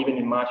becoming more, even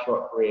in my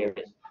short career,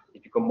 it's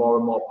become more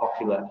and more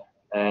popular.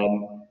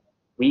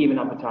 We even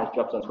advertise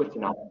jobs on Twitter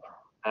now.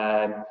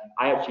 I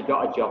actually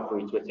got a job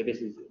through Twitter. This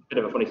is a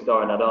bit of a funny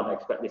story, and I don't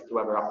expect this to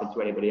ever happen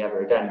to anybody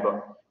ever again,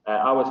 but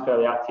I was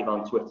fairly active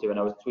on Twitter and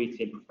I was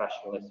tweeting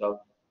professionally. So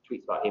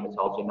tweets about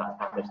haematology and that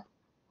kind of stuff.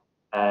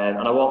 And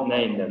I won't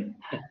name them,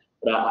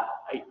 but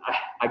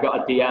I got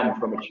a DM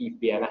from a chief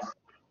BMS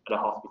at a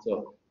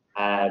hospital,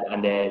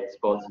 and they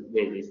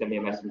sent me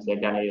a message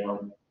saying, Danny, you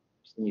know,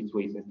 just in your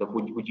tweets and stuff,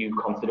 would you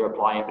consider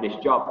applying for this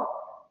job?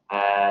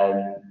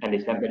 And they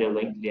sent me the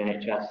link to the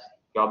NHS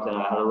jobs, and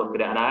I had a look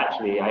at it, and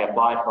I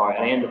applied for it,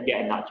 and I ended up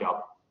getting that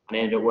job, and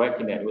I ended up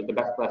working there. It was the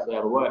best place I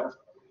ever worked.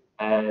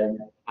 And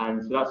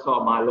so that's sort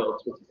of my little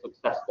Twitter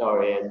success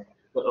story, and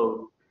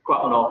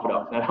quite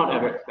unorthodox, and I don't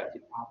ever expect it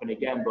to happen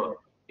again, but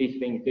these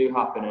things do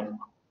happen, and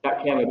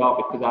that came about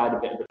because I had a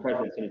bit of a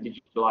presence in a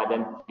digital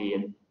identity,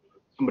 and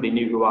somebody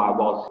knew who I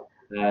was,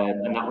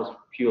 and that was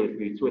purely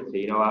through Twitter.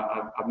 You know,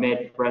 I've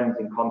made friends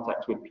and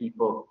contacts with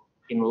people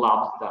in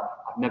labs that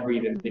I've never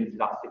even been to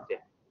that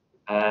city.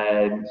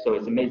 So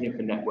it's amazing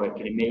for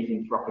networking,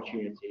 amazing for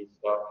opportunities.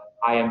 So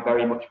I am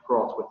very much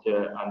pro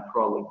Twitter and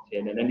pro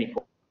LinkedIn and any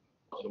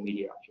social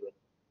media actually.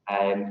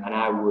 And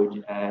I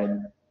would,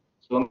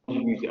 so long as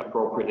you use it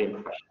appropriately and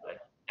professionally,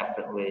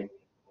 definitely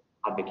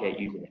advocate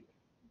using it.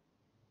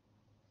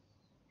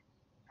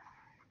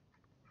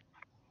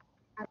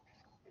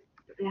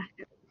 Yeah,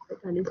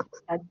 Danny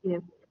said, you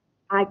know,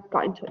 I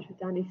got in touch with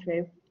Danny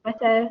through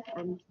Twitter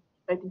and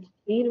spoken to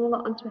Nina a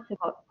lot on Twitter,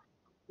 but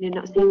you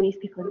know, not seeing these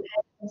people in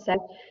person.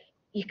 So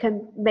you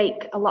can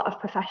make a lot of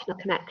professional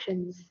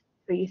connections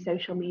through your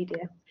social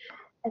media.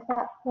 Is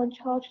that one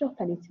charged up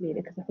any,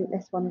 Tamina? Because I think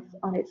this one's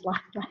on its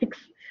last legs.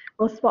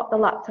 We'll swap the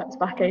laptops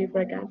back over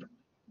again.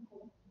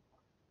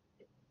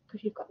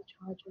 Because you've got the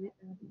charger in it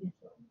there, haven't you?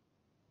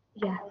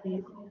 Yeah,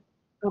 please.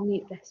 I'll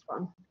mute this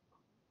one.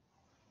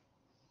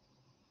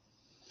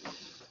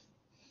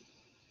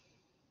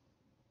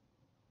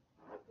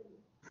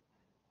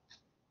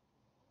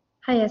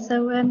 Hiya,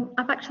 so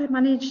I've actually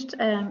managed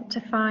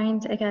to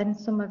find again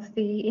some of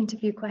the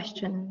interview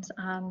questions,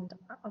 and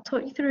I'll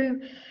talk you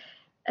through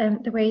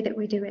the way that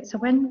we do it. So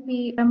when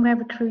we're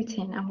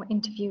recruiting and we're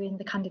interviewing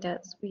the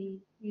candidates, we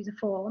use a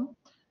form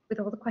with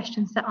all the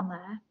questions set on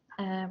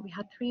there. We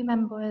had 3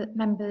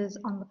 members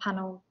on the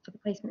panel for the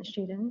placement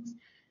students,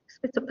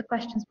 split up the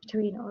questions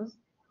between us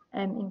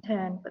in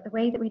turn, but the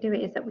way that we do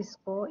it is that we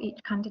score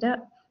each candidate.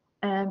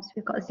 So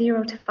we've got a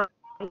 0 to 5.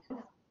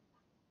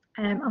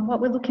 And what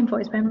we're looking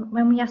for is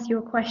when we ask you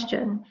a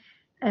question,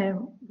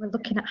 we're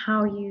looking at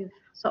how you've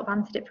sort of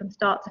answered it from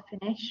start to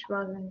finish,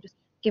 rather than just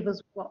give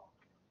us what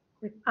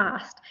we've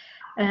asked.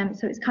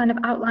 So it's kind of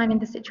outlining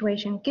the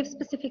situation, give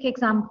specific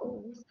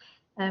examples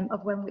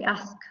of when we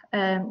ask,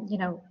 you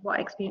know, what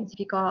experience have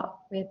you got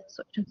with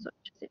such and such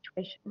a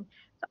situation.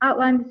 So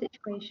outline the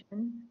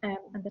situation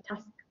and the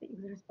task that you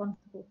were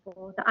responsible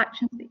for, the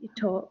actions that you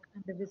took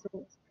and the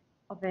results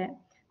of it.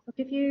 I'll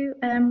give you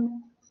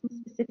some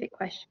specific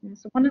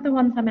questions. So one of the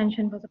ones I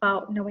mentioned was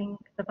about knowing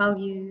the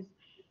values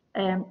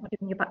or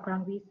doing your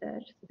background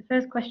research. So the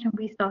first question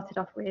we started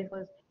off with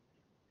was,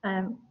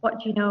 what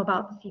do you know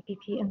about the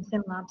CPP and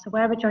SimLab? So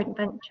we're a joint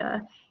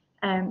venture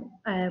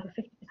with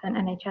 50%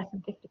 NHS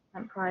and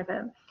 50%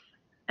 private.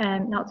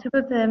 Now, 2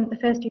 of them, the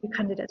first 2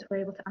 candidates were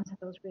able to answer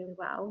those really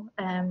well.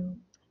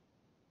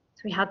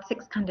 So we had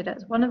 6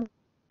 candidates. One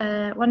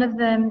of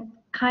them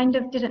kind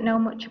of didn't know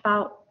much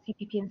about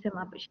CPP and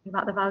SimLab, but she knew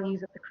about the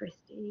values of the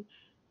Christie.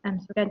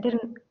 So again,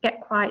 didn't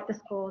get quite the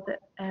score that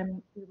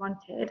we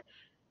wanted,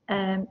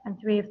 and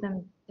 3 of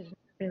them didn't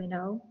really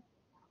know.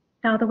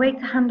 Now, the way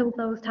to handle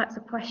those types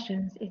of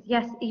questions is,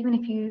 yes, even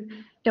if you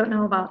don't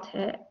know about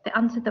it, the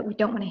answer that we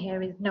don't want to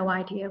hear is no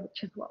idea,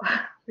 which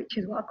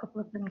is what a couple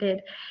of them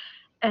did.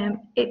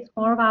 It's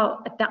more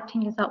about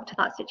adapting yourself to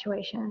that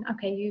situation.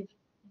 Okay, you've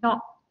not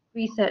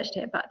researched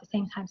it, but at the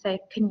same time say,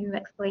 can you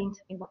explain to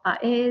me what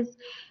that is?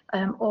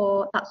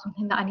 Or that's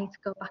something that I need to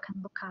go back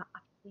and look at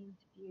after the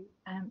interview.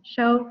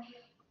 Show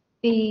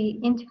the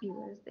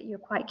interviewers that you're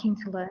quite keen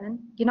to learn.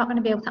 You're not going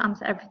to be able to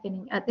answer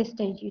everything at this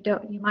stage.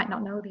 You might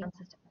not know the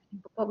answers to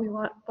everything, but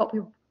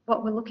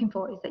what we're looking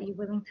for is that you're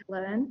willing to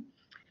learn.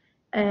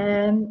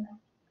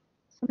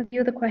 Some of the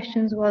other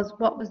questions was,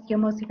 what was your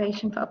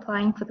motivation for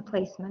applying for the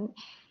placement?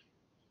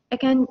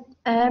 Again,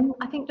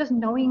 I think just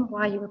knowing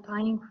why you're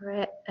applying for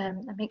it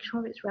and make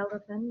sure it's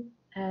relevant.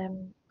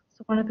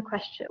 So one of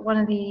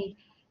the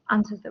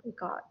answers that we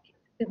got,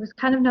 there was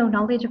kind of no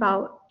knowledge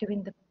about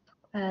doing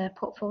the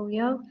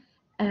portfolio.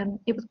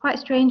 It was quite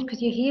strange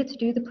because you're here to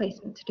do the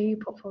placement, to do your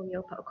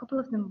portfolio, but a couple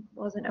of them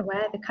wasn't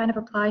aware. They kind of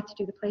applied to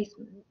do the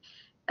placement,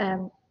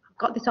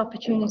 got this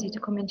opportunity to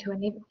come into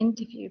an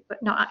interview,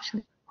 but not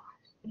actually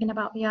thinking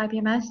about the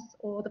IBMS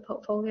or the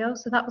portfolio.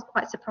 So that was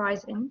quite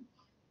surprising.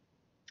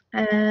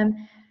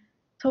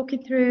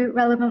 Talking through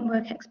relevant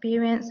work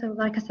experience. So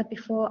like I said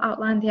before,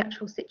 outline the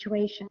actual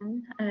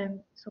situation.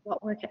 So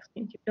what work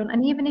experience you've done.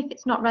 And even if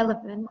it's not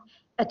relevant,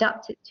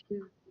 adapt it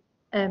to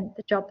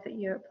the job that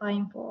you're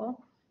applying for.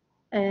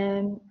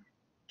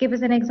 Give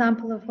us an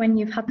example of when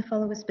you've had to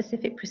follow a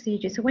specific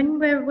procedure. So when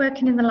we're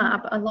working in the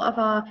lab, a lot of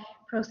our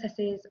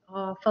processes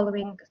are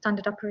following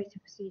standard operating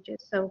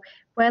procedures. So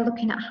we're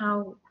looking at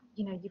how,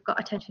 you know, you've got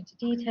attention to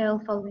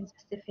detail, following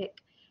specific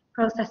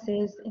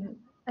processes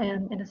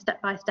in a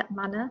step-by-step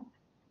manner.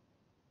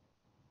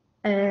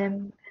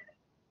 You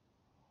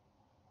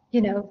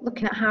know,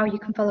 looking at how you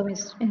can follow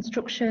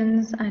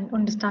instructions and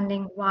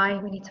understanding why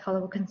we need to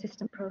follow a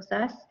consistent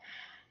process.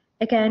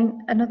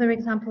 Again, another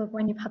example of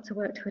when you've had to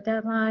work to a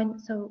deadline.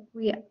 So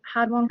we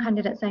had one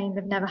candidate saying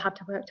they've never had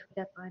to work to a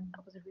deadline.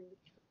 That was a really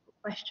difficult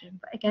question.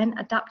 But again,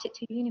 adapt it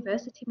to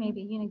university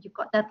maybe. You know, you've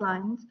got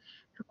deadlines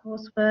for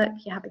coursework,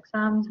 you have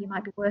exams, you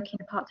might be working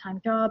a part-time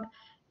job.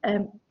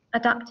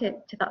 Adapt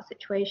it to that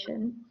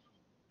situation.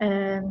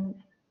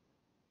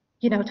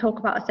 You know, talk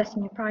about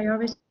assessing your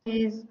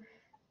priorities.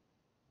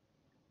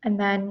 And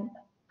then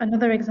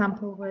another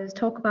example was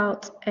talk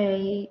about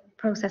a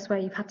process where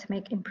you've had to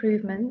make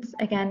improvements.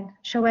 Again,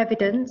 show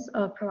evidence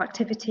of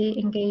proactivity,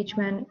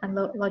 engagement, and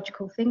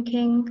logical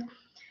thinking.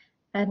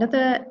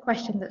 Another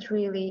question that's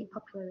really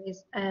popular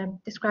is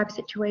describe a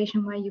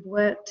situation where you've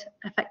worked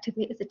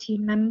effectively as a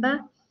team member.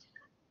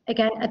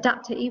 Again,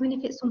 adapt it, even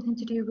if it's something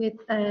to do with,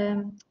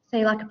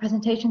 say, like a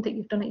presentation that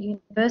you've done at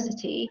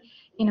university,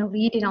 you know,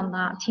 leading on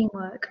that,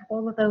 teamwork,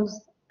 all of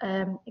those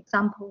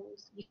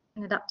examples, you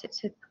can adapt it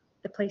to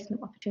the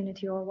placement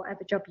opportunity or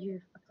whatever job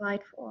you've applied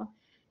for.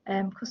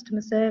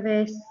 Customer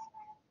service,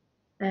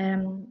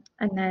 and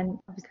then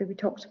obviously we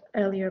talked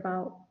earlier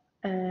about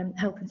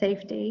health and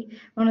safety.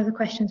 One of the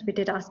questions we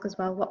did ask as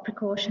well, what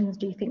precautions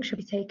do you think should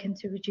be taken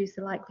to reduce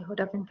the likelihood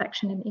of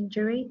infection and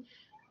injury?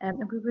 And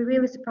we were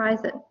really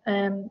surprised that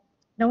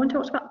no one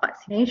talked about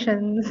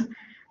vaccinations,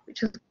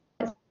 which was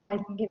quite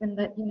surprising given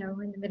that, you know,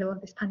 we're in the middle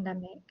of this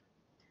pandemic.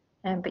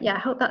 But yeah, I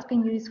hope that's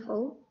been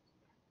useful.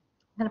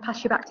 I'm going to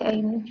pass you back to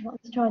Amy. Do you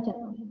want to charge it?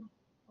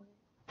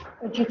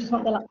 Or do you just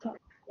want the laptop?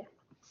 Yeah.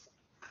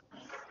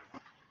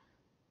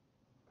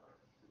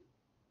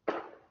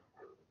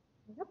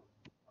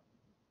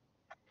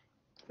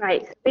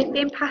 Right, so we've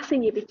been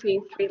passing you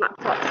between 3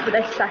 laptops for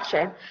this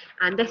session,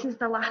 and this is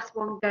the last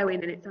one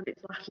going, and it's on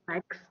its last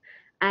legs.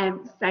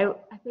 So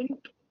I think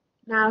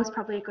now is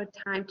probably a good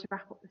time to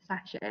wrap up the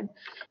session.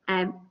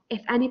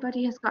 If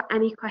anybody has got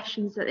any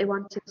questions that they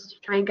want us to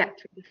try and get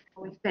through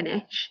before we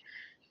finish,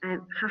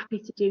 I'm happy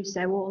to do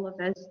so. All of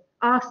us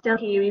are still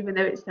here, even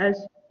though it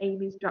says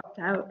Amy's dropped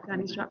out,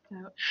 Danny's dropped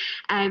out.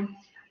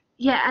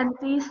 Yeah, and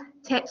these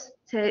tips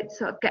to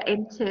sort of get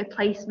into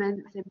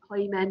placements,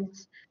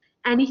 employment,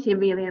 anything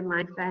really in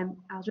life,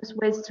 I'll just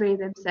whiz through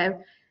them. So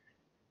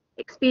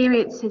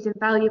experience is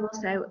invaluable,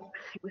 so I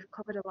think we've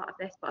covered a lot of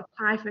this, but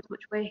apply for as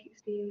much work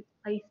experience,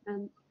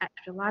 placement,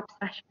 extra lab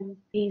sessions,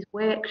 these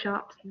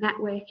workshops,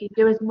 networking,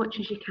 do as much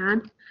as you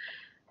can.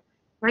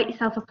 Write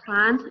yourself a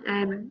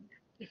plan.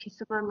 If you're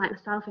someone like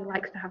myself who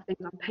likes to have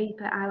things on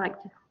paper, I like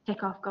to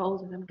tick off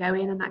goals as I'm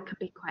going, and that can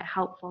be quite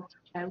helpful to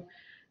show that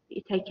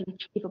you're taking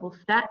achievable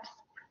steps.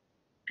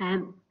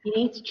 You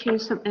need to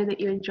choose something that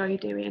you enjoy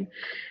doing.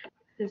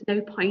 There's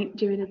no point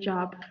doing a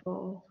job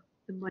for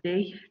the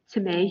money, to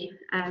me,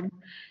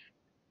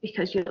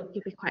 because you'll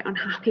be quite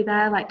unhappy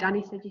there. Like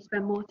Danny said, you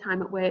spend more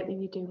time at work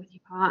than you do with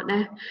your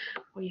partner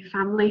or your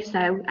family.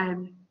 So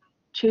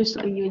choose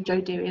something you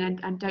enjoy doing,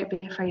 and don't be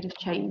afraid of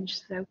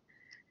change. So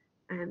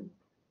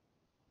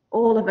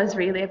all of us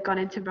really have gone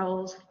into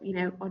roles, you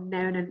know,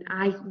 unknown, and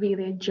I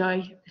really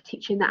enjoy the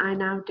teaching that I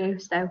now do.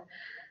 So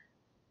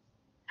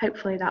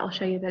hopefully that'll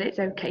show you that it's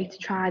okay to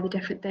try the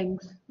different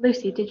things.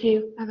 Lucy, did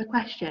you have a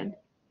question?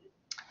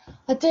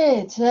 I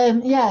did,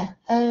 yeah.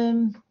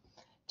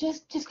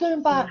 Just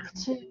going back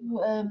to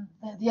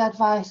the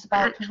advice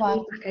about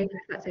providing. Okay, if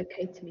that's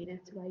okay,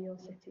 Tamina, to where you're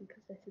sitting,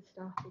 because this has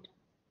started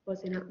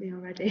buzzing at me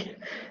already.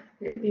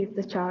 It needs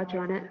the charger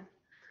on it.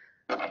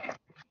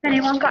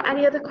 Anyone got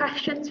any other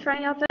questions for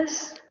any of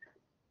us?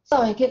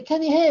 Sorry,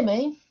 can you hear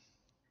me?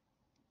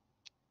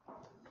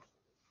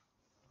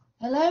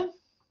 Hello?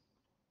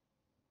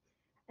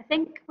 I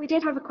think we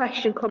did have a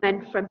question come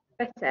in from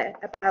Twitter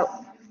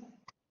about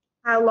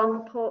how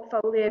long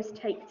portfolios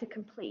take to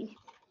complete.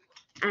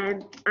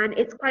 And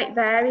it's quite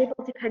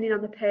variable depending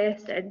on the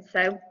person.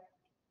 So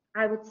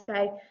I would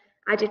say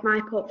I did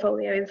my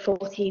portfolio in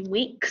 14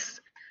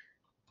 weeks.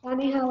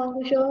 Danny, how long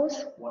was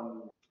yours?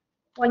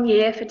 1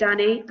 year for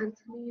Danny, and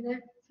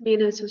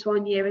Tamina's was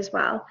 1 year as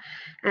well.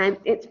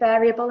 It's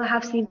variable. I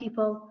have seen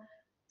people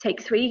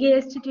take 3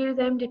 years to do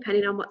them,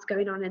 depending on what's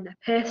going on in their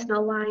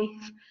personal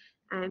life.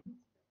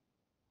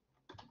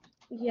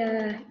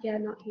 Yeah,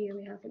 not here,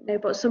 we haven't, no,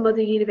 but some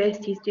other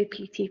universities do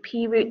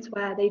PTP routes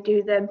where they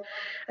do them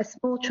a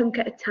small chunk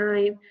at a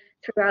time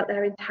throughout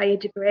their entire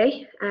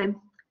degree.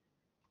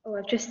 Oh,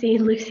 I've just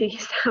seen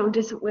Lucy's sound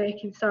isn't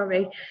working,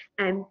 sorry.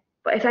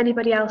 But if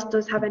anybody else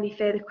does have any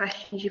further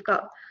questions, you've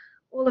got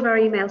all of our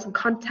emails and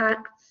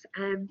contacts.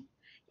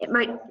 It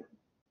might,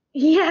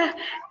 yeah,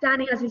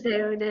 Danny has his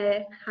own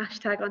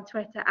hashtag on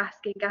Twitter,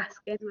 asking,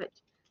 which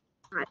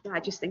I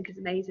just think is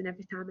amazing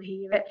every time I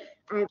hear it.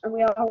 And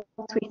we are all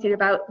tweeting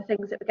about the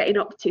things that we're getting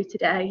up to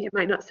today. It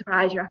might not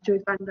surprise you after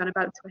we've banged on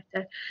about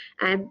Twitter.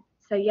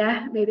 So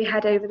yeah, maybe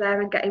head over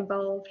there and get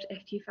involved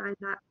if you find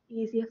that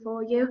easier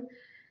for you.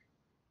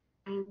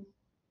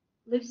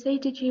 Lucy,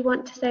 did you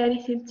want to say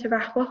anything to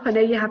wrap up? I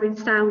know you're having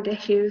sound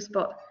issues,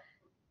 but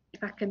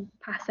if I can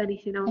pass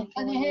anything on.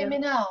 Can you hear me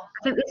now?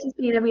 I think this has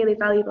been a really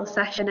valuable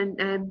session,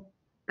 and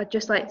I'd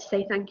just like to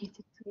say thank you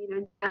to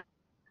Tina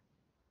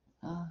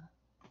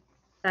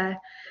and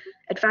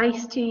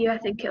advice to you. I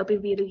think it'll be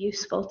really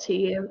useful to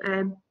you,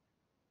 and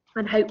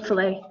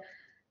hopefully,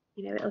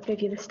 you know, it'll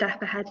give you the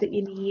step ahead that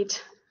you need.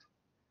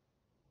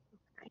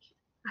 Okay.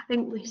 I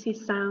think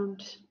Lucy's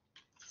sound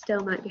still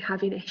might be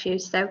having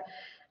issues, so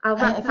I'll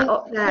wrap that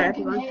up there,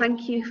 everyone.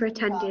 Thank you for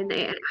attending.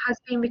 It has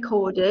been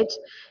recorded,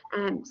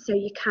 so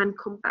you can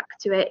come back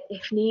to it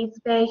if needs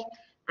be.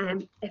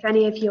 If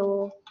any of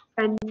your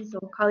friends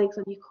or colleagues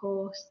on your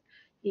course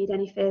need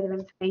any further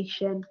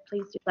information,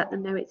 please do let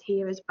them know it's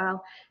here as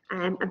well.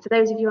 And for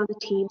those of you on the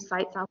team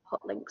sites, I'll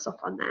put links up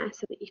on there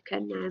so that you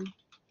can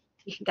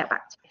get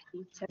back to me if you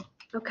need to.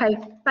 Okay,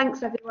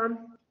 thanks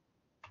everyone.